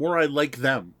boards, the more I like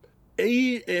them.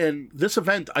 And this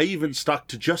event, I even stuck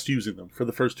to just using them for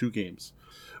the first 2 games.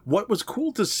 What was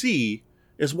cool to see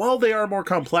is while they are more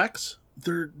complex,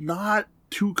 they're not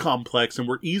too complex and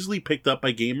were easily picked up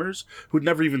by gamers who'd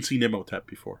never even seen Imhotep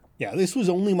before. Yeah, this was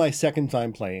only my second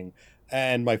time playing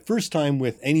and my first time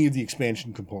with any of the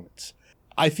expansion components.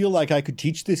 I feel like I could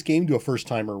teach this game to a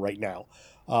first-timer right now.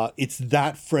 It's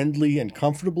that friendly and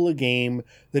comfortable a game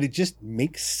that it just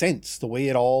makes sense the way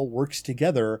it all works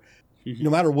together. Mm-hmm.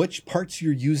 No matter which parts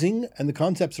you're using, and the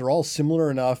concepts are all similar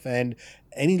enough, and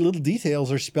any little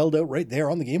details are spelled out right there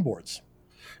on the game boards.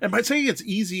 And by saying it's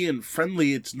easy and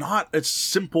friendly, it's not a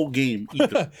simple game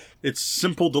either. It's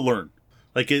simple to learn.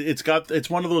 Like it's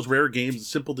one of those rare games,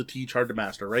 simple to teach, hard to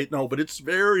master, right? No, but it's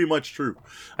very much true.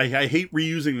 I hate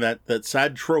reusing that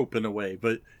sad trope in a way,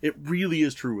 but it really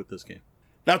is true with this game.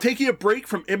 Now, taking a break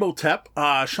from Imhotep,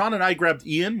 Sean and I grabbed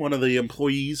Ian, one of the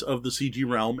employees of the CG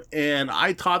Realm, and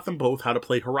I taught them both how to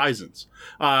play Horizons.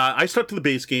 I stuck to the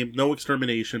base game, no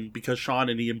extermination, because Sean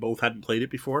and Ian both hadn't played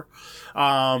it before.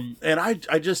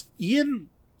 Ian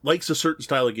likes a certain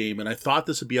style of game, and I thought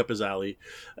this would be up his alley.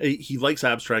 He likes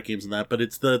abstract games and that, but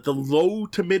it's the low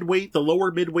to midweight, the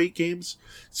lower midweight games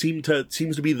seems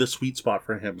to be the sweet spot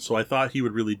for him. So I thought he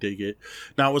would really dig it.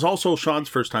 Now, it was also Sean's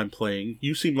first time playing.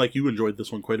 You seem like you enjoyed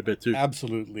this one quite a bit too.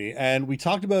 Absolutely, and we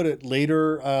talked about it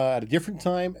later at a different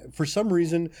time. For some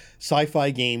reason,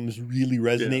 sci-fi games really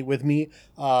resonate with me,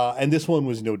 and this one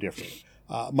was no different.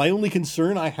 My only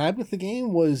concern I had with the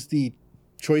game was the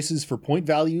choices for point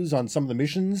values on some of the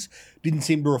missions didn't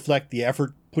seem to reflect the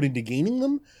effort put into gaining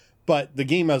them, but the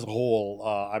game as a whole,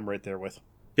 I'm right there with.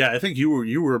 Yeah, I think you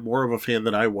were more of a fan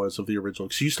than I was of the original,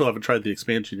 because you still haven't tried the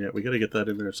expansion yet. We got to get that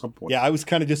in there at some point. Yeah, I was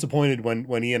kind of disappointed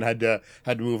when Ian had to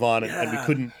move on, and we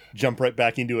couldn't jump right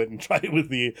back into it and try it with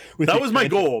the. That was my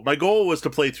goal. My goal was to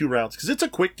play 2 rounds because it's a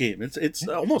quick game. It's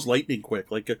almost lightning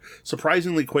quick, like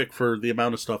surprisingly quick for the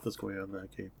amount of stuff that's going on in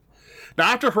that game. Now,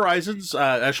 after Horizons,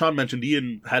 as Sean mentioned,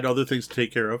 Ian had other things to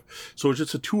take care of, so it was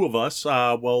just the 2 of us,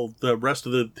 while the rest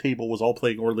of the table was all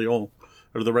playing Orléans,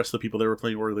 or the rest of the people there were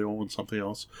playing Orléans and something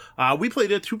else. We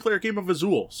played a 2-player game of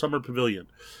Azul, Summer Pavilion.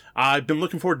 I've been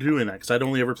looking forward to doing that, because I'd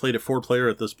only ever played a 4-player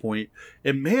at this point,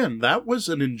 and man, that was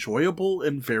an enjoyable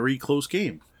and very close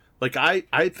game. Like, I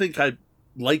think I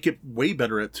like it way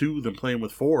better at 2 than playing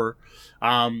with 4.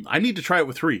 I need to try it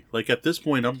with 3. Like at this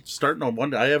point, I'm starting on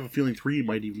 1. I have a feeling 3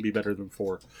 might even be better than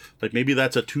 4. Like maybe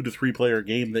that's a 2 to 3 player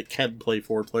game that can play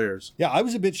 4 players. Yeah, I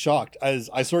was a bit shocked, as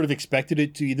I sort of expected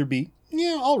it to either be,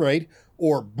 all right,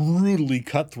 or brutally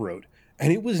cutthroat.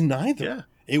 And it was neither. Yeah.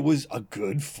 It was a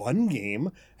good, fun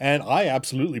game, and I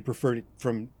absolutely preferred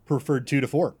 2 to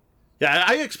 4. Yeah,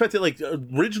 I expected, like, the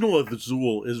original of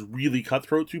Azul is really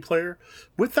cutthroat 2-player.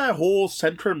 With that whole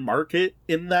center market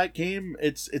in that game,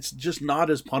 it's just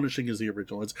not as punishing as the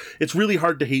original. It's really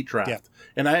hard to hate draft. Yeah.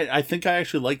 And I think I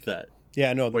actually like that.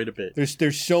 Yeah, no, quite a bit.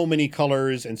 There's so many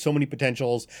colors and so many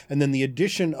potentials, and then the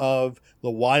addition of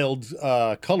the wild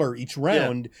color each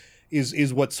round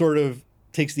is what sort of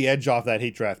takes the edge off that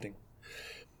hate drafting.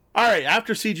 All right,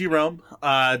 after CG Realm,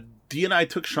 Dee and I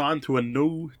took Sean to a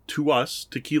new-to-us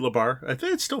tequila bar. I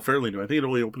think it's still fairly new. I think it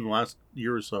only opened the last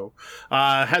year or so.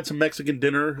 Had some Mexican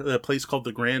dinner at a place called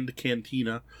the Grand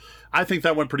Cantina. I think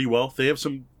that went pretty well. They have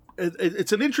some...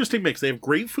 It's an interesting mix. They have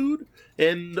great food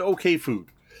and okay food.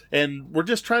 And we're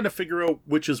just trying to figure out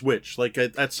which is which. Like,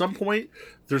 at some point,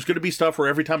 there's going to be stuff where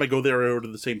every time I go there, I order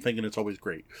the same thing, and it's always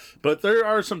great. But there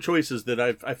are some choices that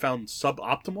I found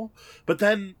suboptimal. But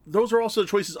then, those are also the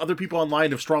choices other people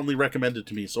online have strongly recommended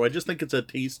to me. So I just think it's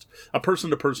a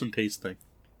person-to-person taste thing.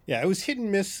 Yeah, it was hit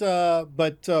and miss,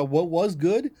 but what was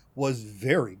good was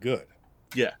very good.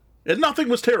 Yeah. And nothing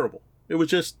was terrible. It was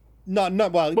just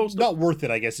Not worth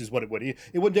it, I guess, is what it would.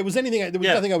 There was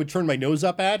nothing I would turn my nose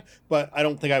up at, but I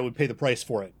don't think I would pay the price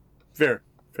for it. Fair.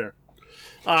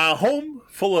 Home,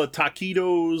 full of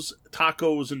taquitos,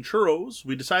 tacos, and churros.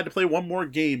 We decided to play one more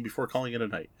game before calling it a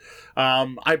night.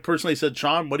 I personally said,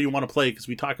 Sean, what do you want to play? Because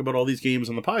we talk about all these games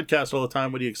on the podcast all the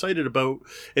time. What are you excited about?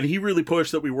 And he really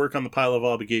pushed that we work on the pile of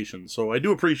obligations. So I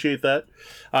do appreciate that.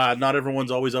 Not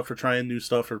everyone's always up for trying new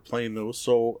stuff or playing those.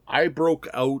 So I broke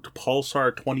out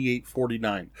Pulsar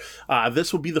 2849.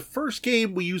 This will be the first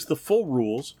game we use the full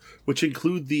rules, which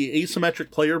include the asymmetric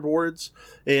player boards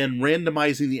and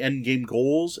randomizing the end game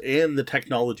goals and the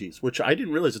technologies, which I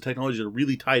didn't realize the technologies are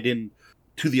really tied in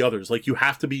to the others. Like, you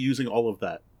have to be using all of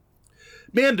that.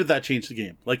 Man, did that change the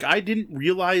game. Like, I didn't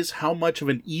realize how much of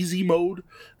an easy mode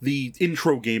the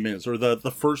intro game is, or the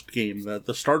first game,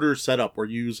 the starter setup where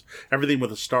you use everything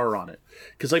with a star on it.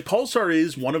 Because, like, Pulsar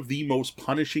is one of the most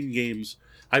punishing games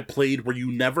I played where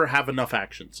you never have enough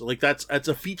actions. So, like, that's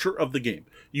a feature of the game.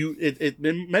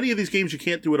 In many of these games, you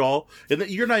can't do it all, and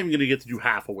you're not even going to get to do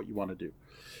half of what you want to do.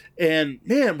 And,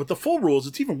 man, with the full rules,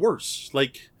 it's even worse.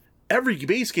 Like, every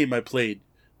base game I played,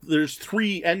 there's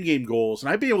 3 endgame goals,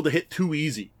 and I'd be able to hit 2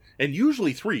 easy. And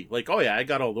usually 3. Like, oh yeah, I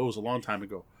got all those a long time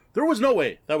ago. There was no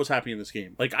way that was happening in this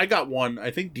game. Like, I got 1.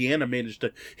 I think Deanna managed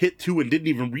to hit 2 and didn't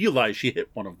even realize she hit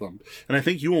one of them. And I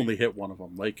think you only hit one of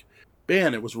them. Like,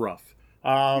 man, it was rough.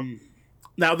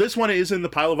 Now, this one is in the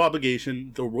pile of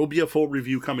obligation. There will be a full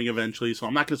review coming eventually, so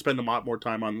I'm not going to spend a lot more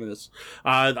time on this.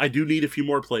 I do need a few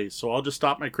more plays, so I'll just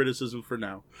stop my criticism for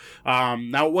now.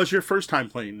 Now, it was your first time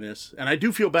playing this, and I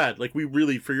do feel bad. Like, we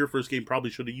really, for your first game,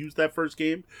 probably should have used that first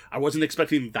game. I wasn't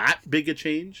expecting that big a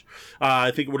change.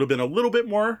 I think it would have been a little bit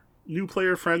more new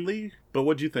player friendly, but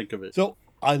what'd you think of it? So,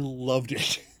 I loved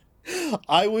it.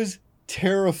 I was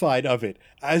terrified of it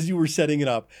as you were setting it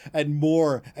up, and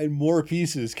more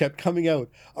pieces kept coming out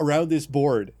around this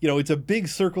board. You know, it's a big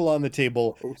circle on the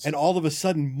table, and all of a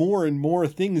sudden more and more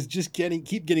things just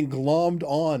keep getting glommed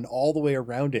on all the way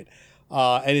around it.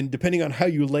 And depending on how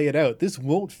you lay it out, this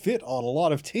won't fit on a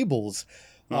lot of tables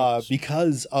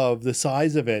because of the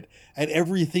size of it, and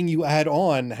everything you add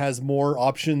on has more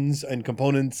options and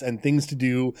components and things to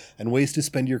do and ways to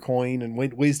spend your coin and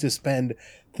ways to spend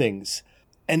things.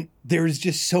 And there's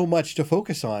just so much to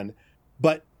focus on.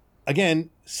 But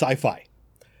again, sci-fi.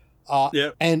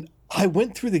 And I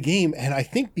went through the game, and I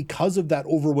think because of that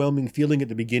overwhelming feeling at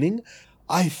the beginning,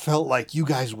 I felt like you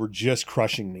guys were just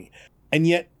crushing me. And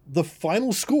yet the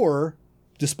final score,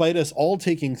 despite us all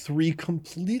taking 3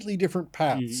 completely different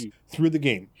paths through the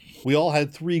game, we all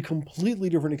had 3 completely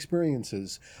different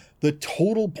experiences. The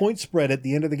total point spread at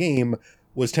the end of the game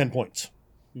was 10 points.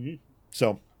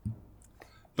 So...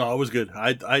 No, it was good.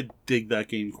 I dig that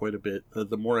game quite a bit.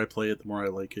 The more I play it, the more I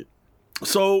like it.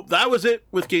 So that was it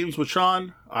with Games with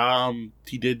Sean.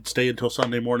 He did stay until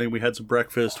Sunday morning. We had some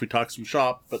breakfast. We talked some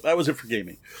shop. But that was it for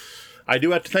gaming. I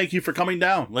do have to thank you for coming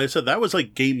down. Like I said, that was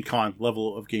like GameCon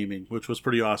level of gaming, which was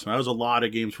pretty awesome. That was a lot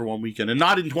of games for one weekend. And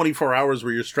not in 24 hours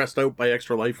where you're stressed out by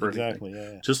extra life or anything.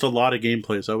 Yeah. Just a lot of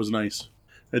gameplays. That was nice.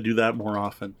 I do that more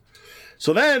often.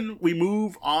 So then we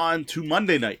move on to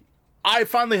Monday night. I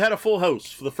finally had a full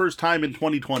house for the first time in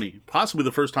 2020. Possibly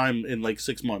the first time in like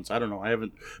 6 months. I don't know. I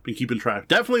haven't been keeping track.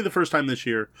 Definitely the first time this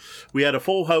year. We had a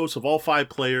full house of all 5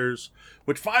 players,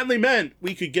 which finally meant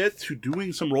we could get to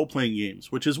doing some role-playing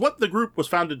games, which is what the group was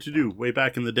founded to do way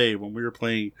back in the day when we were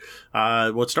playing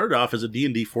what started off as a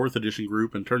D&D 4th edition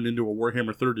group and turned into a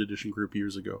Warhammer 3rd edition group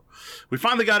years ago. We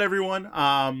finally got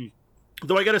everyone.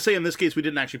 Though I gotta say, in this case, we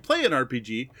didn't actually play an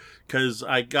RPG, because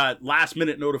I got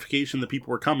last-minute notification that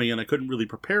people were coming, and I couldn't really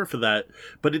prepare for that,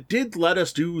 but it did let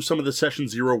us do some of the Session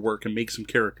Zero work and make some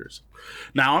characters.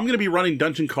 Now, I'm going to be running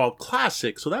Dungeon Crawl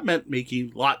Classic, so that meant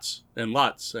making lots and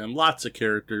lots and lots of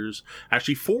characters,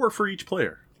 actually 4 for each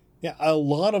player. Yeah, a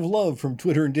lot of love from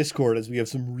Twitter and Discord, as we have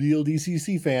some real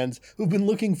DCC fans who've been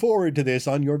looking forward to this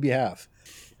on your behalf.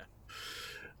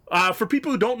 For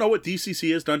people who don't know what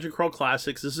DCC is, Dungeon Crawl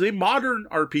Classics, this is a modern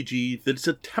RPG that's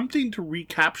attempting to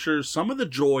recapture some of the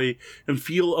joy and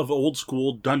feel of old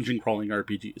school dungeon crawling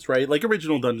RPGs, right? Like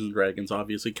original Dungeons & Dragons,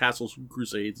 obviously, Castles and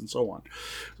Crusades, and so on.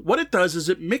 What it does is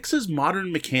it mixes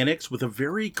modern mechanics with a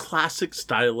very classic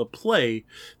style of play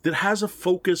that has a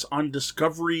focus on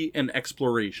discovery and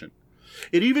exploration.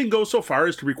 It even goes so far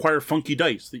as to require funky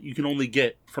dice that you can only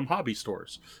get from hobby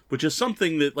stores, which is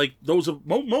something that, like,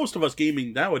 most of us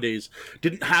gaming nowadays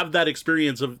didn't have that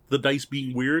experience of the dice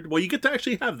being weird. Well, you get to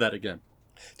actually have that again.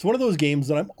 It's one of those games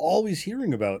that I'm always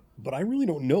hearing about, but I really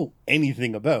don't know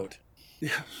anything about.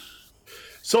 Yeah.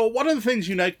 So one of the things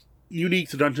unique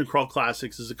to Dungeon Crawl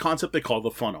Classics is a concept they call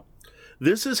the funnel.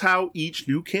 This is how each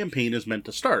new campaign is meant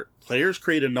to start. Players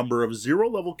create a number of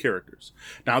 0-level characters.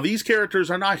 Now, these characters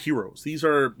are not heroes. These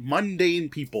are mundane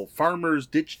people, farmers,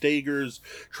 ditch diggers,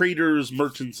 traders,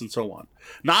 merchants, and so on.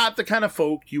 Not the kind of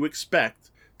folk you expect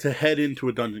to head into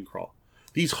a dungeon crawl.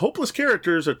 These hopeless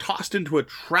characters are tossed into a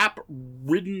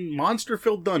trap-ridden,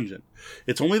 monster-filled dungeon.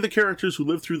 It's only the characters who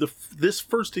live through this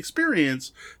first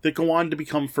experience that go on to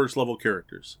become first-level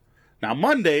characters. Now,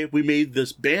 Monday, we made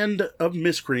this band of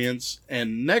miscreants,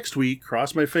 and next week,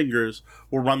 cross my fingers,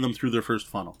 we'll run them through their first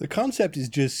funnel. The concept is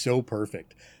just so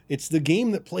perfect. It's the game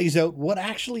that plays out what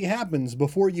actually happens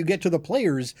before you get to the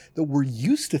players that we're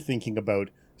used to thinking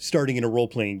about starting in a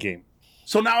role-playing game.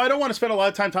 So now I don't want to spend a lot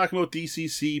of time talking about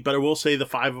DCC, but I will say the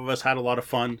 5 of us had a lot of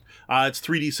fun. It's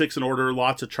 3d6 in order,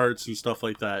 lots of charts and stuff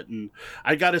like that. And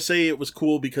I got to say it was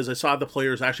cool because I saw the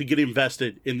players actually get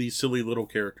invested in these silly little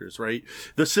characters, right?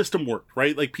 The system worked,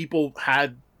 right? Like people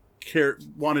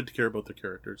wanted to care about their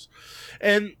characters.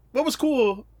 And what was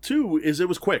cool too is it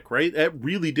was quick, right? It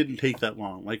really didn't take that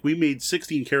long. Like we made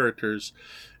 16 characters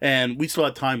and we still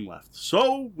had time left.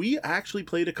 So we actually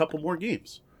played a couple more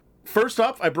games. First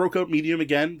up, I broke out Medium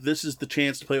again. This is the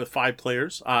chance to play with 5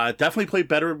 players. Definitely play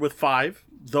better with 5,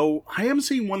 though I am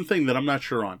seeing one thing that I'm not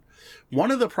sure on. One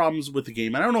of the problems with the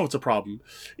game, and I don't know if it's a problem,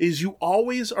 is you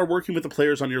always are working with the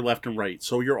players on your left and right,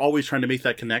 so you're always trying to make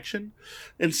that connection.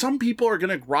 And some people are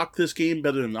going to rock this game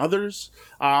better than others,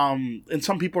 and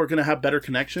some people are going to have better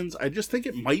connections. I just think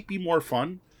it might be more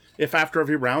fun if after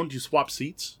every round you swap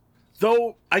seats.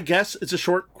 Though, I guess it's a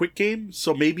short, quick game,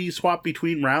 so maybe you swap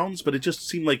between rounds, but it just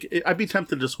seemed like I'd be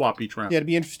tempted to swap each round. Yeah, it'd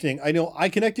be interesting. I know I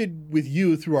connected with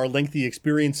you through our lengthy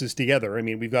experiences together. I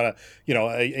mean, we've got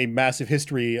a massive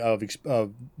history of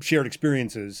shared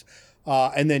experiences.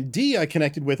 And then D, I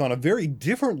connected with on a very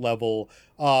different level,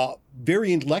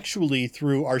 very intellectually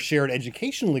through our shared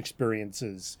educational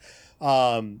experiences.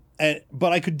 But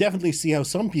I could definitely see how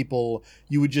some people,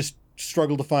 you would just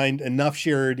struggle to find enough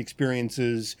shared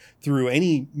experiences through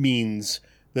any means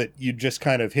that you'd just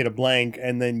kind of hit a blank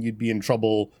and then you'd be in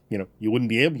trouble. You wouldn't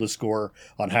be able to score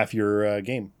on half your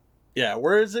game. Yeah,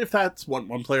 whereas if that's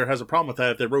one player has a problem with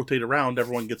that, if they rotate around,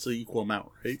 everyone gets the equal amount,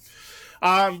 right?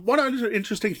 One other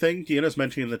interesting thing Deanna's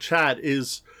mentioning in the chat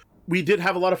is we did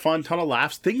have a lot of fun, ton of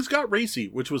laughs. Things got racy,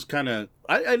 which was kind of,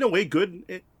 in a way,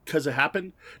 good because it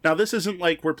happened. Now, this isn't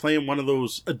like we're playing one of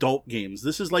those adult games.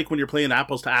 This is like when you're playing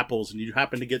apples to apples and you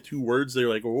happen to get 2 words. They're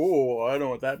like, oh, I know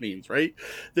what that means, right?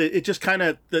 It just kind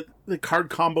of, the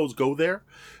card combos go there.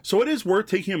 So it is worth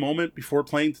taking a moment before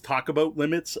playing to talk about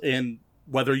limits and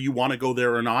whether you want to go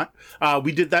there or not.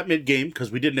 We did that mid-game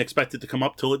because we didn't expect it to come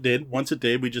up till it did. Once it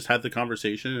did, we just had the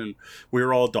conversation and we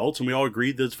were all adults and we all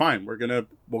agreed that it's fine.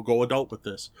 We'll go adult with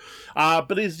this.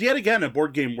 But it's yet again a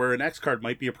board game where an X card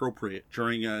might be appropriate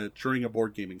during a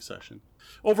board gaming session.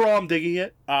 Overall, I'm digging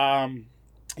it. One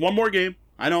more game.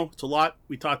 I know, it's a lot.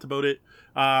 We talked about it.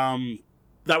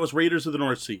 That was Raiders of the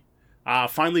North Sea.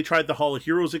 Finally tried the Hall of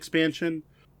Heroes expansion.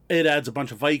 It adds a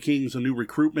bunch of Vikings, a new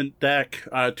recruitment deck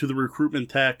to the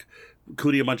recruitment deck,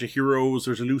 including a bunch of heroes.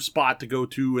 There's a new spot to go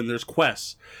to, and there's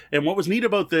quests. And what was neat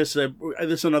about this, this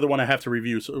is another one I have to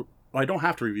review. So I don't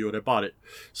have to review it. I bought it.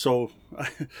 So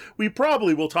we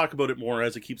probably will talk about it more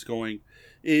as it keeps going,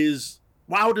 is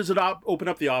WoW does it open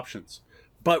up the options.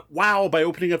 But WoW, by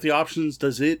opening up the options,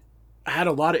 does it add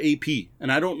a lot of AP?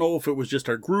 And I don't know if it was just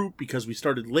our group because we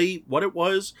started late, what it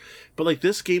was, but like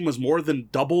this game was more than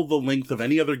double the length of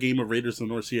any other game of Raiders of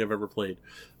the North Sea I've ever played.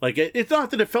 Like it's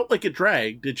not that it felt like it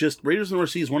dragged, it just, Raiders of the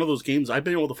North Sea is one of those games I've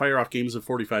been able to fire off games in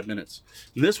 45 minutes.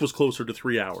 And this was closer to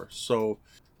 3 hours. So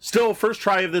still, first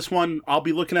try of this one. I'll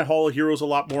be looking at Hall of Heroes a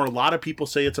lot more. A lot of people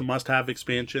say it's a must-have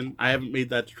expansion. I haven't made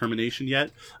that determination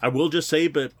yet. I will just say,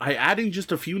 but by adding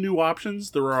just a few new options,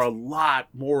 there are a lot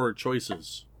more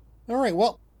choices. All right,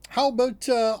 well, how about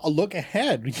a look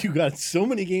ahead? You got so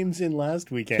many games in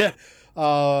last weekend.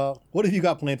 Yeah. What have you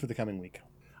got planned for the coming week?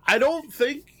 I don't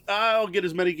think I'll get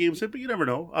as many games in, but you never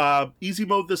know. Easy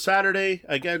mode this Saturday.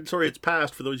 Again, sorry it's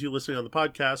past for those of you listening on the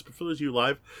podcast, but for those of you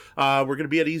live, we're going to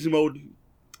be at easy mode.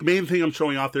 The main thing I'm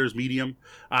showing off there is medium.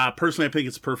 Personally, I think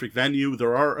it's a perfect venue.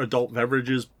 There are adult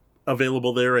beverages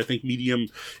available there. I think medium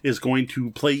is going to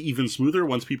play even smoother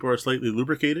once people are slightly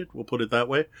lubricated. We'll put it that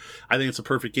way. I think it's a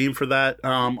perfect game for that.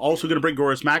 Also going to bring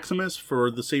Gorus Maximus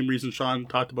for the same reason Sean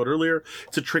talked about earlier.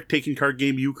 It's a trick-taking card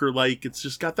game, euchre-like. It's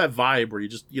just got that vibe where you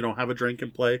just, have a drink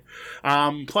and play.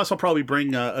 Plus, I'll probably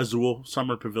bring Azul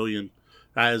Summer Pavilion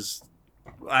as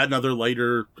another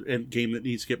lighter game that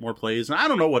needs to get more plays. And I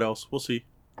don't know what else. We'll see.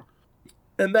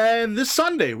 And then this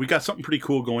Sunday, we got something pretty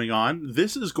cool going on.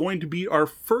 This is going to be our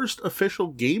first official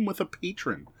game with a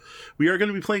patron. We are going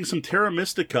to be playing some Terra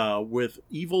Mystica with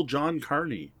Evil John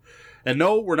Carney. And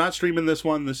no, we're not streaming this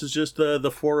one. This is just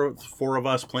the four of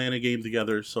us playing a game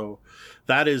together. So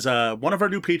that is one of our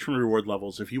new patron reward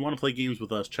levels. If you want to play games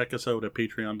with us, check us out at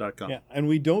patreon.com. Yeah, and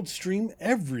we don't stream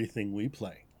everything we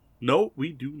play. No,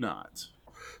 we do not.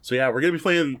 So yeah, we're going to be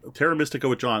playing Terra Mystica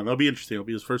with John. That'll be interesting. It'll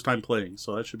be his first time playing,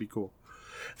 so that should be cool.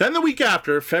 Then the week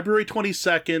after, February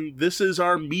 22nd, this is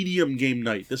our medium game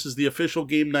night. This is the official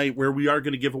game night where we are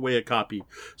going to give away a copy.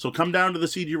 So come down to the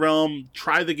CD Realm,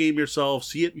 try the game yourself,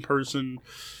 see it in person,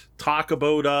 talk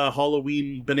about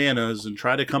Halloween bananas, and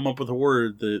try to come up with a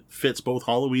word that fits both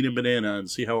Halloween and banana and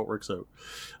see how it works out.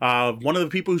 One of the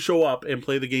people who show up and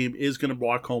play the game is going to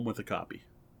walk home with a copy.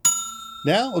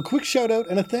 Now, a quick shout out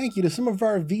and a thank you to some of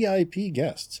our VIP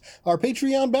guests. Our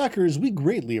Patreon backers, we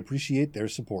greatly appreciate their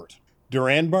support.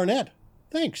 Duran Barnett,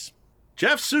 thanks.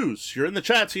 Jeff Seuss, you're in the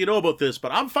chat so you know about this,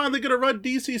 but I'm finally going to run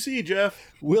DCC,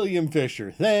 Jeff. William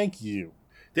Fisher, thank you.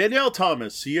 Danielle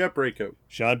Thomas, see you at Breakout.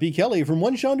 Sean P. Kelly, from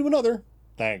one Sean to another,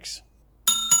 thanks.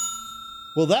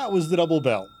 Well, that was the double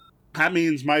bell. That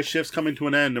means my shift's coming to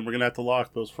an end and we're going to have to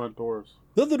lock those front doors.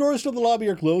 Though the doors to the lobby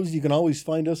are closed, you can always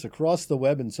find us across the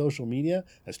web and social media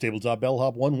as Tabletop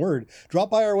Bellhop, one word. Drop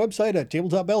by our website at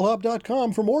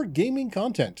tabletopbellhop.com for more gaming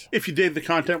content. If you dig the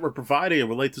content we're providing and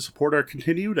would like to support our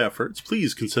continued efforts,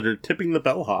 please consider tipping the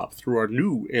bellhop through our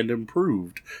new and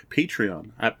improved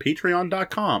Patreon at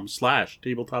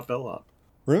patreon.com/tabletopbellhop.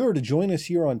 Remember to join us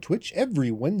here on Twitch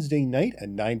every Wednesday night at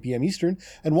 9 p.m. Eastern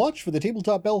and watch for the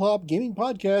Tabletop Bellhop Gaming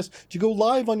Podcast to go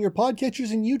live on your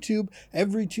podcatchers and YouTube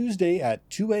every Tuesday at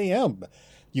 2 a.m.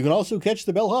 You can also catch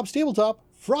the Bellhop's Tabletop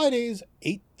Fridays,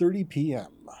 8:30 p.m.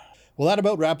 Well, that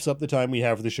about wraps up the time we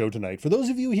have for the show tonight. For those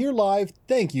of you here live,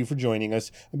 thank you for joining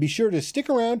us, and be sure to stick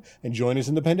around and join us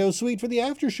in the Penthouse Suite for the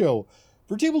after show.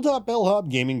 For Tabletop Bellhop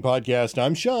Gaming Podcast,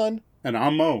 I'm Sean. And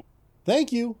I'm Mo.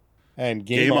 Thank you, and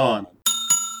game on.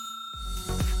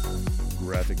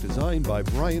 Graphic design by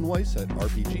Brian Weiss at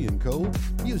RPG & Co.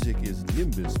 Music is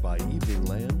Nimbus by Evening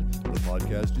Land. The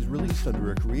podcast is released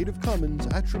under a Creative Commons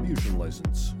Attribution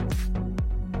License.